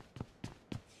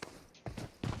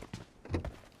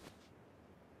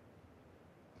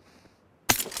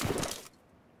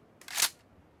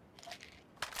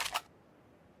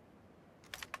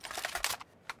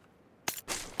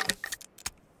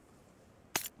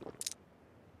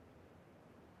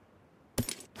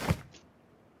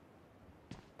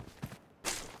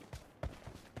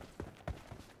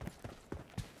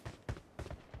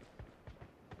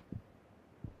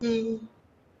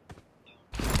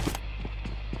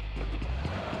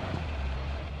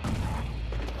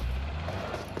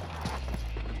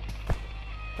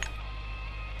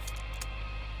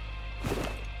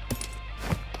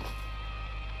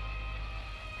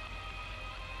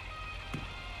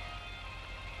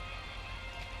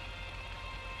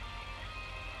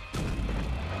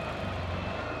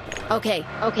 Okay,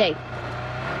 okay.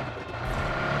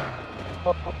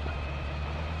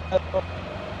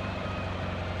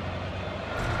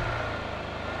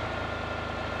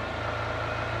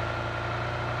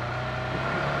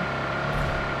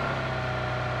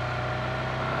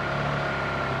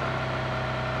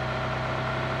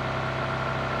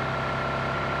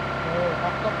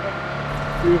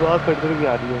 ये बात कट के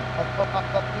आ रही है।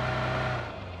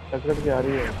 कट के आ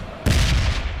रही है।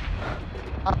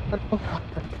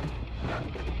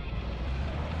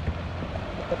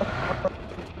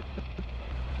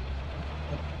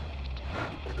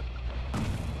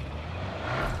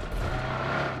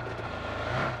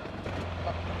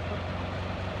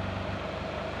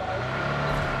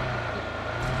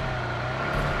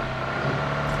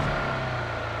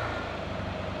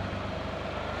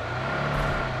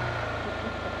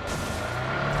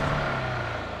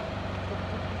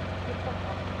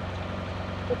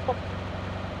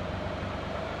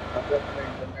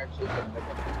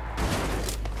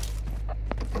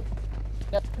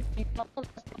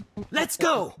 Let's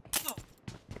go!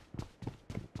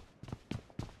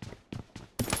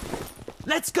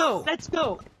 Let's go! Let's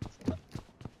go!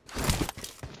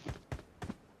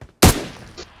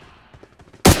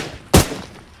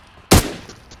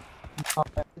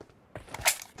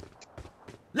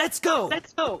 Let's go!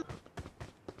 Let's go!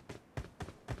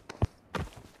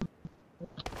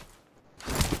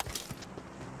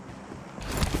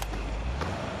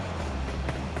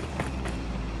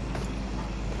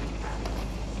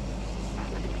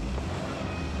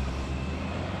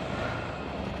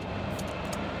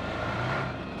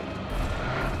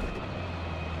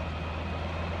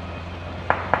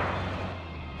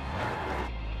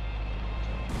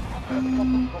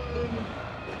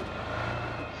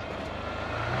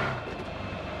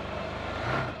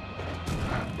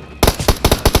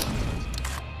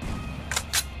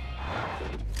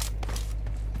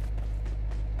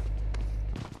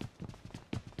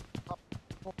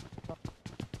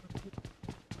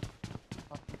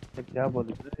 क्या बोल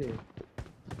रहे थे?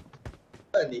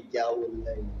 नहीं क्या बोल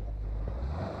रहा है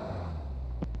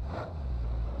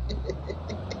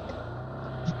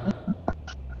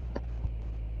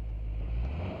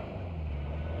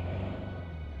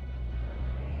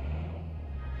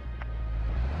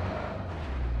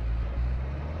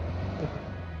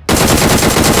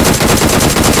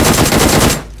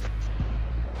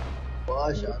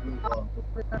वाह शानू वाह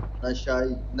नशाई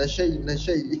नशई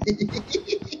नशई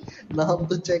नाम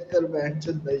तो चेक कर बैठ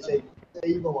चल नशई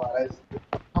सही में मारा है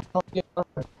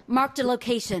Marked a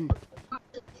location.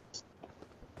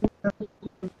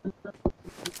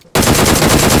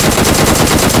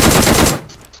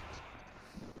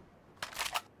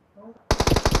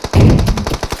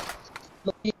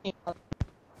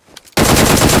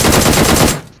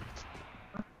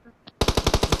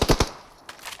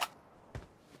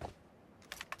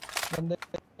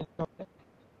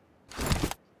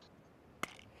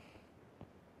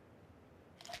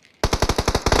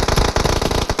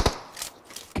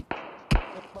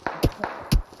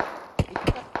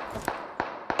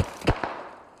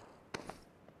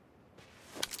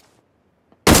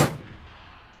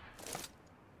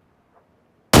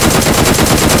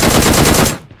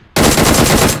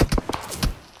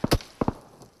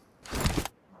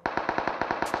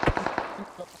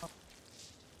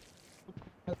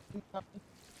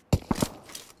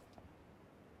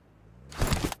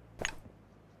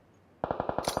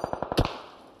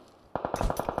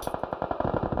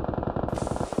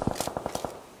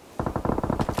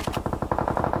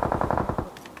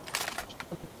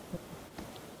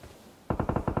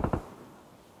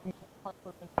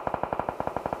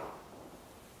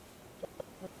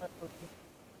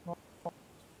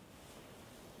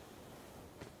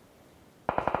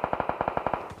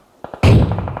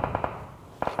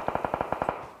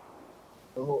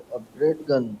 Oh, upgrade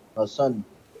gun, Hassan.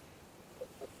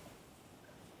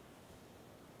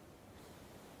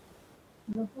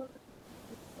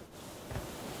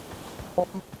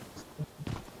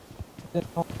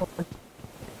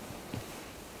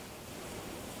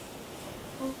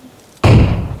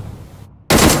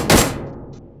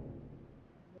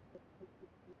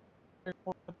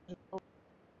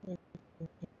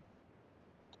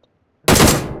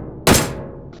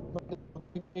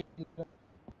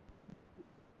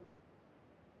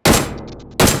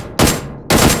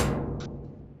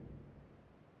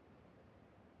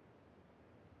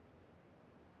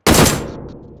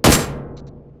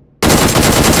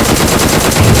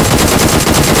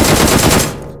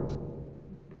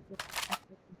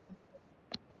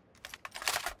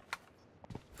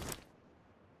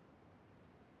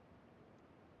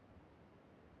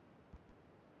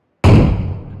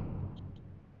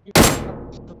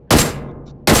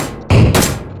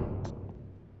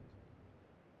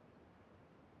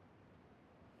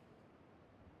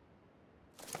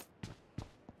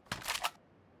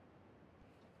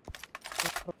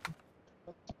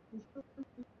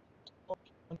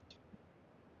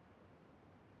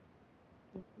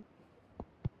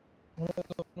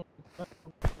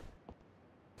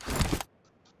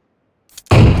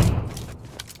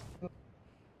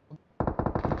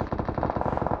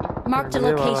 Marked a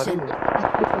location.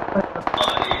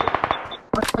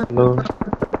 Hello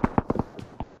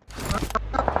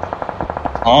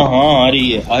हाँ हाँ आ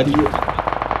रही है आ रही है।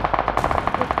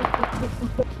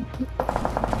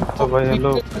 तो भाई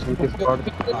हेलो उनके स्क्वाड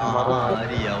मारो आ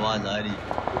रही है आवाज आ रही है।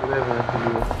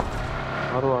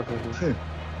 मारो आके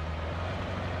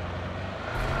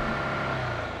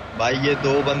भाई ये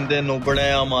दो बंदे नुबड़े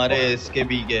हैं हमारे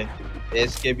एसकेबी के,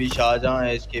 एसकेबी शाहजहां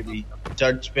एसकेबी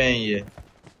चर्च पे हैं ये।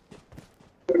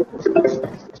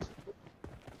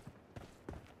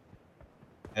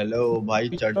 हेलो भाई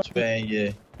चर्च पे हैं ये।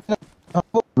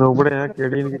 नुबड़े हैं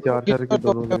केडी इनकी 4-4 की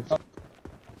दोनों की।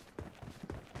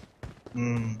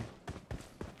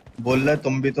 बोल रहे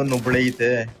तुम भी तो नुबड़े ही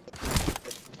थे।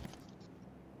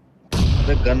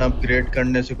 अबे गन अपग्रेड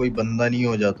करने से कोई बंदा नहीं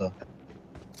हो जाता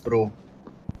प्रो।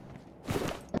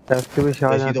 एसकेबी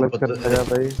शाहजहां क्लच कर लगा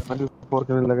भाई, मैंने 4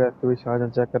 करने लगा। एसकेबी शाहजहां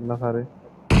चेक करना सारे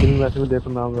इन मैच में, देखो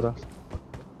नाम जरा।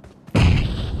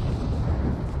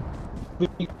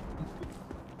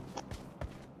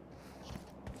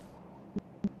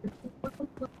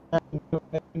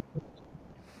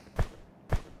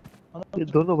 ये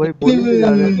दोनों भाई बॉलिंग पे जा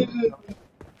रहे हैं।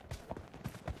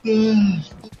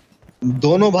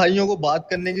 दोनों भाइयों को बात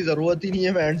करने की जरूरत ही नहीं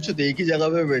है, बैंड चो एक ही जगह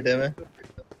पे बैठे हुए।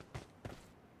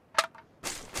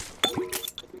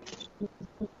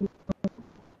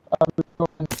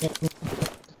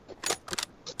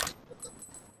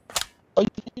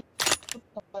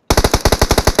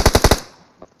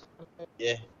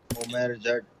 ये उमर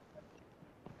जट,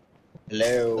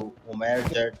 हेलो उमर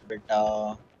जट बेटा।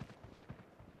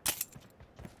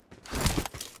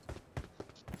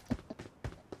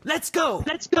 Let's go!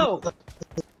 Let's go!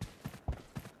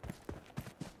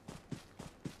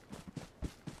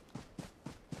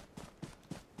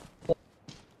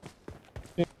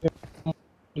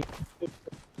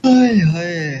 हाय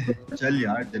हाय, चल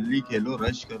यार जल्दी खेलो,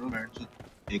 रश करो, बैंड चो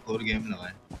एक और गेम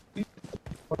लगाए।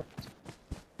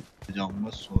 जाऊंगा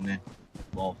सोने,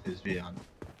 ऑफिस भी आना।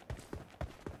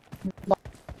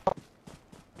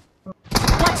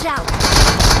 Watch out!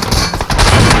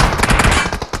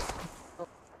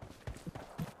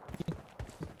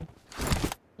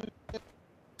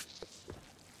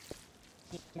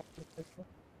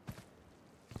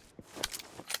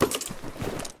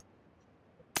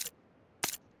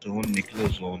 जोन निकलो,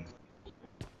 जोन।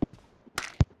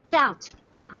 Out!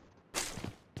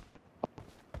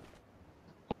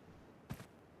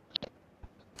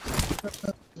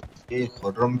 ये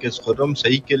खुर्रम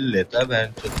सही किल लेता है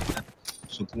बहन चोद,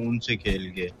 सुकून से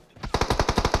खेल के।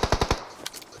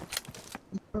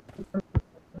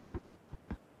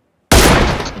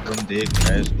 खुर्रम देख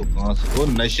रहा है इसको कहां से, वो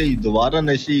नशे ही, दोबारा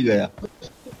नशे ही गया।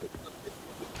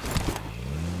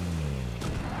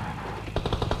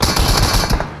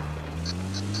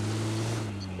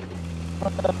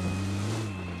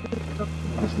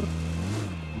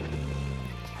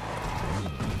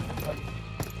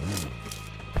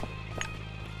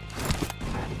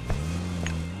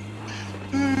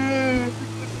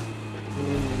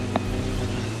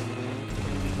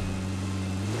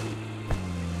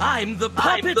 I'm the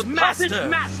puppet master.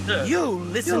 You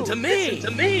listen to me.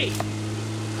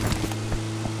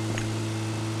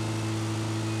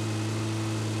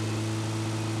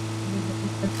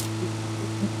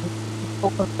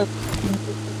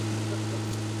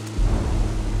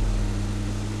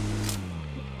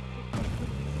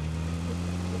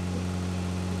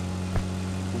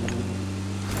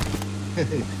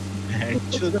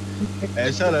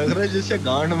 ऐसा लग रहा है जैसे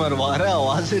गांड मरवा रहा है,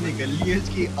 आवाजें निकल रही है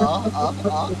इसकी, आ आ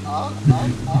आ आ आ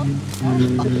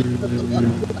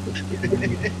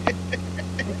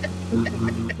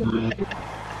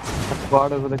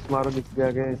स्क्वाड है, मारो दिख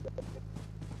गया के।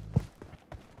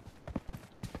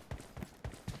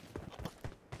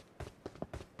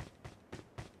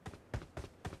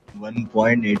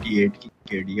 1.88 की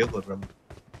केडी है खुर्रम,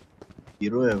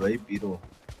 पीरो है भाई, पीरो।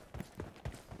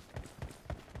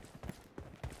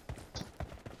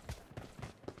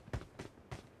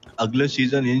 अगले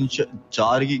सीजन इन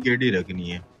 4 की केडी रखनी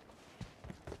है।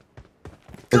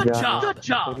 Good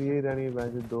job. ये रहनी है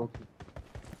बैच 2 की।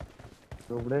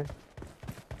 टुकड़े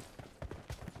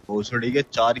भोसड़ी के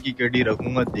 4 की केडी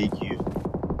रखूंगा, देखियो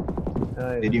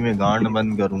तेरी मैं गांड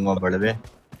बंद करूंगा बड़वे।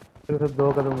 फिर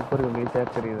 2 कदम ऊपर होगी, चेक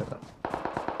करिए जरा।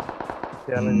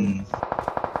 चैलेंज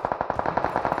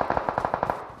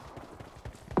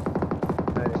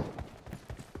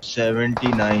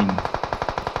 79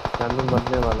 शानू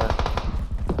मरने वाला है।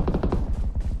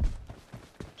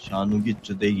 शानू की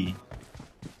चुदेगी,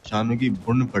 शानू की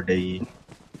भुंड फटेगी।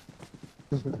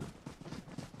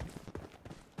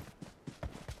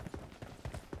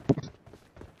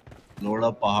 लोड़ा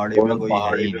पहाड़ी में कोई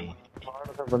है ही नहीं।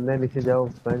 बंदे नीचे जाओ,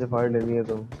 पहले फाड़ लेनी है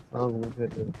तो घूम फिर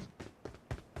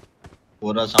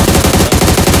पूरा सामने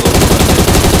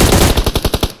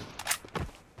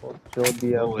शॉट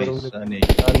दिया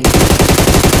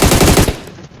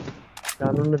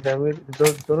कानून ने डैमेज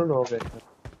दोनों हो गए।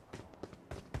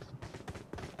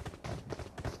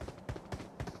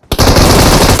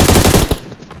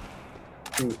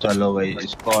 चलो भाई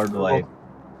स्क्वाड वाइप।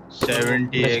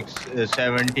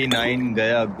 79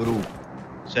 गया गुरु,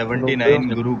 79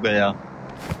 गुरु गया।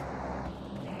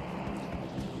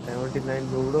 79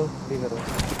 ढूंढो, ठीक करो।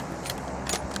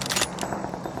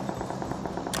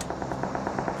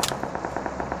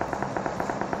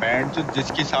 बैंड जो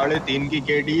जिसकी 3.5 की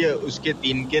केडी है उसके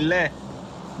 3 किल है,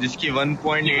 जिसकी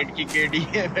 1.8 की केडी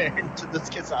है बैंड जो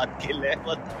उसके 7 किल है।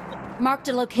 Marked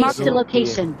a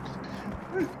location.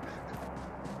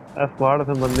 स्क्वाड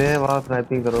से बंदे हैं वहाँ,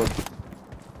 स्नाइपिंग करो।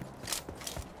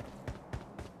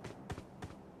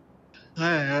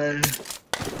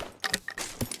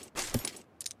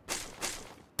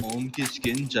 ओम की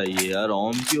स्किन चाहिए यार,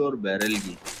 ओम की और बैरल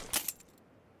की।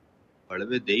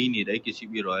 बड़वे दे ही नहीं रहे किसी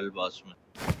भी रॉयल बास में।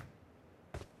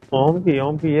 ओम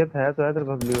की ये था तो है तेरे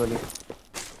को अगली वाली।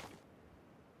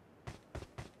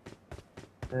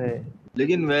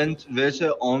 लेकिन वैसे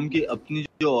ओम की अपनी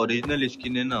जो ओरिजिनल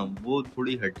स्किन है ना वो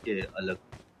थोड़ी हटके है अलग।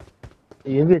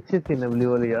 ये भी अच्छी स्किन है ब्लू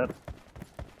वाली यार।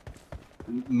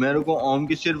 मेरे को ओम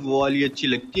की सिर्फ वो वाली अच्छी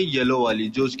लगती है, येलो वाली,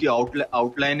 जो उसकी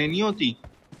आउटलाइन नहीं होती,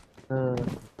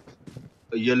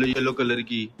 येलो येलो कलर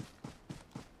की।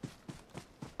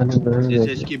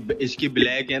 जैसे इसकी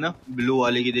ब्लैक है ना, ब्लू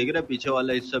वाले की देख रहा, पीछे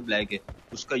वाला हिस्सा ब्लैक है,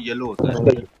 उसका येलो होता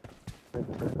है।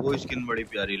 वो स्किन बड़ी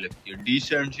प्यारी लगती है,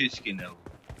 डिसेंट सी स्किन है वो।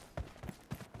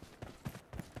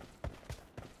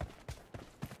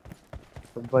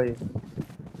 तो भाई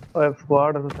और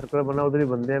स्क्वाड सर्कल बना, उधर ही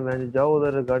बंदे हैं। मैं जाओ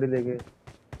उधर गाड़ी लेके,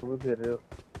 तुम भी फिर रहे हो।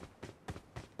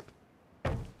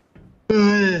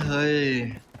 हाय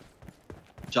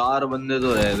 4 बंदे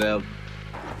तो रह गए अब।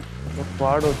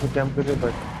 स्क्वाड हो तो कैंप पे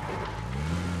बैठ।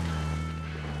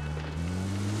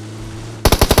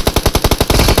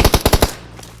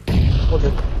 ओ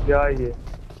देख क्या ये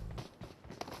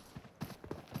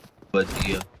बच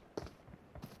गया।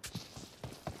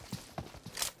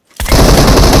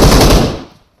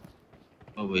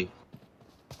 ओ भाई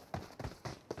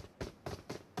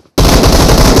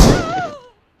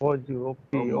ओ जी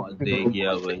ओपी दे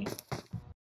गया भाई।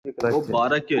 वो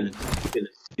 12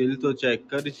 किल तो चेक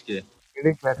कर इसके।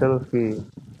 केडी क्या कर उसकी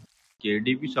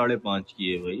केडी भी 5.5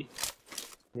 की है भाई।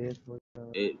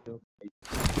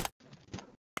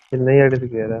 ये नई आईडी से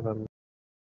कह रहा है हम।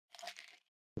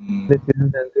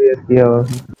 किया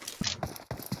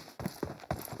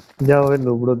जाओ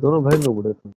नुबड़ो, दोनों भाई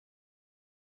नुबड़े तुम।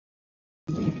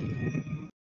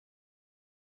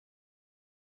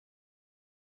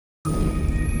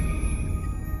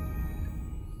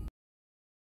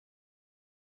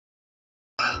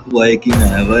 वो एक ही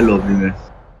है भाई लॉबी में।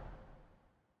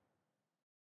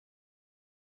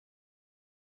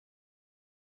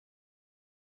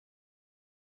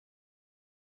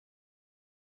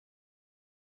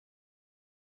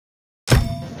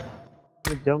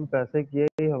 जंप ऐसे किए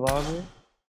ही हवा में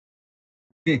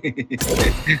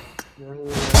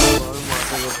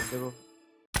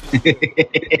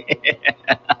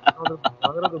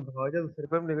अगर तो भाग जा,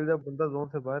 सर्कल में निकल जा, बंदा जोन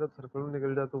से बाहर है, सर्कल में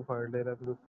निकल जा, तू फाइट ले रहा है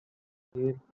फिर।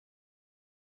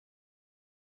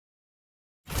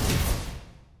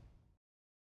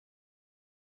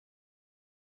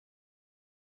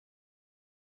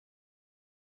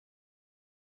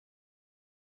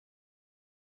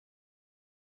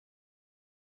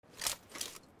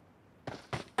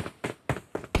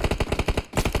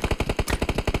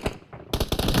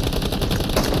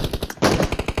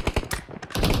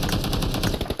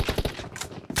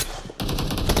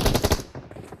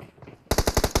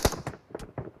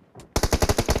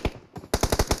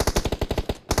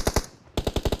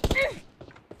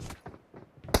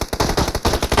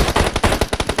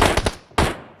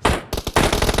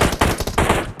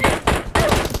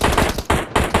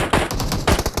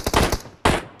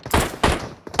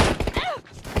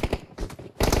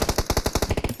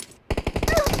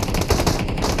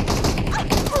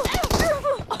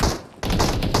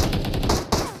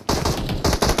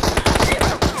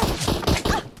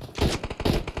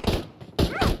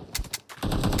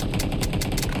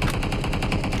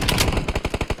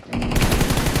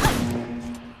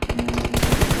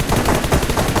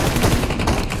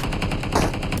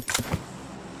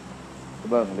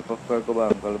 Bang, Lipovka ko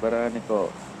bang, kalbarani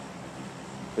ko.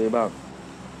 Okay bang.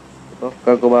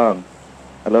 Lipovka ko bang.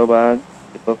 Halo bang,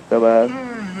 Lipovka bang.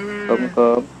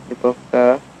 Kom,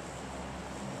 Lipovka.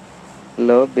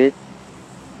 Hello bitch.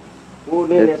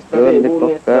 Let's go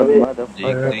Lipovka,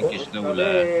 motherfucker. किसने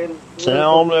बुलाया?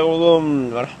 Assalamualaikum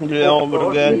warahmatullahi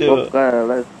wabarakatuh. Lipovka,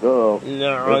 let's go.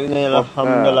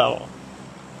 Alhamdulillah.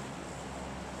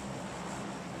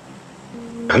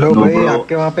 Hello भाई,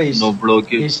 आपके वहाँ पे नोबड़ो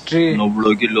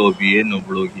की lobby है,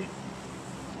 नोबड़ो की।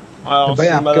 भाई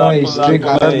आपके वहाँ हिस्ट्री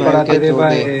गलत पढ़ाते थे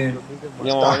भाई।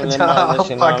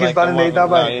 पाकिस्तान नहीं था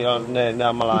भाई।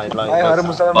 हर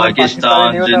मुसलमान पाकिस्तान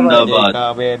जिंदाबाद,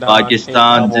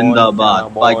 पाकिस्तान जिंदाबाद,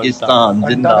 पाकिस्तान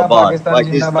जिंदाबाद,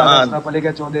 पाकिस्तान।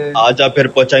 आजा फिर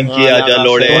पचंकी आजा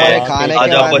लोड़े,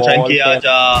 आजा पचंकी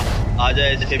आजा, आजा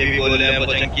ऐसे भी बोल रहे हैं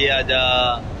पचंकी आजा।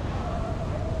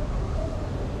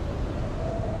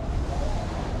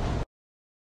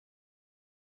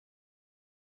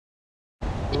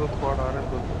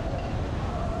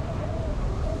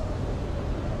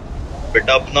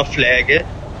 बेटा अपना फ्लैग है,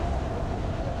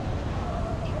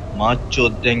 माँ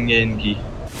चोद देंगे इनकी।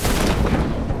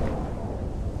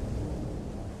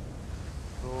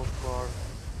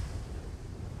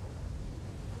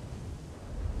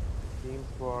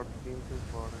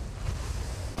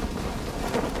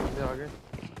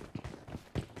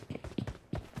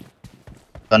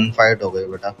 गन फाइट हो गई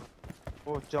बेटा।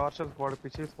 ओ 4 स्क्वाड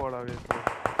पीछे स्क्वाड आ गए।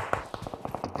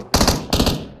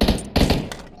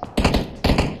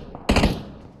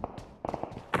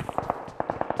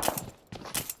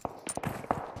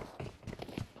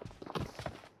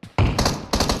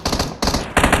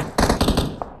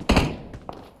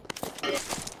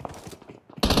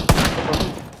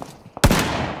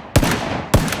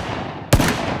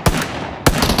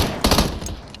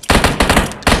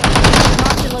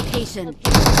 Location.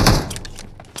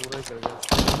 पूरा ही कर गया।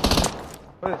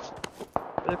 ओए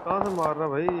ये कहां से मार रहा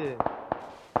भाई ये?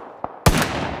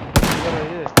 इधर है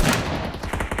ये।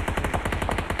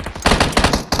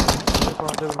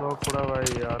 कहां से नॉक पड़ा भाई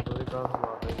यार, मुझे कहां से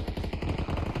मार रहा है?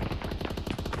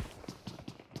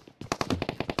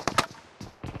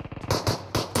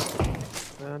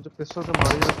 मैं जो पिस्टल से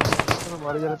मारी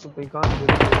जा रहा, तुम कहां से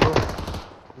दे रहे हो?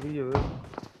 ये है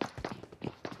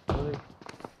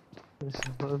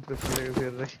पिस्टल लेके फिर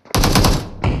रहे।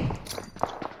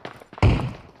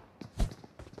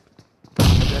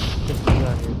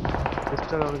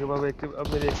 पिस्टल उनके पास एक, अब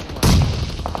मेरे एक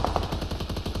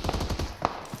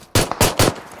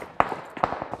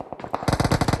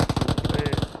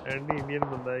एंडी इंडियन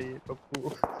बंदा है ये पप्पू।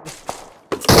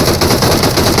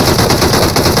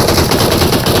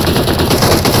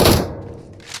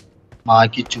 माँ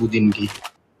की चूद इनकी।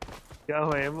 क्या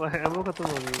हुआ? एमो खत्म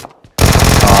हो गई।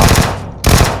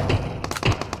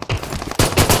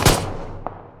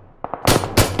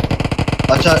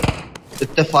 अच्छा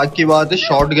इत्तेफाक की बात है,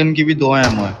 शॉटगन की भी 2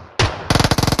 एमओ है।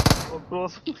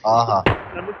 हाँ हाँ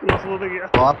क्रॉस हो गया।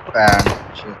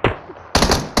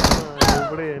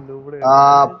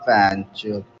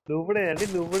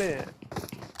 नुबड़े हैं।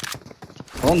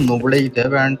 वो नुबड़े ही थे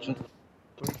बैंड चो।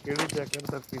 केड़ी चक्कर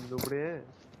सब 3 नुबड़े हैं।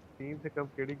 3 से कम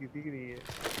केड़ी किसी की नहीं है।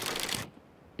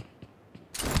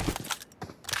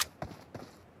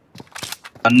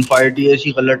 गन फाइट ही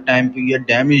ऐसी गलत टाइम पे ये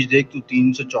डैमेज देख तू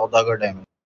 3 से 14 का डैमेज।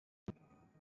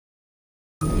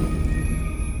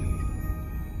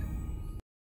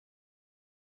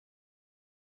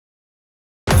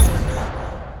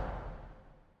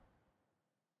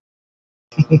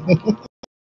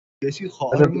 ऐसी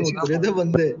खार में उतरे थे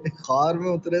बंदे, खार में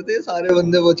उतरे थे सारे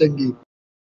बंदे वो चंगी।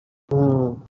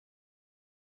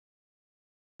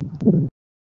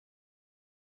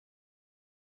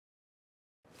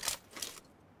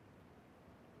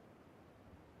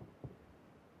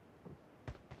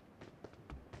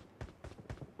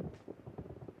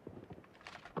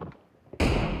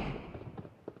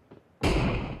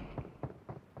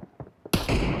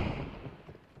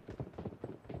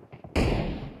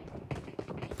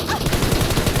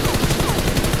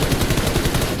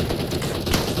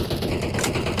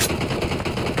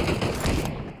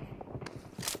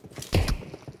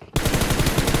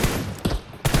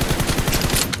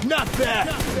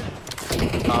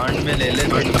 कांड में ले ले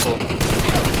बंद को।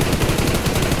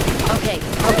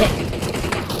 Okay.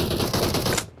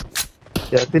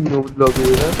 कैसे नूब लोग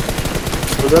इधर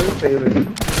उधर सही रहे।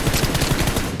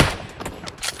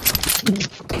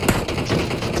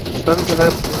 सन चला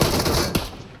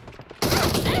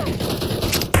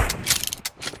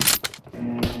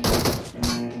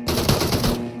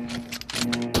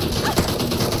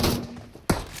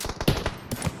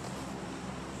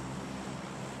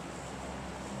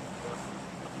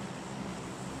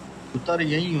उतर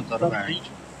यहीं उतर बैंड।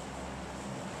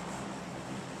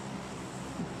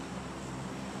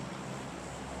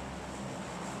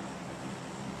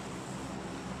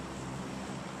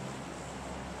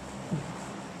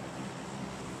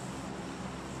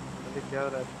 क्या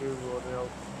रहती है बोल रहे हो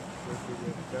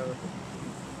क्या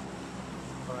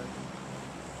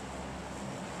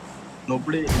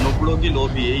नोबड़ों की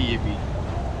लॉबी है ये भी।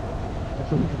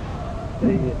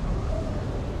 सही है।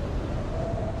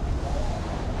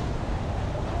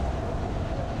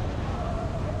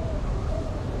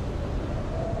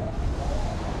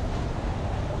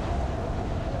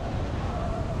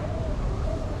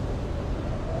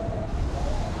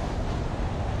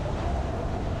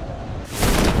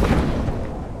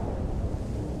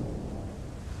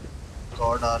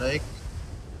 स्क्वाड आ रहा है एक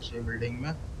से बिल्डिंग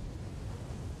में।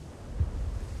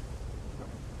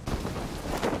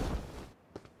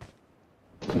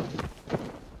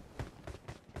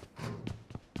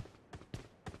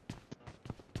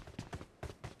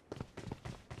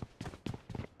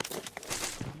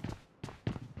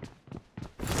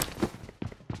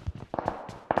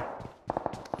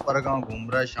 पर गाँव घूम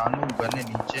रहा है शानू, गने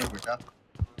नीचे है बेटा।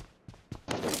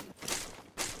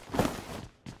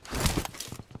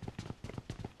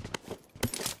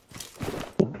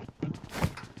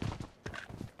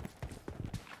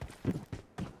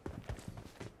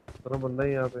 बंदा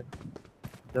ही यहाँ पे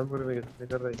जंप करने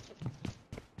कर रही।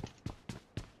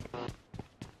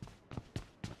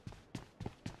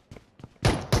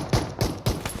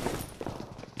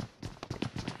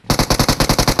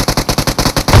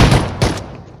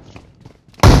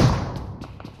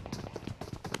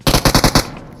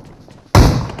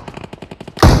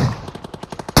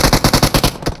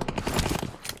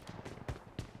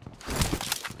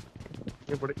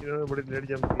 इन्होंने बड़ी लेट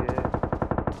जंप की है।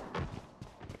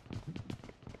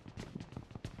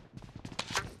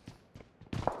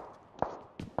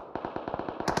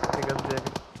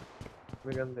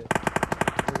 गंदे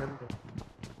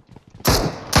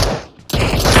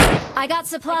I got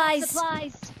supplies.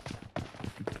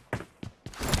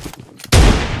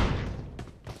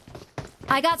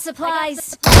 I got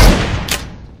supplies.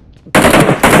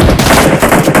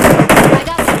 I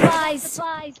got supplies.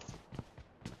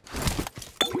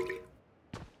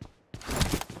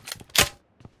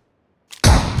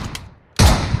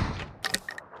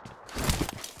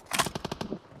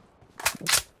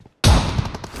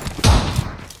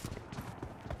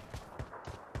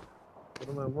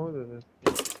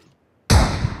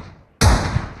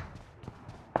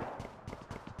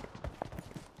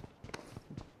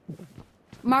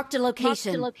 Marked a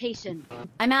location.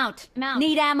 I'm out.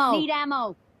 Need ammo.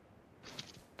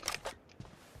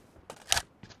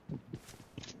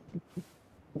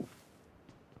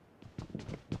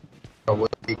 वो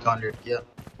कहाँ लेट किया?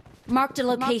 Marked a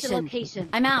location.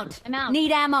 I'm out.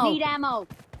 Need ammo.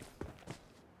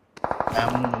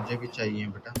 Ammo मुझे भी चाहिए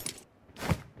बेटा।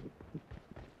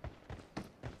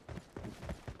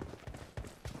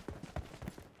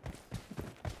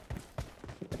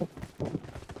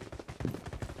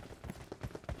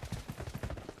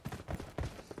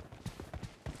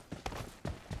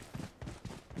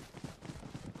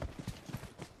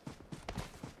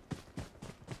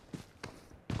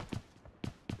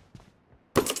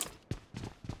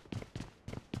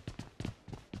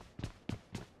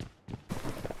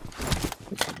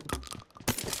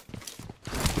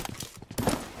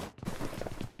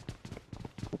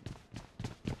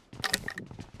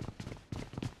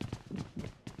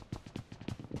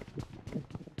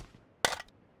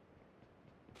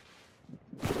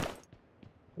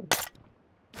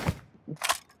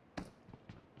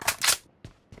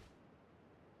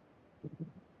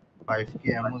 फाइव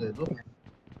की एमो दे दो।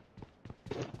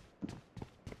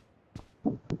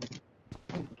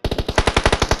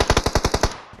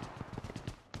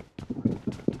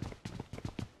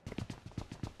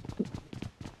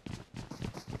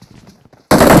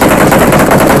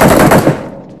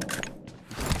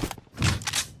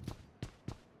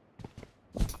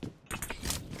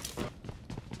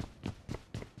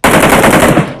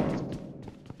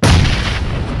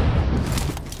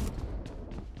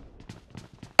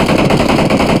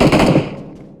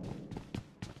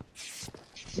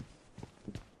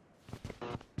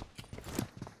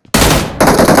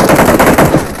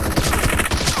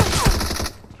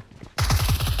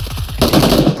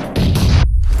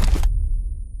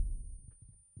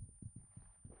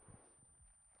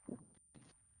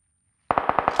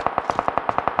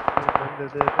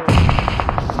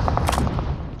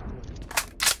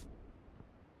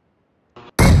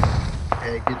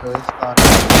 कि तो इस कार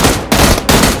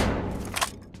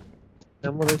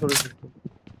एमो दे थोड़ी सी।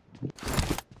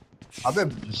 अबे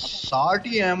 60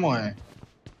 ही एमो है।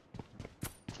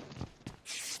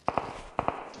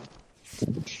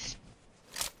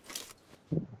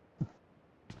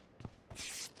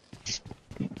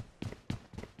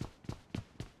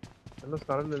 चलो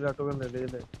सारे ले ले, ऑटो गन ले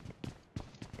ले।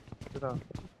 चला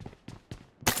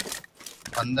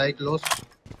बंदा ही क्लोज।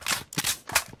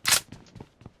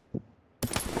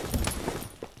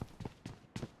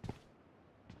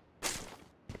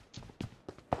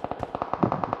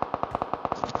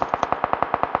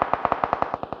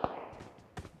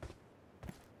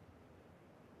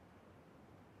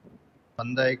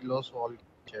 बंदा एक लॉस वॉल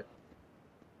चेक।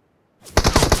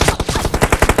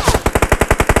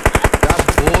 क्या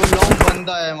बोल रहा हूँ,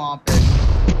 बंदा है वहां पे।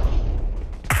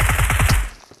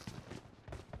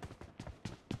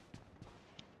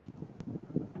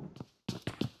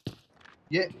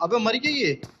 ये अबे मर गई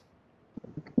ये।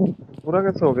 पूरा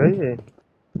कैसे हो गया ये?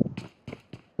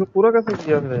 तो पूरा कैसे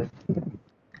किया उसने?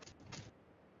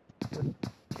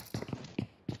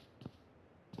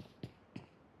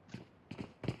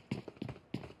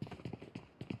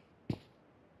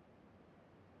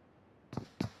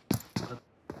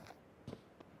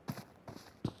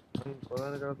 पता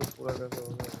नहीं कहा तो पूरा कैसे हो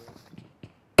गया।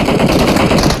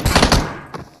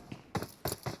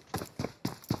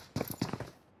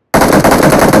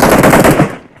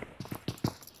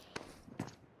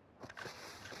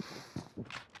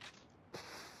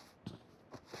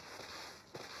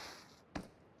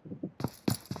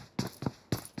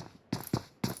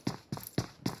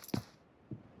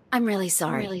 I'm really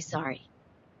sorry.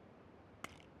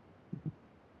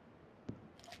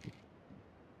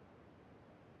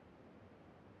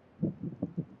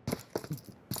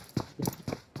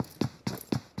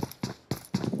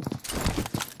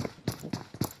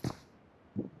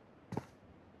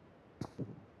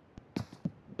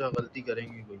 गलती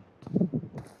करेंगे कोई।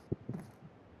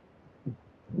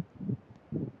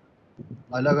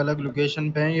 अलग अलग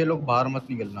लोकेशन पे हैं ये लोग, बाहर मत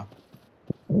निकलना।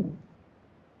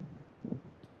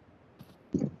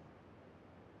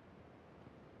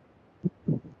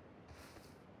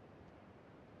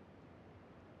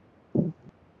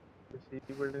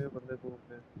 इसी बिल्डिंग में बंदे घूम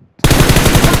रहे हैं।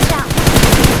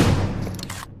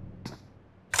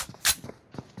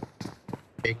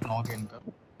 एक नॉक इनका।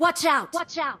 Watch out!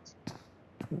 Watch out!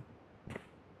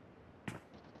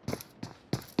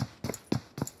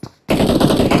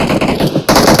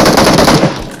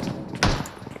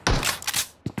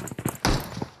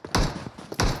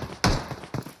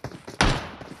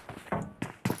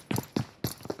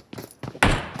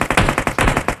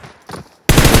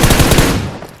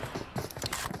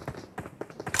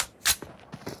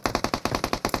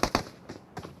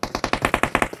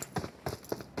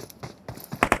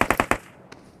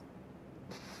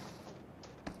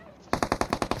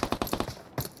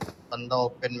 बंदा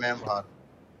ओपन में है बाहर।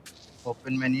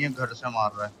 ओपन में नहीं है, घर से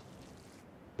मार रहा है।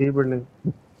 ये बिल्डिंग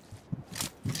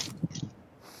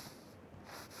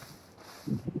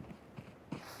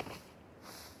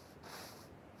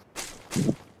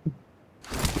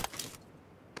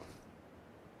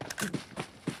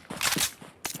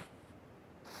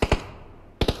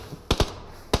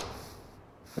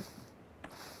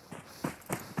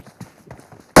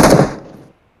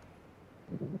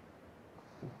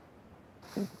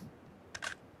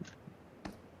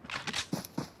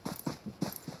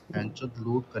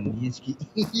लूट करनी है इसकी।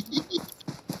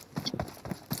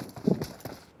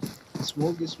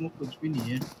 स्मोक स्मोक कुछ भी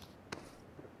नहीं है।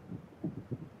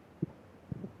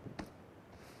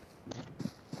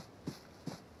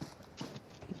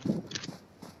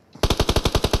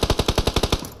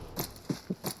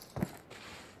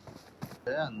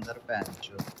 अंदर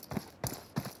पैंचो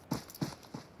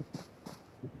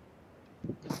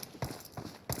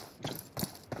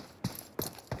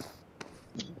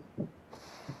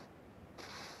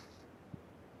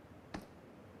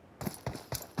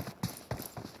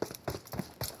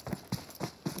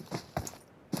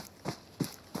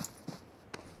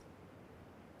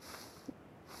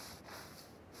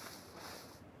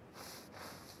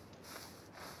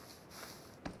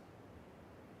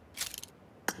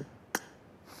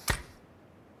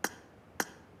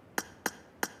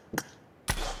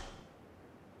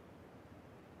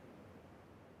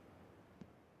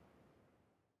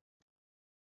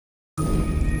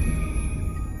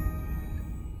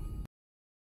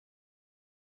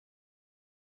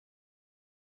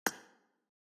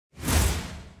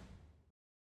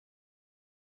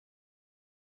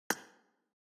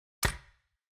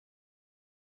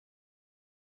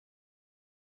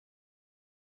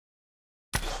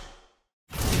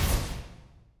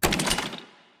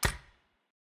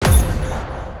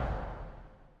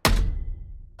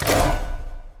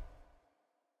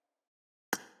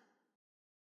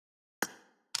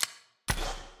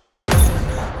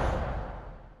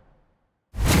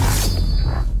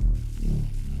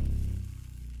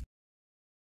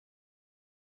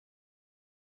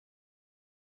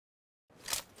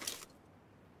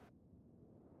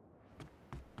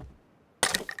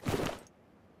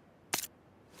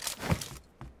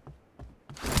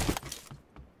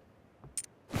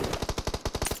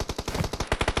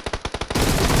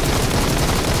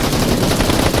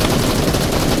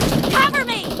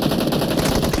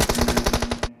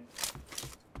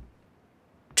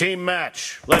Team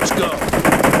match, let's go.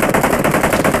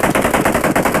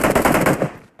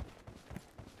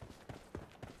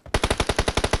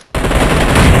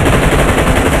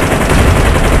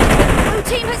 Blue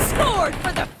team has scored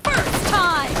for the first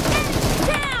time.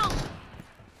 Down.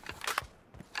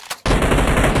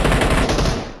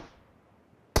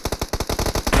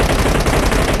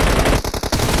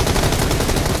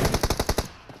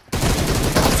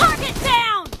 Target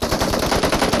down.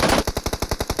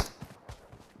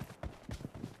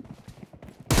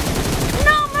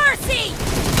 No mercy!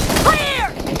 Clear!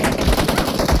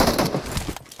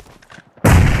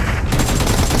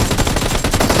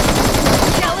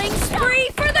 Killing spree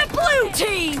for the blue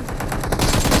team!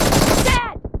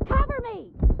 Dead! Cover me!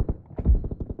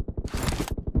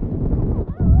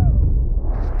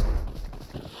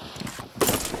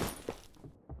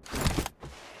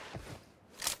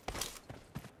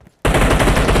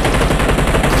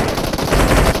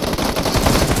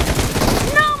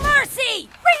 No mercy!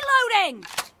 Reloading!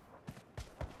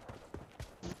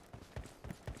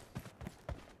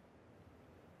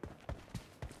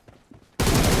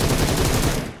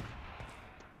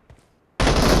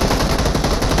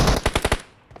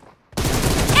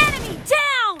 Enemy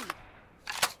down!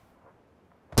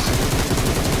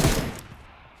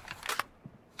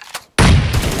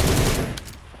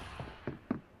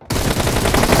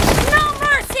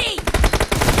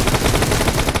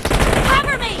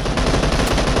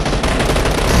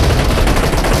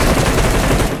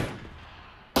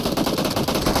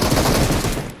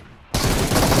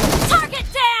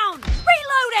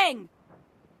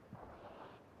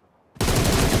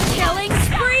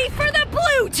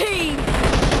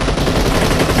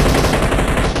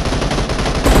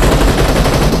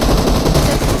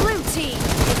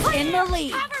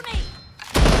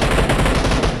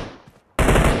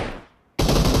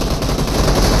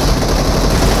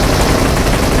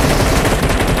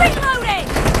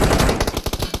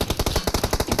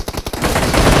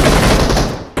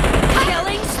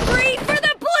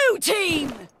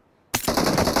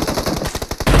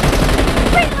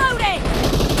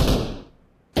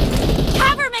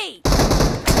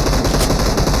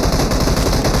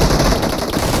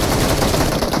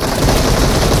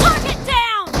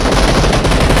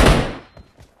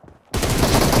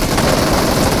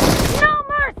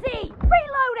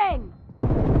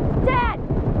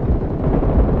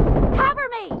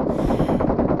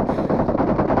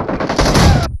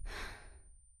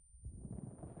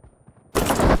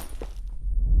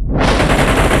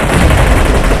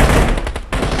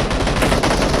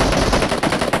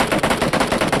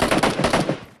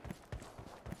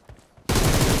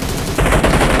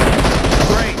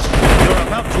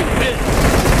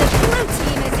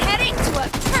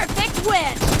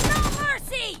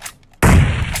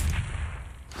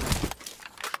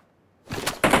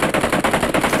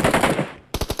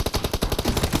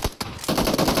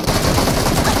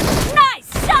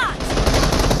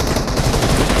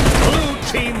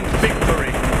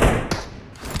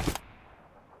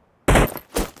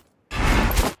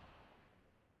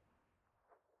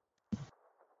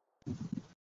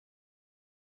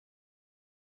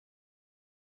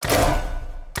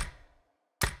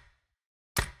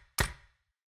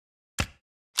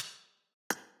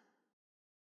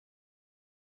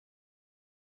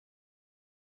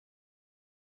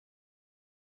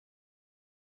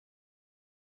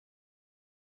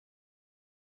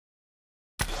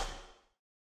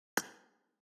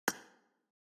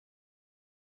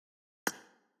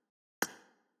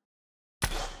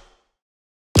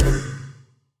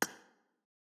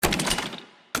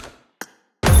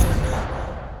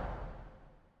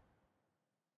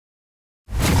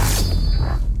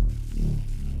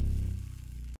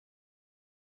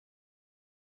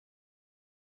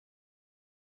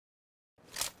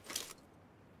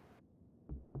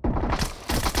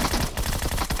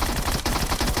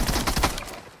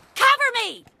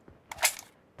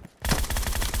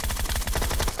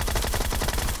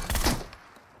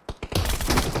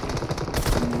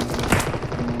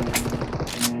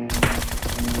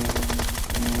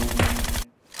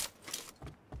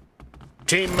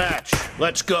 Team match.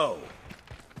 Let's go.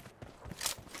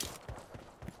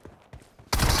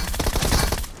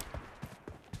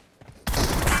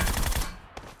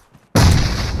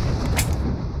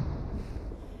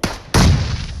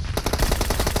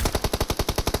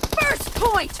 First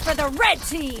point for the red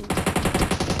team.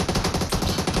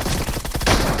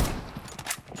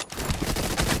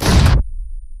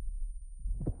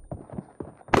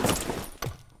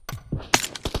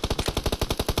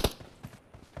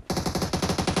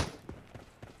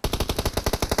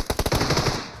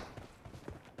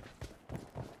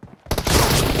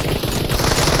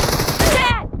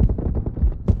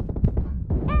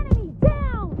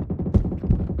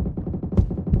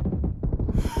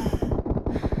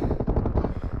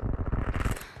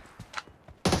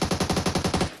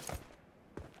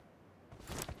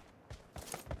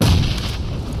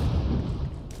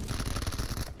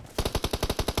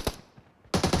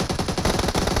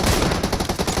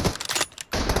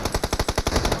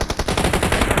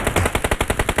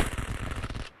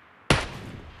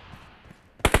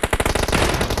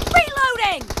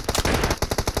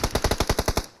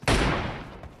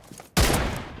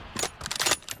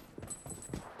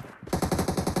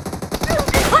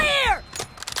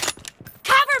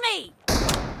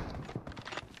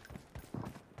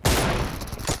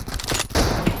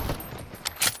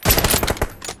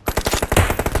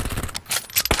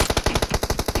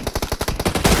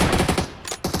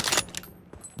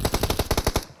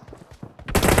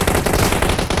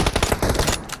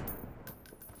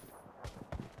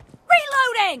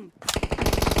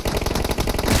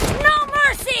 No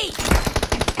mercy!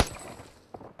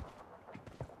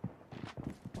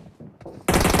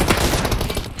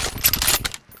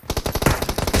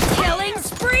 Killing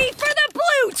spree for the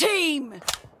blue team!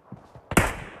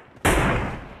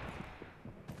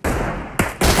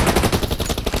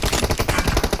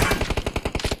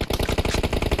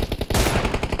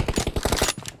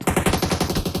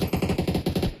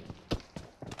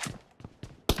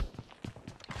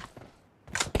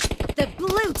 The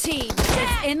blue team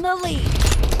is in the lead.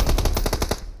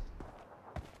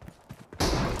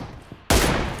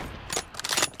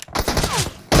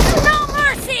 No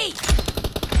mercy!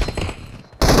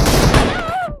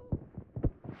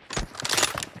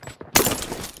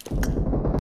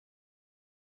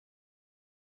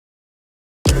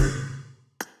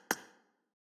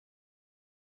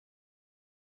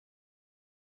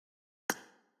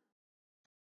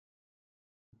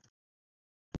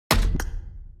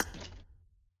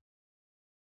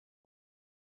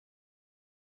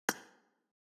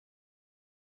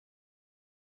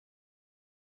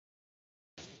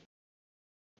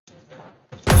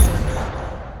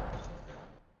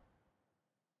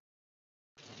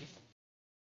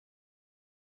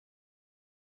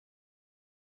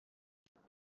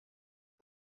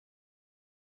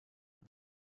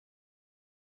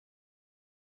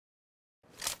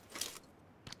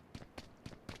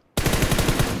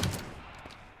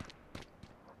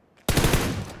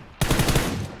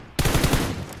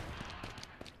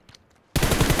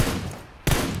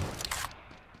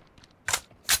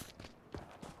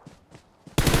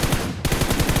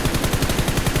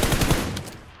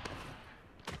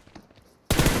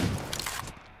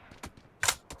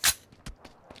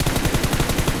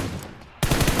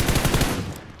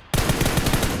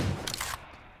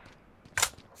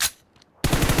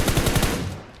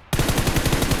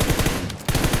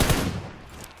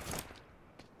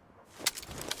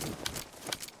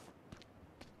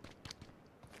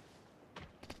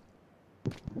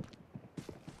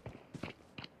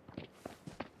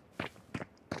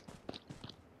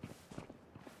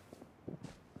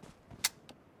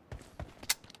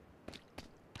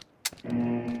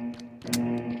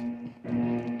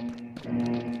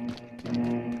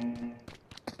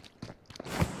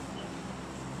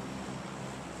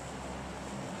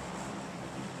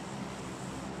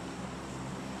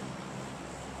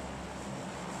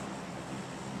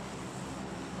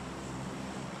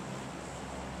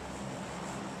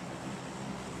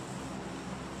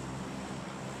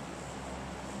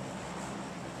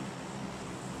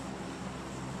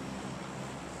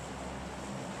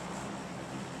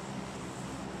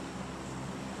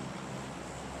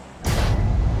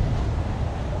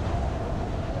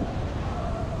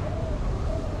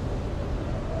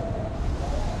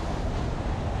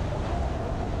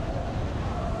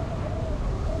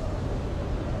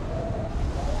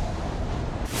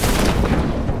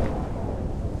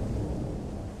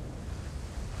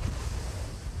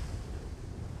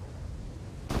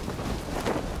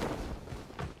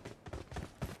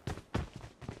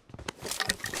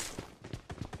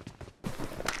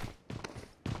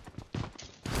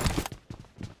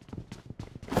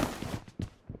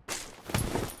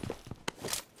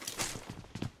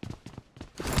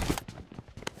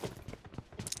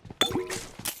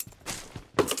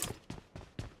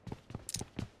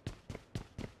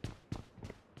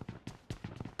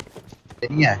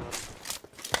 नहीं है।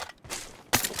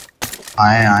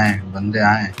 आए आए बंदे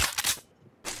आए।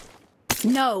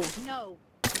 No.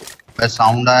 बस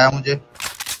sound आया मुझे।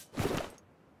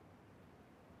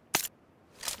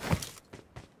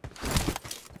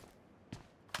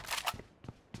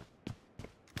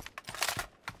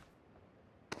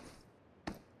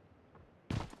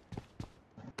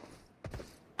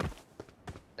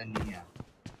 नहीं है।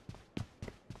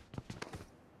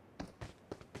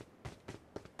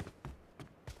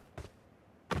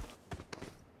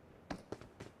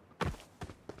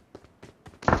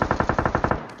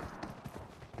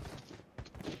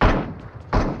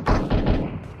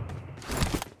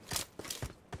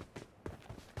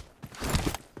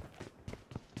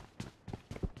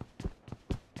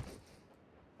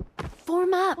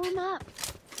 Form up.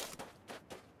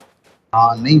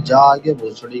 हाँ नहीं जा आगे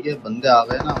भोसड़ी के बंदे आ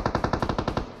गए ना।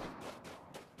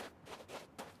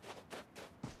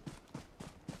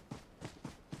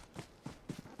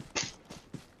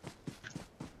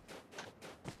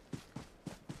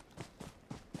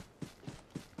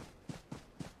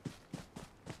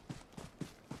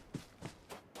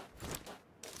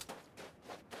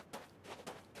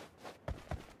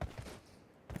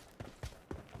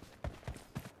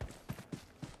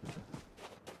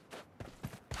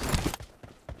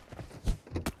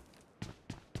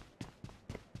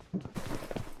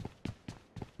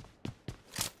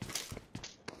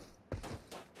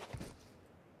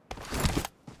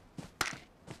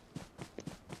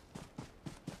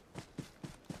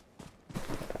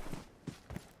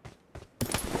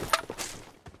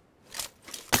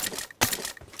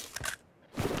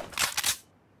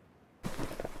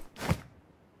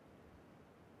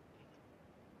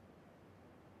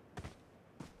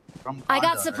 I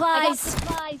got supplies.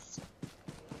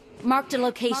 Marked a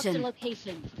location.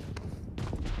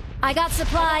 I got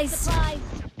supplies.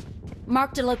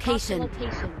 Marked a location.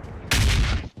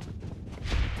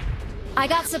 I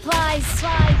got supplies.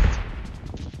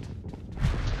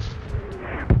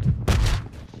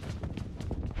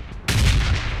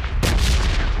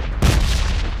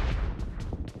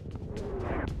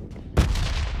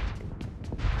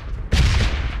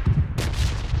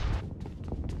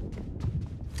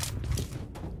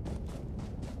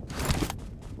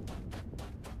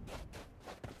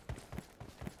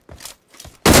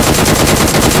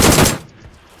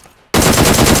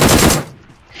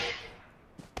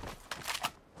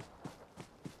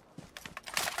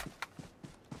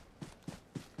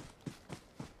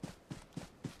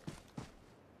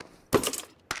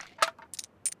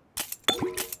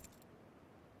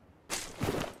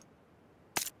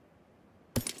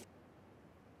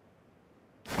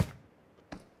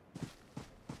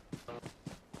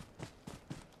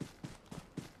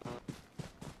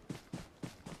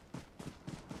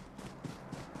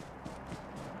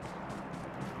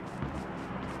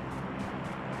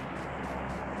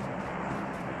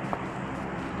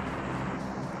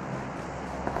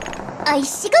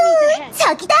 아이씨구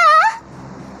저기다.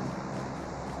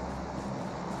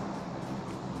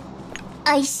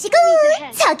 아이씨구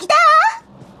저기다.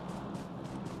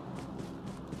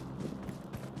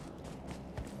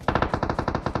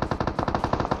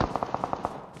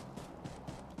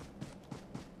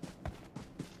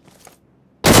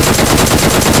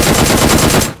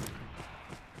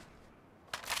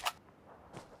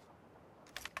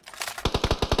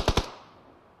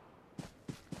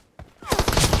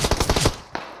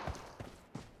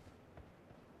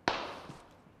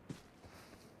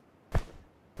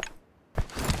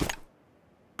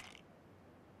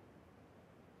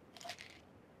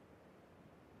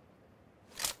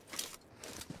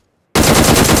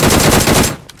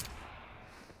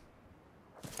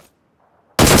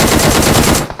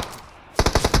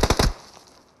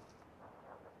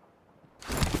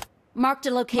 Marked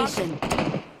a location.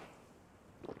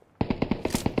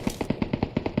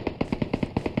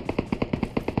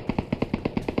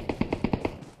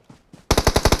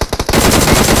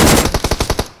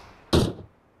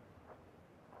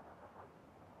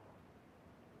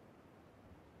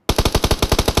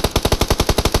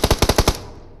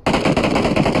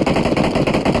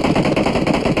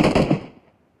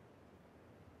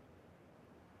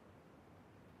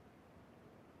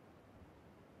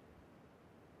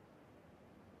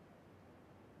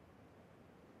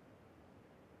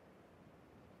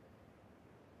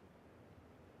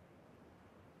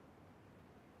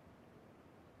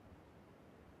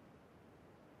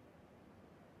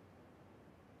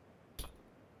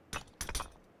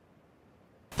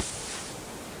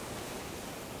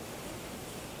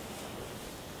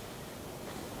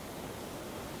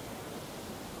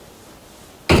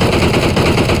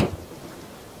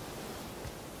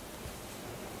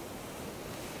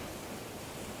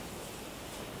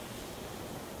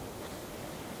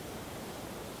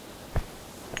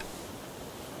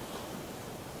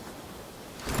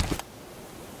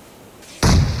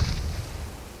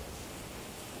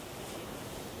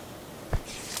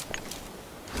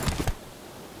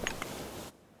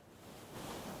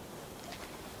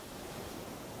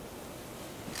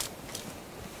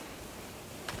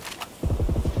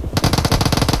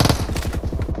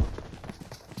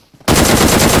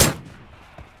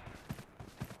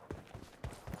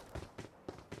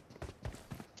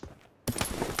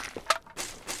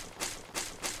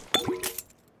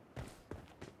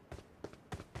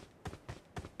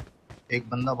 एक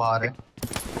बंदा बाहर है।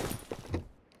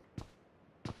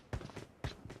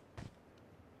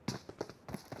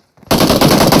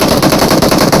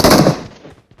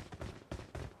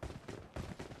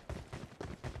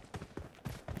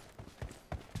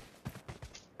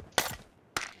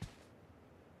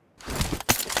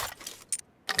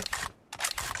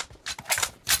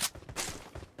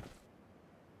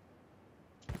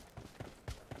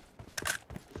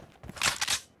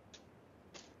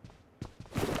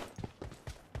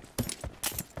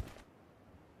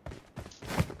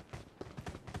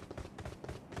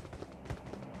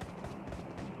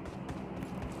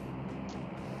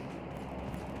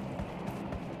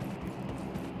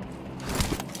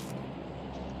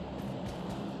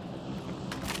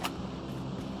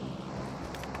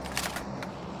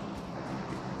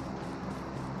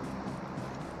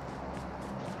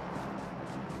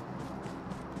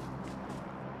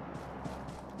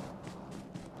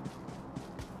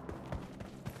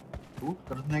 शूट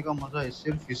करने का मजा है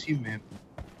सिर्फ इसी में।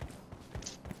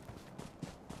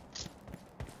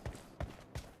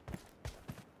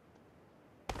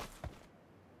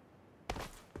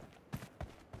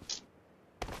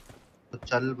 तो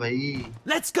चल भाई,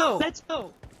 Let's go. Let's go.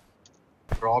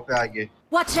 Draw पे आगे।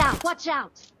 Watch out! Watch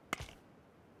out!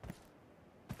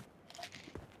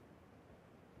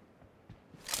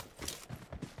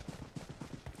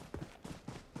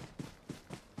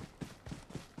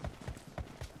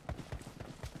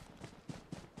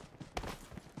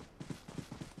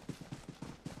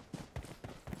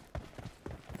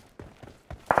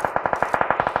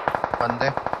 बंदे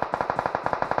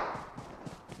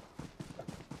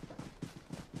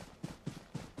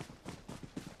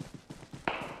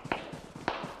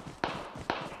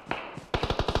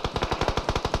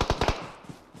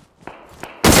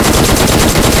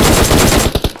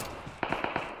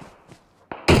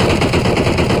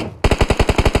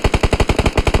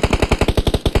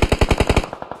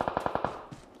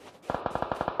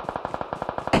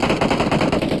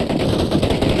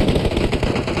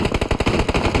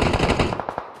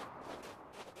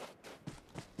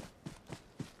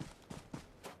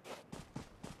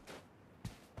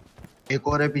एक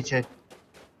और है पीछे।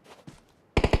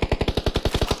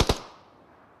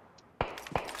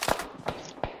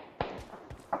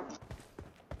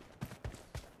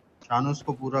 शानू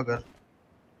उसको पूरा कर।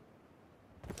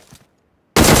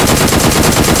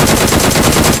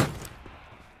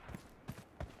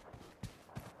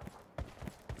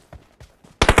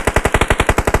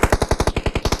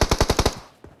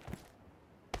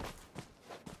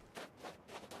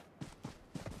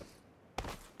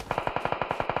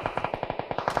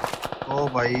 ओ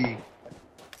भाई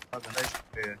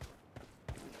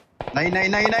नहीं नहीं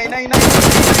नहीं नहीं नहीं नहीं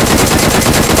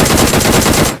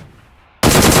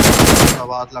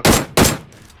आवाज लगा।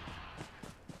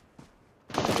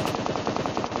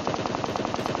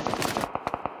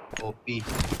 ओपी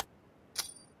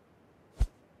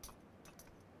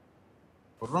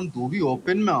तू भी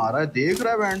ओपन में आ रहा है, देख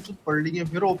रहा है बैंड से पढ़ ली है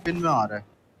फिर ओपन में आ रहा है।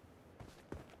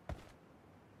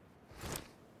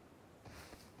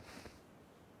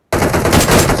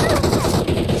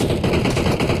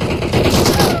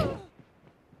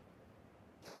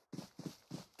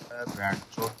 बैंड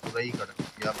चोट पूरा ही कर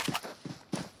दिया।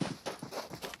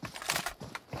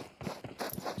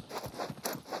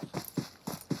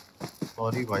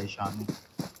 सॉरी भाई Shanu.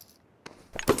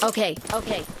 Okay,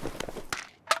 okay.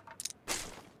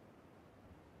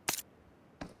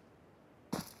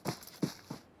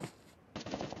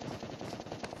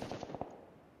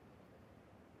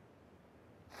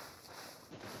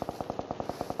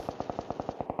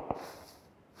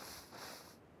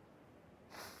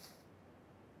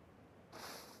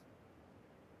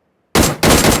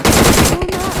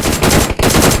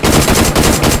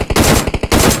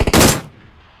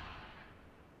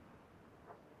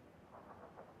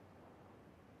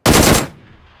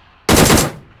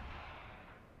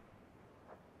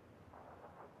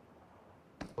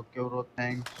 Okay bro,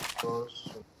 thanks.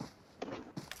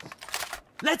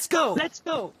 Let's go. Let's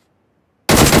go.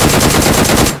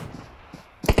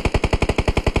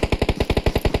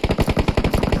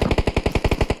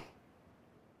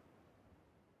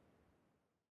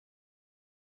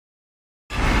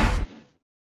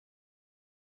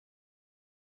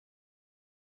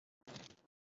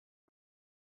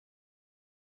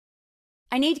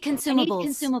 I need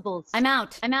consumables. I'm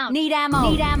out. Need ammo.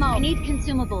 I need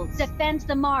consumables. Defend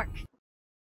the mark.